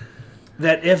say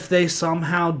that if they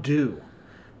somehow do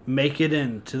make it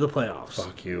into the playoffs,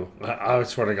 Fuck you. I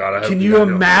swear to God. I hope can you you guys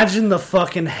don't. imagine the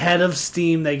fucking head of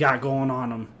steam they got going on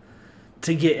them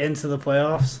to get into the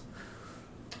playoffs?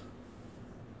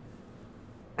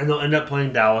 And they'll end up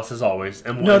playing Dallas as always.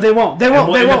 And No, they won't. They And won't.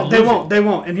 we'll They end up won't. They losing. won't. They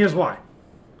won't. And here's why.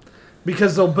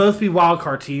 Because they'll both be wild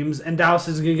card teams, and Dallas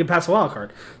isn't going to get past the wild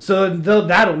card. So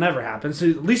that'll never happen. So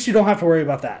at least you don't have to worry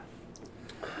about that.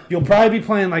 You'll probably be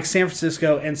playing like San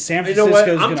Francisco, and San You know what?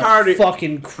 Francisco's I'm going tired to of-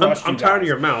 fucking crush I'm you tired of guys.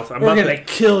 your mouth. We're going to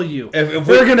kill you. If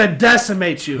They're we- going to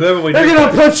decimate you. Whoever we They're do going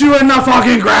to play- put you in the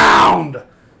fucking ground.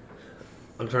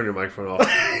 I'm turning your microphone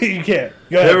off. You can't.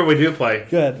 Go Whoever ahead. we do play,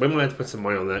 Good. we might have to put some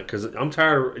money on that because I'm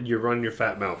tired of you running your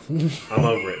fat mouth. I'm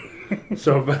over it.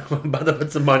 So I'm about to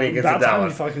put some money against About the time you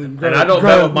Dallas. fucking And I don't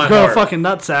bet with my grow heart. a fucking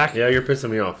nutsack. Yeah, you're pissing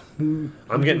me off. I'm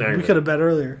getting angry. We could have bet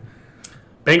earlier.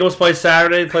 Bengals play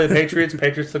Saturday. Play the Patriots.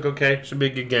 Patriots look okay. Should be a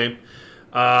good game.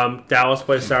 Dallas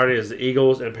plays Saturday as the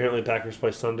Eagles, and apparently the Packers play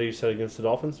Sunday. You said against the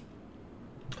Dolphins.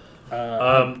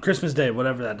 Christmas Day,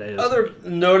 whatever that day is. Other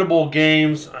notable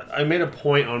games. I made a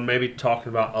point on maybe talking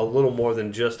about a little more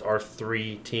than just our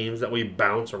 3 teams that we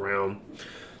bounce around.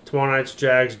 Tomorrow night's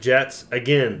Jags, Jets.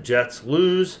 Again, Jets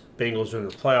lose. Bengals are in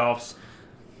the playoffs.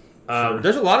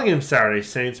 There's a lot of games Saturday.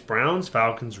 Saints, Browns,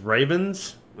 Falcons,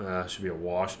 Ravens. Should be a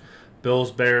wash. Bills,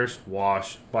 Bears,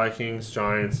 wash. Vikings,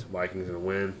 Giants. Vikings going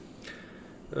to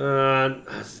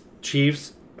win.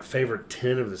 Chiefs, favorite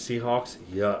 10 of the Seahawks.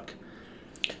 Yuck.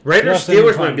 Raiders,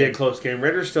 Steelers might be a close game.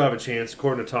 Raiders still have a chance,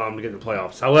 according to Tom, to get in the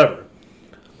playoffs. However,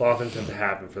 a lot of things have to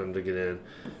happen for them to get in.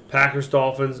 Packers,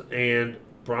 Dolphins, and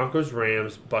Broncos,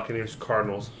 Rams, Buccaneers,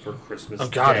 Cardinals for Christmas Oh,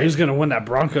 God, Day. who's going to win that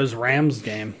Broncos-Rams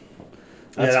game?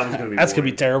 That one's going to be That's going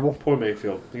to be boring. terrible. Poor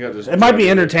Mayfield. He got It might be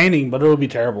entertaining, but it'll be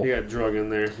terrible. He got drug in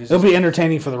there. It'll be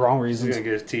entertaining for the wrong He's reasons. going to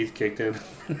get his teeth kicked in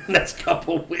next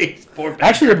couple weeks. Poor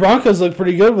Actually, the Broncos look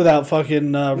pretty good without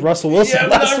fucking Russell Wilson. yeah,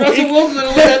 last but Russell week. Wilson didn't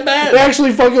look that bad. They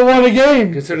actually fucking won a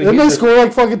game. Considering Didn't they he's score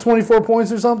like fucking 24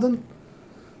 points or something?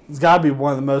 It's got to be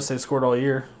one of the most they've scored all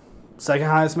year. Second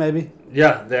highest, maybe?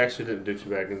 Yeah, they actually didn't do too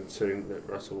bad considering that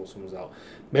Russell Wilson was out.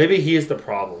 Maybe he is the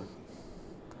problem.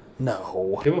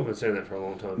 No. People have been saying that for a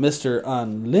long time. Mr.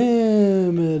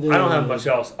 Unlimited. I don't have much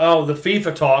else. Oh, the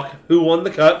FIFA talk. Who won the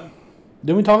cup?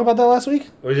 Didn't we talk about that last week?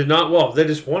 We did not. Well, they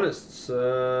just won it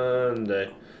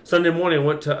Sunday. Sunday morning, I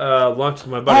went to lunch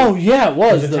with my buddy. Oh, yeah, it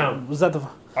was. Who's in town? Was that the...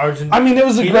 Argentina. I mean, it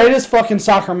was the greatest fucking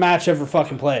soccer match ever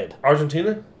fucking played.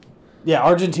 Argentina? Yeah,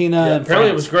 Argentina Yeah, and apparently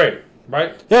France. it was great,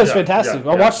 right? Yeah, it was fantastic.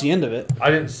 yeah, I watched the end of it.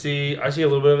 I didn't see... I see a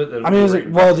little bit of it. Then I mean, it was like,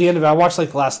 well, the end of it. I watched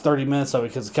like the last 30 minutes of it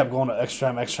because it kept going to extra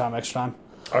time.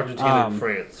 Argentina and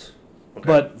France. Okay.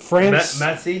 But France...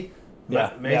 Messi?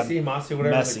 Yeah, Messi,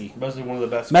 whatever. Messi. Mostly one of the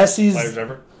best Messi's- players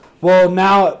ever. Well,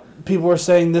 now people are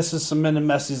saying this is cementing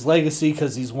Messi's legacy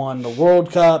because he's won the World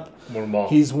Cup. Won them all.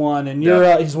 He's won in Yeah.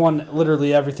 Europe. He's won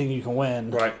literally everything you can win.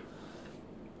 Right.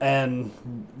 And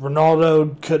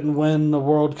Ronaldo couldn't win the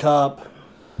World Cup.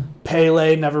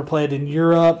 Pele never played in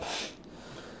Europe.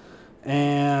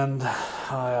 And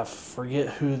I forget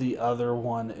who the other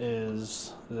one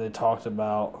is that they talked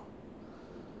about.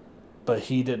 But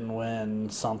he didn't win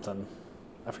something.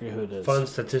 I forget who it is. Fun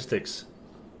statistics.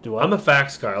 Do what? I'm a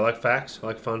facts guy. I like facts. I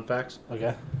like fun facts.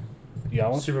 Okay. You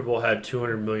got one? Super Bowl had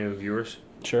 200 million viewers.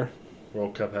 Sure.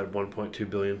 World Cup had 1.2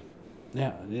 billion.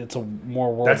 Yeah, it's a more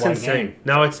worldwide That's insane. game.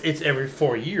 Now it's every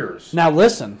 4 years, Now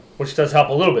listen. which does help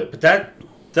a little bit. But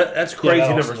that's crazy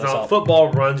that also numbers. does Now help.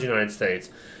 football runs the United States,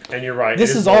 and you're right.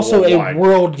 This it is also worldwide. a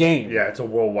world game. Yeah, it's a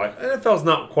worldwide. NFL's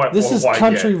not quite This is worldwide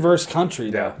country yet. versus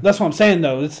country, though. Yeah. That's what I'm saying,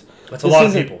 though. That's a this lot of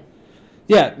isn't- people.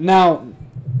 Yeah. Now,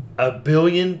 1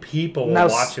 billion people were Now,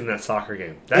 watching that soccer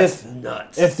game. That's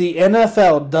nuts. if the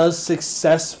NFL does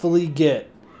successfully get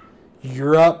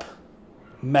Europe,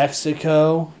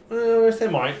 Mexico, They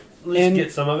might at least And-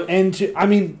 get some of it. into, I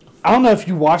mean, I don't know if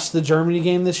you watched the Germany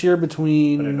game this year I did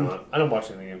between not. I don't watch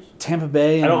any games. Tampa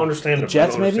Bay and I don't understand the it.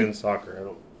 Jets, I don't maybe. understand soccer. I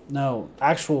don't. No,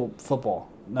 actual football.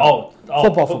 No. Oh,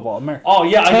 football. America. Oh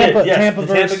yeah, I Tampa- did. Yes, Tampa the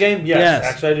Tampa versus- game. Yes, yes.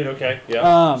 actually I did. Okay,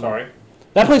 yeah. Sorry.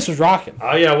 That place was rocking.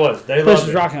 Oh yeah, it was. They That place loved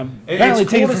was it. rocking. It- Apparently,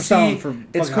 it's cool tickets to were selling see. for.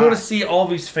 It's fucking cool to high. see all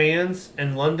these fans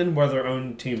in London wear their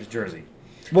own team's jersey.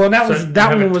 Well, that So was you that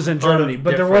have one a was in ton of Germany,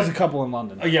 but there was a different- couple in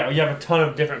London. Oh yeah, you have a ton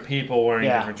of different people wearing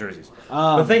Yeah. different jerseys.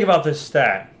 But think about this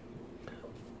stat: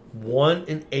 1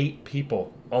 in 8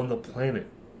 people on the planet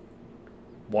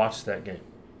watch that game.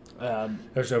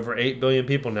 There's over 8 billion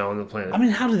people now on the planet. I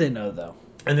mean, how do they know though?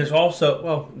 And there's also,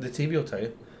 well, the TV will tell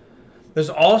you. There's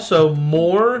also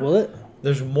more. Will it?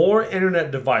 There's more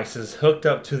internet devices hooked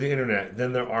up to the internet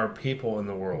than there are people in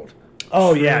the world.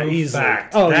 Oh yeah, True easily.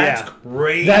 fact. Oh That's yeah,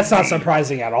 crazy. that's not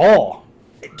surprising at all.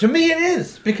 To me, it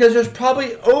is because there's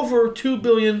probably over 2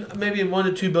 billion, maybe 1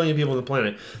 to 2 billion people on the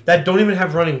planet that don't even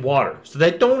have running water, so they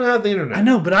don't have the internet. I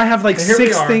know, but I have like And here we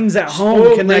 6 are, things at home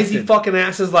spoiled, connected. lazy fucking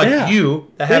asses like Yeah.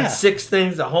 you that have Yeah. 6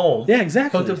 things at home. Yeah,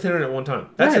 exactly. Hooked up to the internet at one time.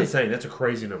 That's Right. insane. That's a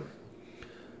crazy number.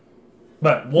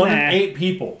 But 1 in Nah. 8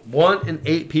 people, 1 in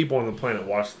 8 people on the planet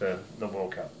watch the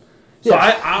World Cup. So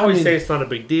Yeah, I always I mean- say it's not a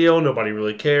big deal. Nobody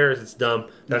really cares. It's dumb.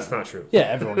 That's not true. Yeah,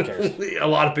 everyone cares. A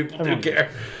lot of people do care.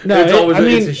 No, It's always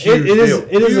it's a huge it is deal.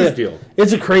 it is Huge a deal.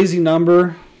 it's a crazy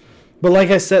number, but like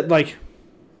I said, like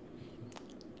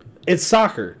it's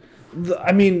soccer.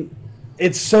 I mean,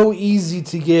 it's so easy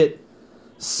to get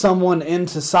someone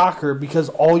into soccer because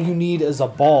all you need is a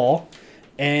ball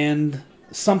and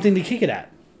something to kick it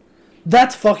at.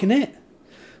 That's fucking it.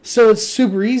 So it's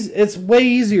super easy. It's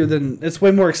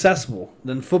way more accessible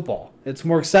than football. It's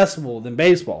more accessible than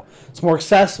baseball. It's more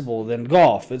accessible than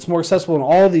golf. It's more accessible than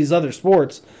all these other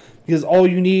sports because all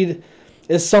you need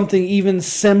is something even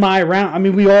semi-round. I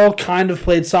mean, we all kind of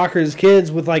played soccer as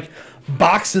kids with like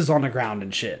boxes on the ground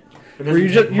and shit. It Where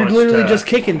doesn't take you're much literally to- just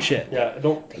kicking shit. Yeah,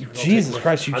 don't Jesus take much-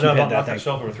 Christ, you I keep know I've hitting that knocked thing. that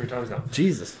shelf over 3 times now.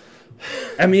 Jesus.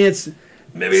 I mean,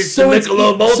 Maybe it's So the it's-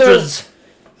 Michelob so- Ultras.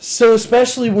 So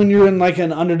especially when you're in like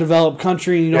an underdeveloped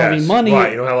country and you don't have any money,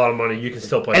 Right, you don't have a lot of money, you can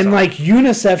still play and soccer. like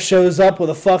UNICEF shows up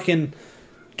with a fucking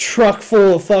truck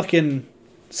full of fucking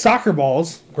soccer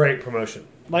balls, Great promotion.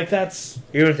 like that's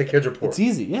Even if the kids are poor. it's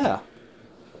easy. Yeah.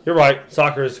 You're right.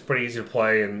 Soccer is pretty easy to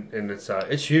play, and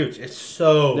it's huge. It's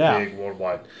so Yeah. big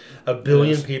worldwide. 1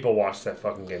 billion is. people watch that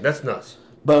fucking game. That's nuts.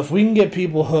 But if we can get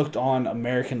people hooked on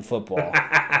American football,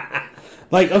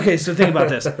 like okay, so think about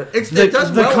this: It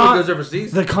does well when it goes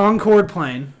overseas. the Concorde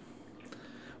plane,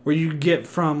 where you get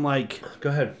from like Go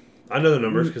ahead. I know the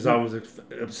numbers because I was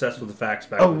obsessed with the facts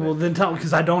back oh in the well day. then tell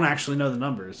because I don't actually know the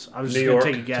numbers. I was New just York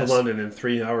gonna take a to guess. London in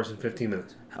 3 hours and 15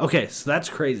 minutes. Okay, so that's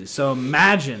crazy. So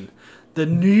imagine the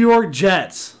New York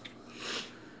Jets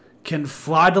can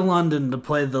fly to London to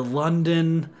play the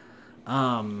London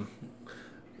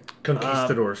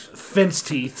Conquistadors. Fence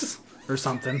Teeths or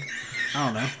something. I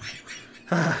don't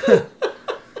know.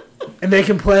 And they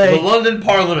can play the London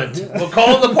Parliament. We'll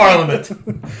call them the Parliament.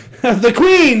 the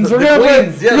Queens. We're The gonna play,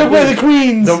 Queens, yeah, we're gonna the play the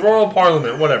Queens. The Royal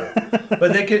Parliament, whatever.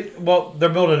 But they could, well, they're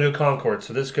building a new Concorde,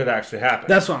 so this could actually happen.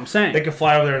 That's what I'm saying. They could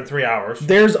fly over there in 3 hours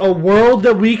There's a world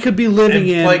that we could be living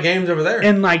and play in games over there.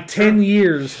 in like 10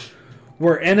 years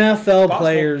where NFL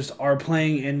players are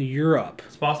playing in Europe.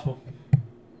 It's possible.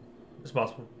 It's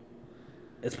possible.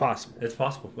 It's possible. It's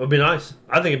possible. It would be nice.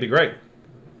 I think it'd be great.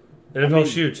 And it's mean-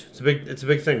 huge. It's a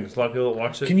big thing. There's a lot of people that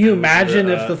watch it. Can you And imagine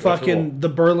if the watch football. fucking the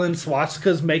Berlin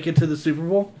swastikas make it to the Super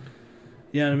Bowl?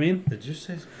 You know what I mean? Did you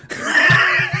say?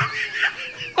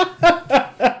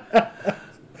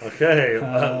 Okay,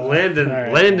 Landon, all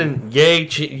right. Landon, yay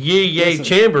Listen.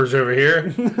 Chambers over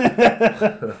here.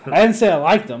 I didn't say I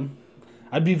liked them.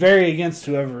 I'd be very against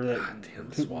whoever that. Damn,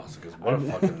 the swastikas. What a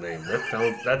fucking name.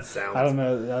 That sounds I don't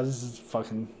know. That was just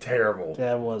fucking. terrible.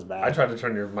 Yeah, it was bad. I tried to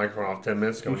turn your microphone off 10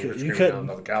 minutes ago when you were You screaming couldn't. down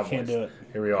about the Cowboys. Can't do it.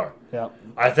 Here we are. Yeah.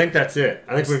 I think that's it.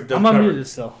 I think we've done I'm covered. unmuted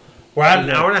still. We're at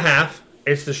an hour and a half.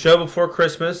 It's the show before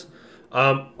Christmas.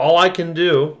 All I can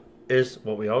do is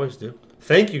what we always do.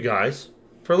 Thank you guys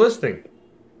for listening.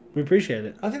 We appreciate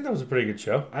it. I think that was a pretty good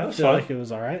show. I It was feel fun. like it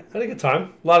was all right. I had a good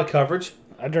time. A lot of coverage.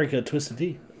 I drank a twisted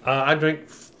tea. I drank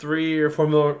 3 or 4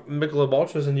 more Michelob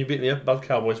Ultras, and you beat me up about the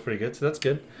Cowboys pretty good, so that's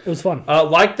good. It was fun.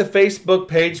 Like the Facebook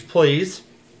page, please,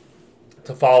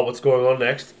 to follow what's going on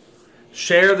next.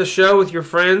 Share the show with your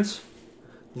friends.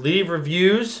 Leave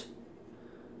reviews.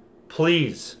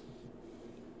 Please.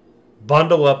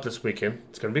 Bundle up this weekend.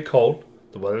 It's going to be cold.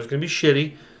 The weather's going to be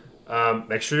shitty.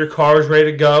 Make sure your car is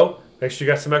ready to go. Make sure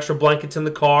you got some extra blankets in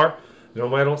the car.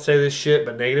 Normally I don't say this shit,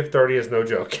 but negative 30 is no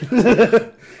joke.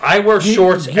 I wear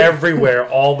shorts everywhere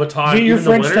all the time. Get your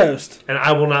even in the French winter, toast. and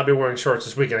I will not be wearing shorts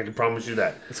this weekend. I can promise you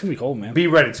that. It's gonna be cold, man. Be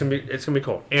ready. It's gonna be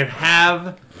cold. And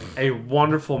have a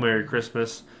wonderful Merry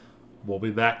Christmas. We'll be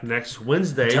back next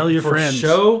Wednesday. Tell your for friends.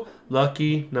 Show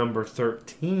lucky number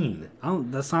 13.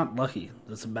 That's not lucky.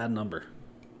 That's a bad number.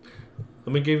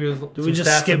 Let me give you some we just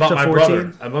stats skip about to my 14?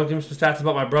 brother. I'm gonna give you some stats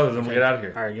about my brother. Then we'll get out of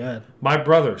here. All right, go ahead. My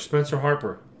brother, Spencer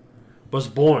Harper, was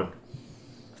born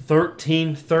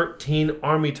 13/13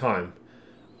 Army time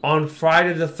on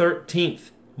Friday the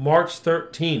 13th, March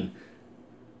 13.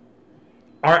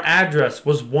 Our address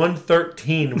was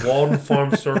 113 Walden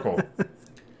Farm Circle.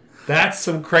 That's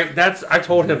some crazy. I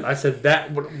told him. I said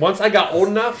that once I got old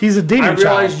enough, He's a demon I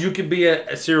realized child. you could be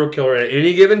a serial killer at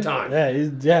any given time.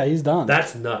 Yeah, he's done.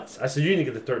 That's nuts. I said you need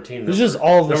to get the 13. It's just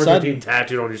all of a number sudden- 13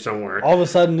 tattooed on you somewhere. All of a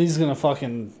sudden, he's gonna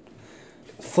fucking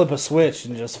flip a switch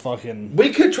and just fucking. We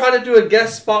could try to do a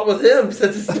guest spot with him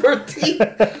since it's 13.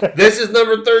 This is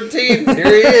number 13. Here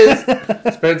he is.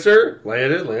 Spencer,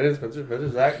 Landon, Spencer,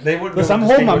 Zach. They would. Listen, I'm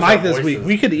holding my mic this week.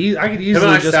 I could I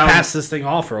easily just sound- pass this thing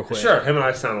off real quick. Sure, him and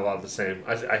I sound a lot the same.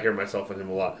 I hear myself and him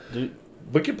a lot. Dude.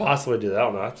 We could possibly do that. I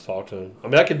don't know. I have to talk to him. I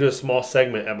mean, I could do a small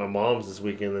segment at my mom's this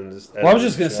weekend and just. Well, I was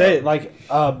just gonna say, like,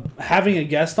 having a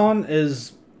guest on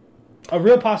is a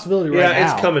real possibility right now.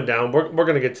 Yeah, it's coming down. We're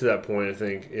going to get to that point, I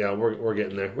think. Yeah, we're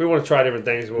getting there. We want to try different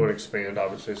things. We want to expand,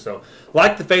 obviously. So,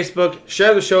 like the Facebook,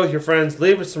 share the show with your friends,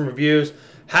 leave us some reviews.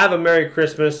 Have a Merry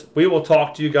Christmas. We will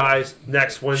talk to you guys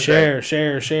next Wednesday.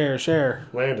 Share.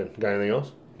 Landon, got anything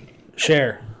else?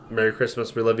 Share. Merry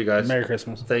Christmas. We love you guys. Merry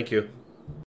Christmas. Thank you.